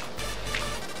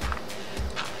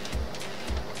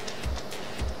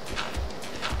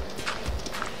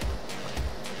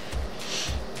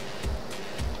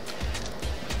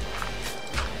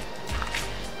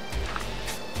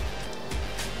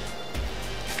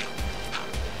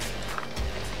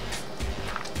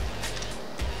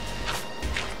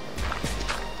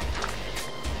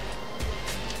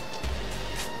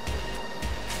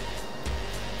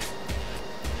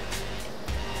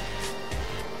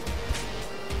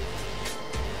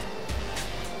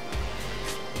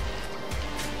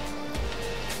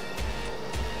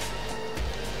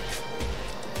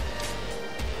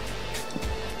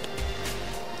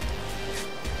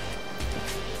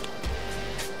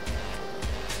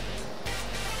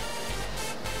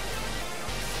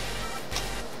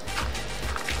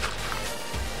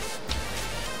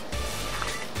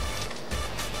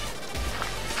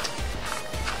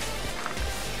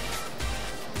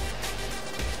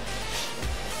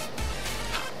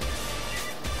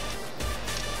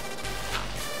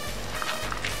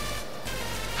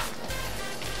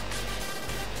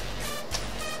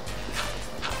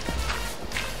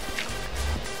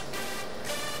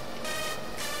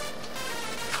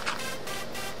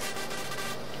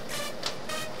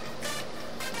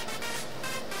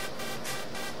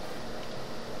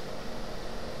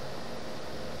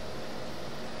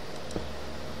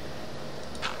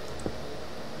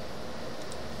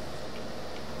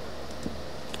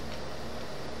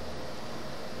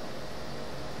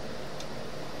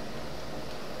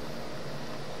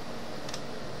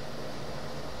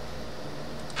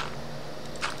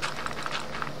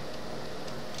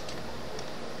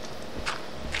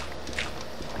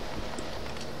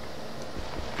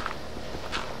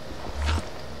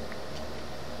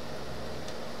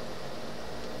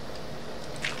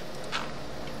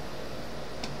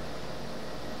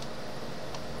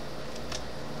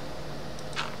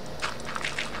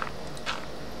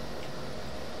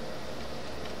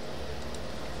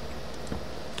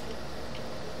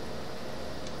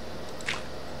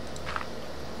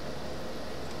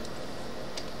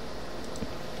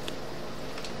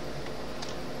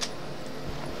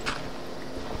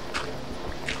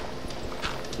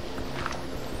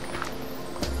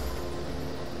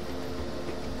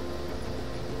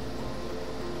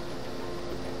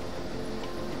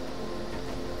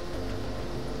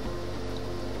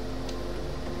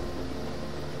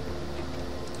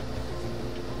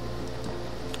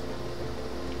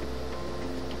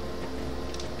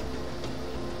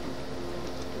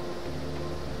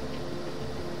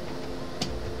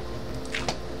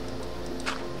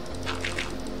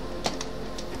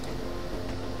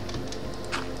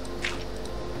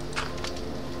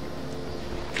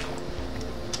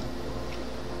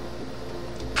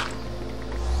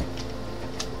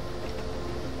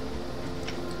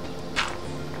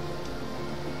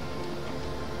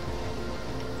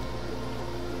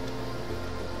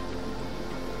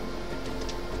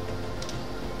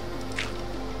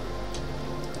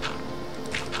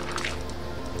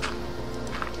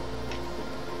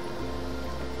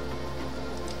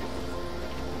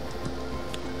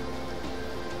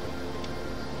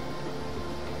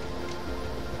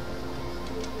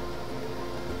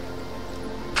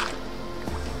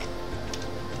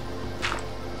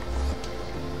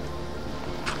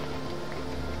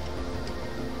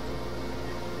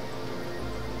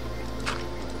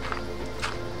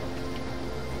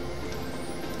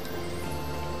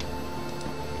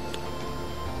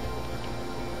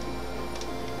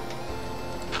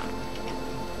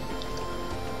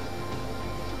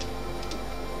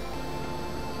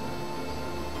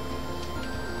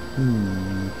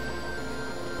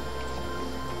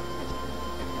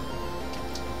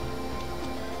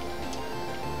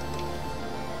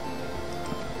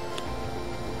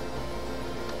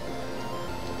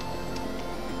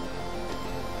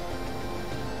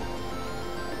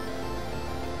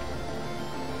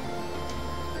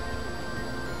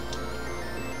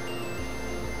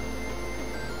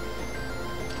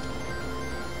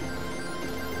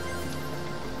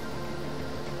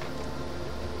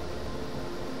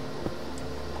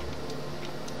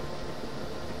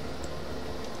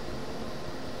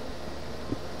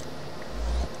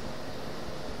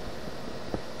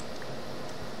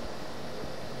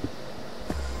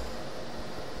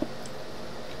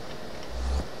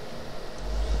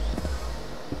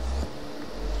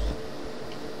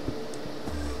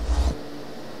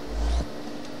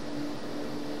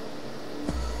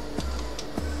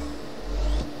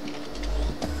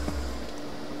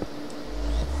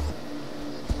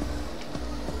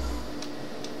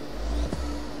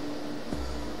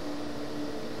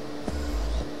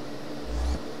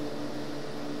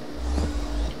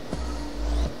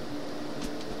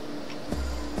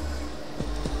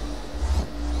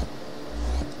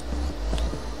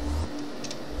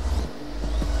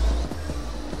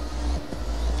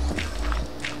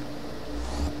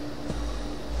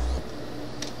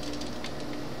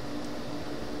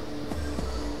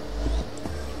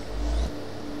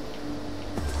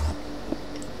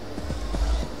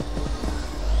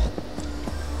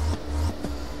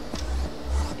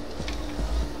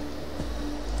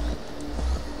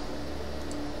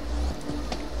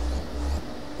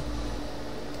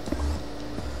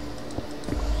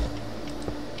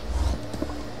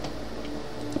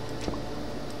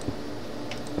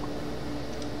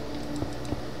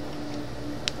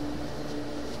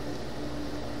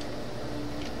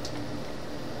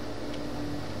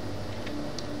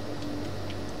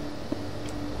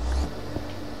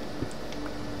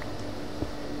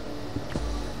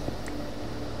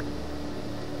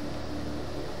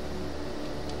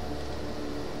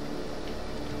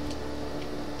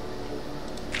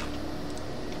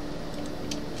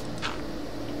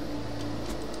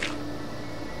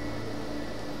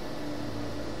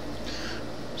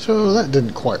 So that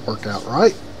didn't quite work out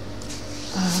right.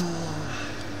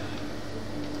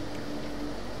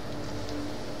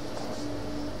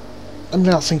 I'm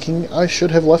now thinking I should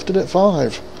have left it at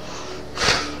 5.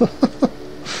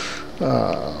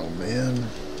 Oh, man.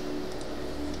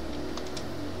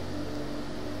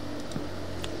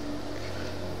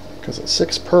 Because at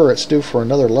 6 per, it's due for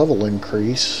another level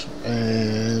increase,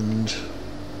 and...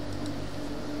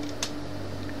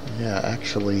 yeah,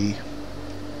 actually...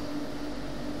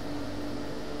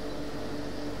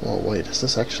 well, wait, is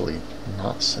this actually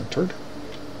not centered?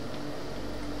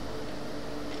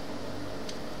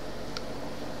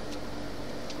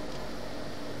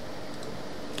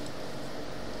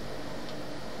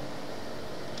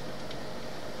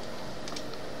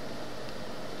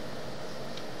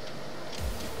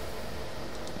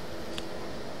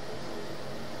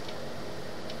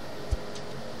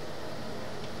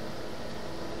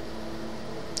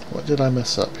 What did I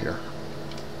mess up here?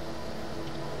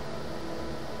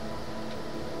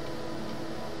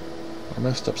 I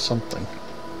messed up something.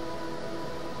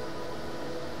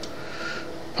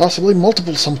 Possibly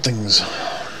multiple somethings.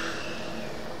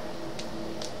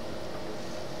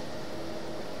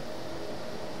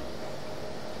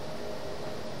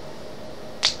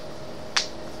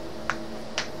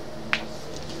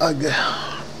 Ugh.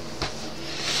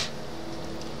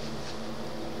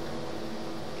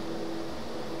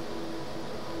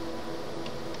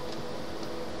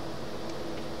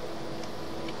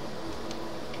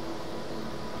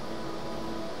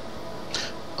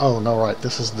 Oh, no, right.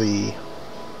 This is the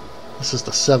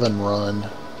 7 run.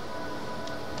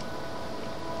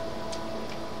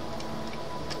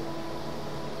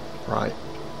 Right.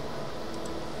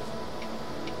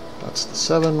 That's the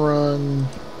 7 run.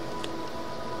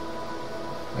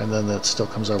 And then that still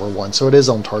comes over 1. So it is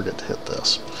on target to hit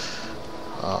this.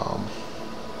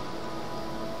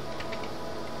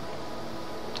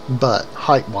 But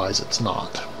height-wise, it's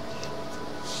not.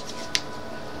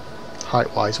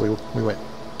 Height-wise, we went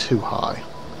too high.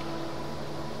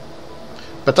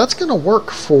 But that's going to work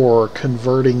for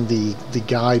converting the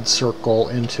guide circle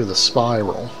into the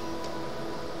spiral.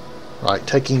 Right,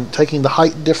 taking the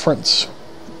height difference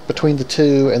between the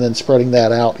two and then spreading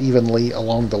that out evenly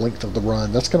along the length of the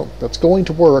run. That's going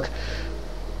to work.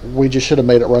 We just should have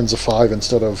made it runs of 5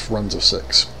 instead of runs of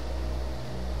 6.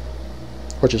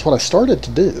 Which is what I started to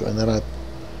do, and then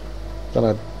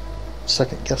I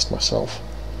second guessed myself.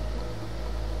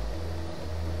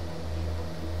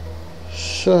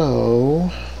 So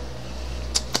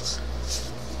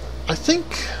I think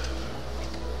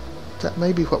that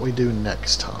may be what we do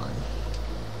next time.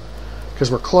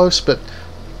 Because we're close, but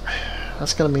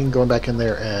that's going to mean going back in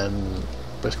there and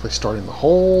basically starting the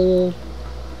whole,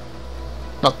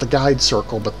 not the guide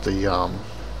circle, but the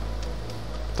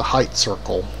height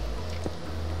circle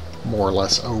more or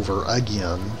less over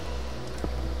again.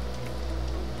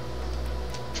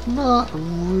 Which I'm not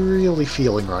really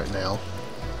feeling right now.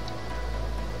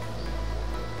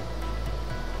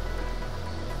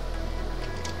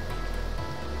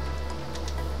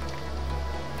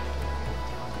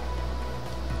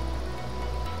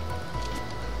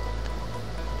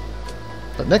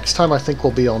 But next time I think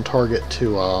we'll be on target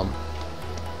to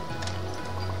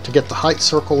get the height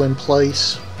circle in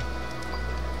place.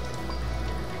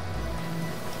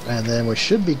 And then we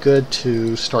should be good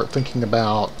to start thinking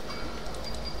about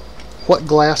what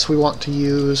glass we want to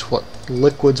use, what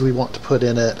liquids we want to put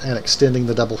in it, and extending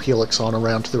the double helix on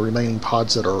around to the remaining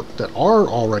pods that are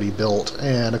already built.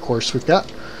 And of course we've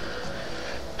got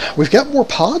more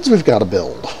pods we've got to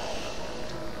build.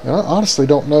 And I honestly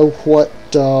don't know what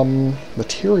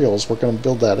materials we're going to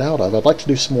build that out of. I'd like to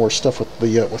do some more stuff with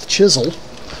the with chisel,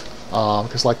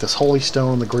 because like this holy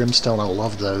stone, the grimstone, I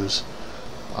love those.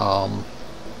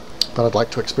 But I'd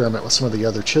like to experiment with some of the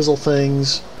other chisel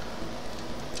things.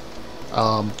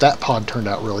 That pod turned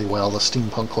out really well, the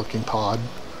steampunk looking pod.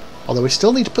 Although we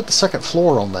still need to put the second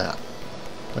floor on that.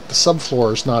 Like the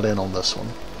subfloor is not in on this one.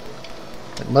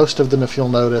 Like most of them, if you'll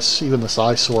notice, even this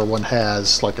eyesore one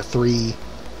has like a 3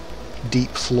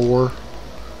 deep floor,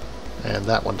 and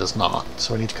that one does not.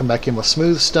 So we need to come back in with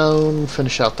smooth stone,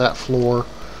 finish out that floor.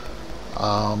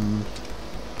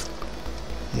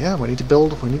 Yeah, we need to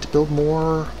build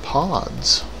more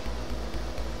pods.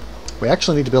 We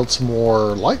actually need to build some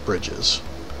more light bridges,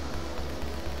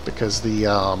 because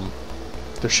there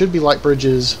should be light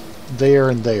bridges there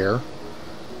and there,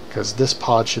 because this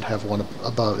pod should have one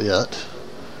above it.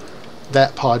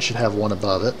 That pod should have one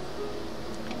above it.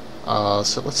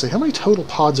 So let's see, how many total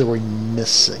pods are we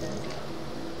missing?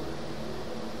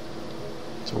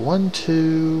 So 1,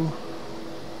 2,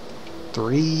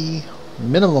 3,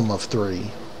 minimum of 3.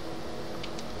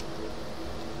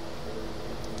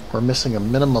 we're missing a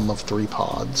minimum of 3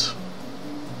 pods.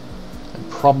 And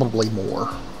probably more.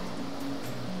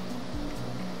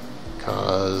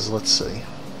 Because, let's see.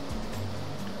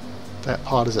 That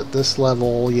pod is at this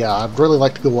level. Yeah, I'd really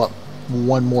like to go up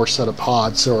 1 more set of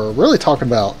pods. So we're really talking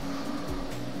about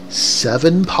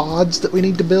 7 pods that we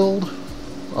need to build.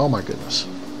 Oh my goodness.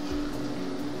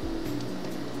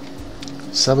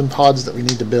 7 pods that we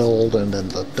need to build, and then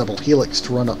the double helix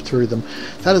to run up through them.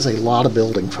 That is a lot of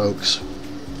building, folks.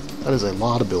 That is a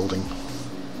lot of building.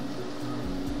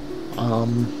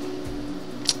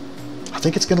 I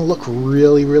think it's going to look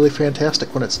really, really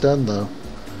fantastic when it's done, though.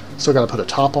 Still got to put a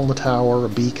top on the tower, a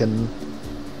beacon.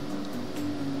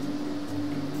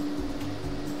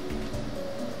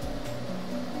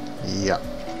 Yep.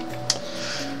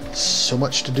 So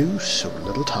much to do, so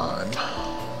little time.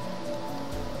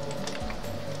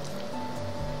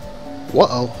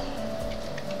 Whoa.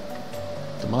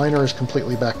 The miner is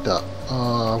completely backed up.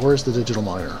 Where's the digital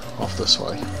miner? Off this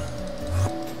way.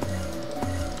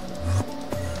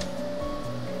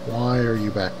 Why are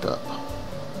you backed up?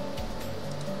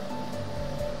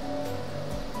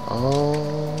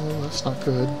 Oh, that's not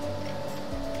good.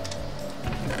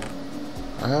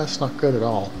 That's not good at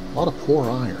all. A lot of poor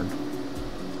iron.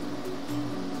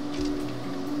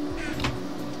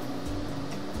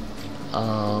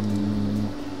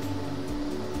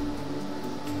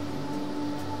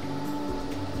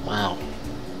 Wow.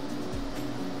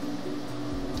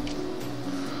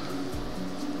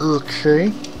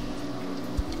 Okay.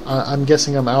 I'm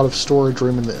guessing I'm out of storage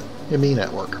room in the ME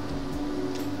network.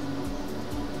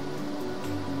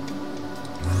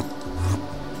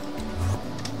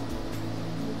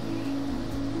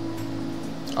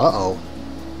 Uh-oh.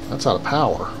 That's out of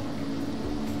power.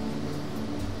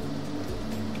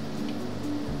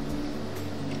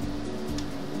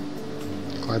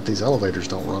 Glad these elevators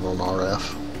don't run on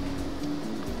RF.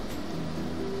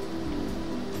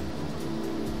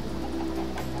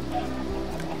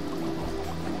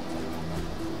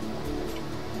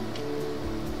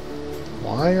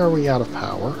 Why are we out of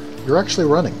power? You're actually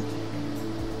running.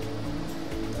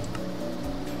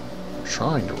 You're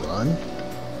trying to run.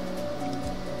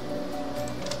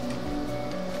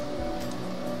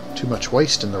 Too much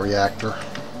waste in the reactor.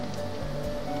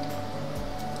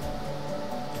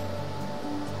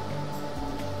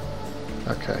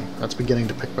 Okay, that's beginning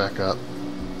to pick back up.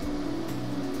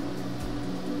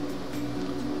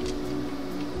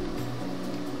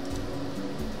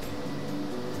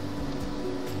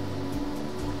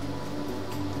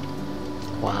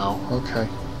 Wow, okay.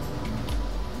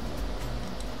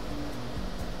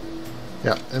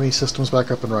 Yeah, ME system's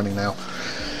back up and running now.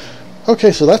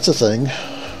 Okay, so that's a thing.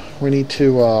 We need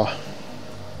to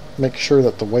make sure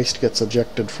that the waste gets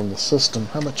ejected from the system.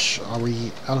 How much are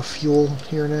we out of fuel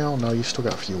here now? No, you still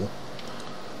got fuel.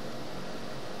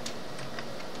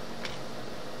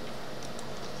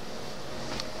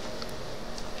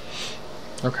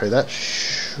 Okay, that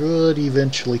should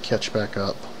eventually catch back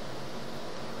up.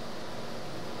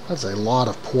 That's a lot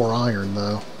of poor iron,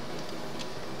 though.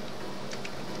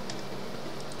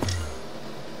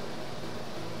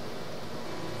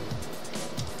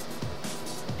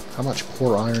 How much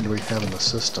poor iron do we have in the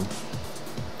system?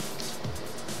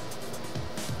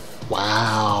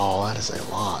 Wow, that is a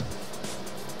lot.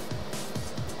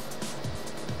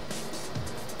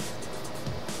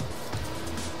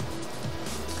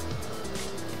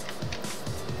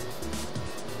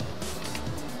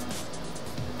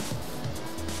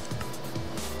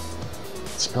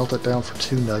 Let's melt it down for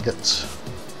 2 nuggets.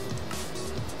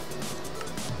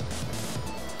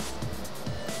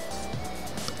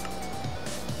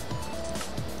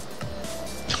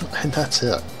 And that's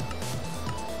it.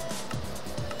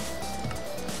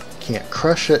 Can't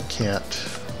crush it, can't...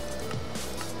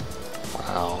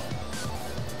 Wow.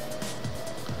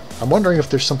 I'm wondering if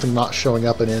there's something not showing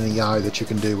up in NEI that you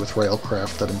can do with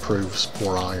Railcraft that improves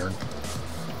poor iron.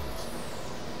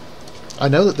 I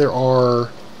know that there are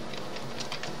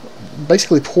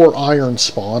basically poor iron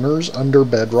spawners under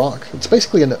bedrock. It's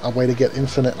basically a way to get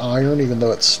infinite iron, even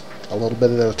though it's a little bit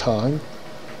at a time.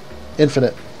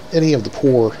 Infinite, any of the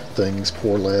poor things,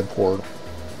 poor lead, poor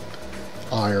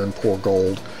iron, poor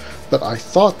gold. But I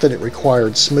thought that it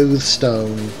required smooth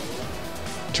stone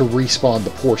to respawn the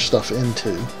poor stuff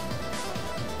into.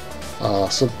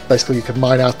 So basically you could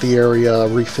mine out the area,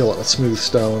 refill it with smooth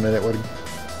stone, and it would,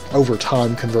 over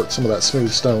time, convert some of that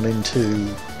smooth stone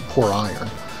into poor iron.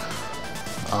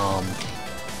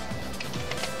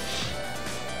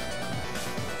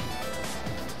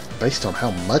 Based on how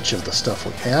much of the stuff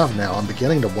we have now, I'm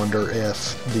beginning to wonder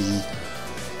if the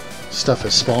stuff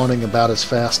is spawning about as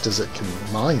fast as it can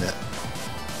mine it.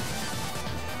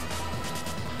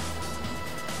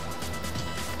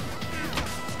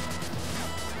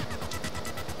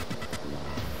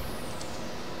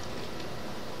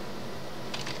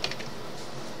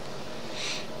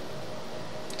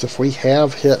 If we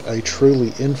have hit a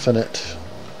truly infinite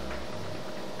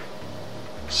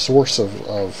source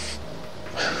of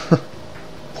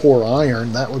poor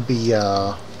iron, that would be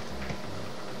not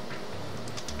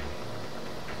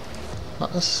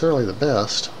necessarily the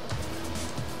best.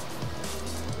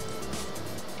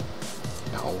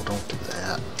 No, don't do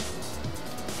that.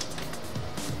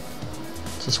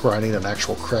 This is where I need an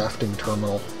actual crafting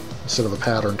terminal instead of a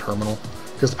pattern terminal.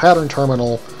 Because the pattern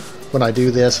terminal, when I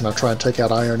do this and I try and take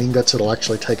out iron ingots, it'll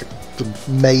actually take the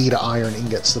made iron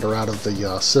ingots that are out of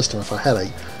the system. If I had a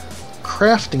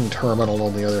crafting terminal,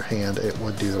 on the other hand, it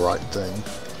would do the right thing.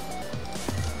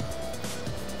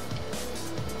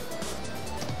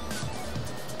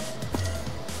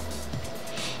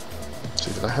 Let's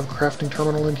see, did I have a crafting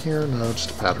terminal in here? No,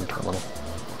 just a pattern terminal.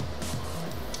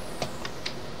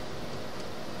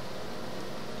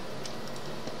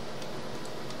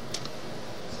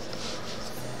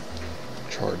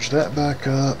 Charge that back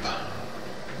up.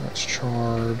 That's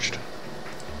charged.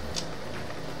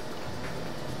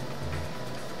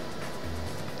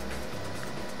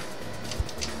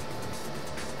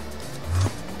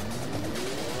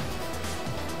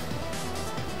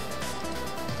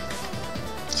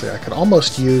 See, I could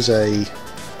almost use a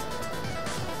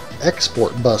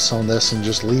export bus on this and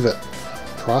just leave it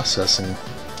processing.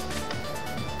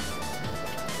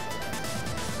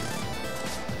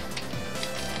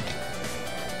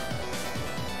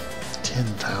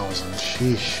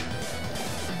 Sheesh.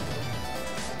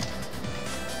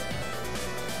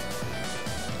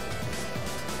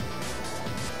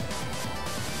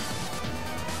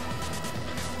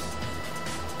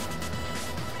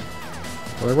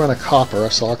 Well, I run a copper. I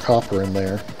saw a copper in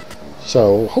there.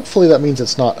 So hopefully that means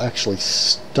it's not actually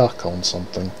stuck on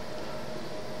something.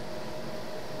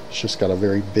 It's just got a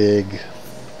very big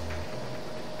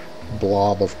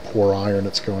blob of poor iron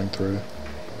it's going through.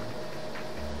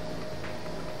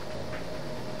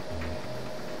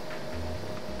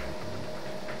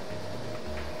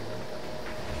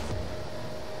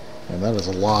 And that is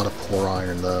a lot of poor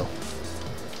iron, though.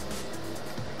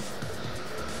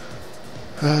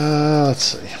 Let's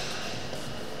see.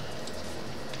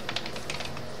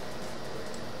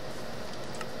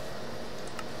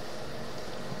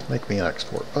 Make me an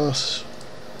export bus.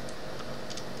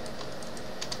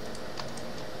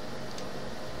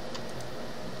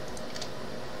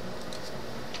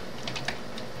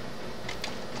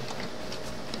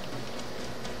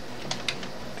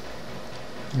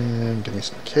 And give me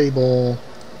some cable.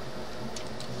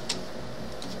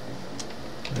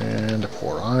 And a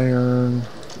poor iron.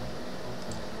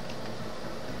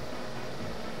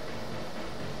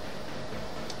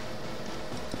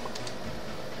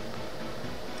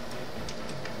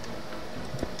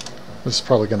 This is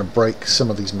probably going to break some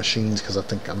of these machines because I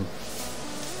think I'm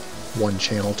one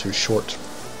channel too short.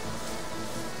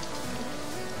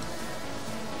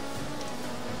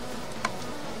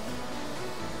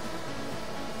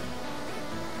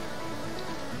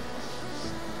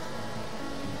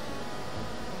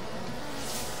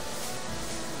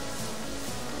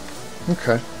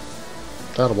 Okay,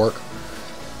 that'll work.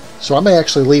 So I may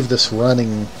actually leave this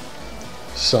running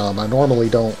some. I normally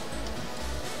don't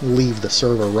leave the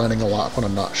server running a lot when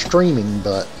I'm not streaming,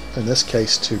 but in this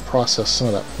case, to process some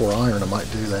of that poor iron, I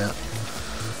might do that.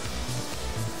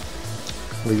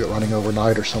 Leave it running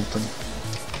overnight or something.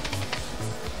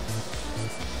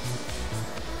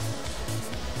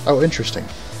 Oh, interesting.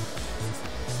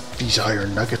 These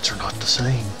iron nuggets are not the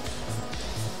same.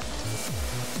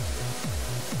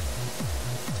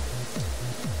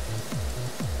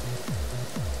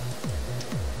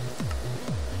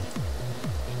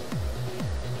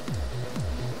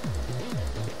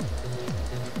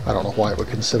 I don't know why it would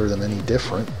consider them any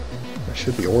different. It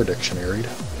should be ore dictionaried.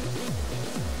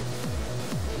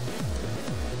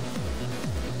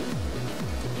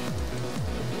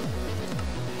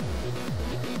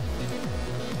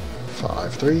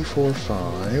 Five, 3, 4,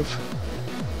 5.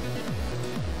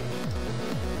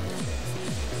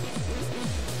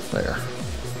 There.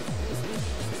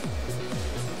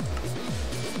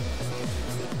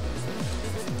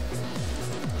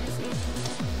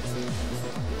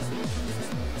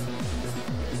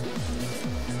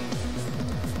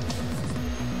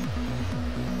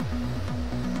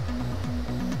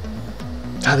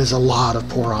 That is a lot of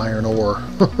poor iron ore.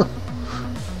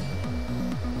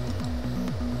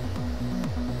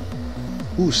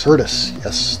 Ooh, Certus.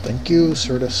 Yes, thank you,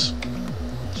 Certus.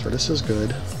 Certus is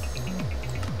good.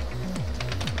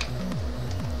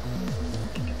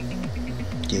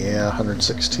 Yeah,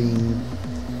 116.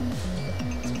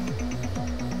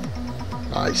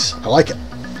 Nice. I like it.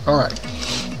 Alright.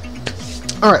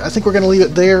 Alright, I think we're going to leave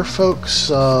it there, folks.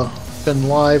 Been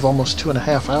live almost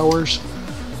 2.5 hours.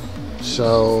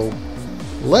 So,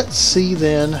 let's see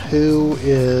then who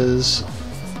is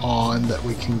on that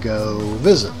we can go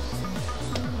visit.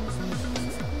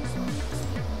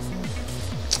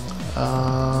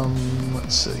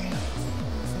 Let's see.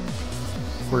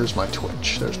 Where's my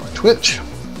Twitch? There's my Twitch.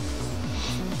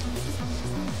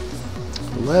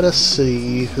 Let us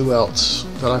see who else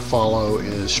that I follow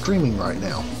is streaming right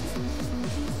now.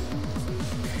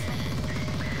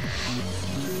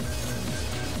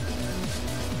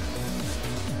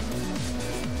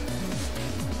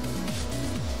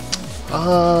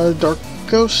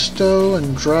 Darkosto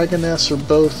and Dragoness are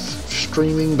both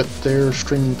streaming, but they're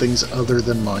streaming things other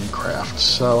than Minecraft.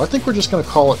 So I think we're just going to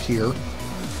call it here.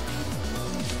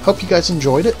 Hope you guys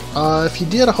enjoyed it. If you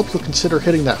did, I hope you'll consider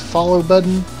hitting that follow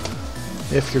button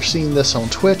if you're seeing this on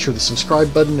Twitch, or the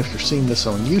subscribe button if you're seeing this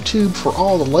on YouTube, for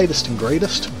all the latest and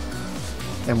greatest.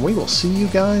 And we will see you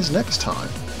guys next time.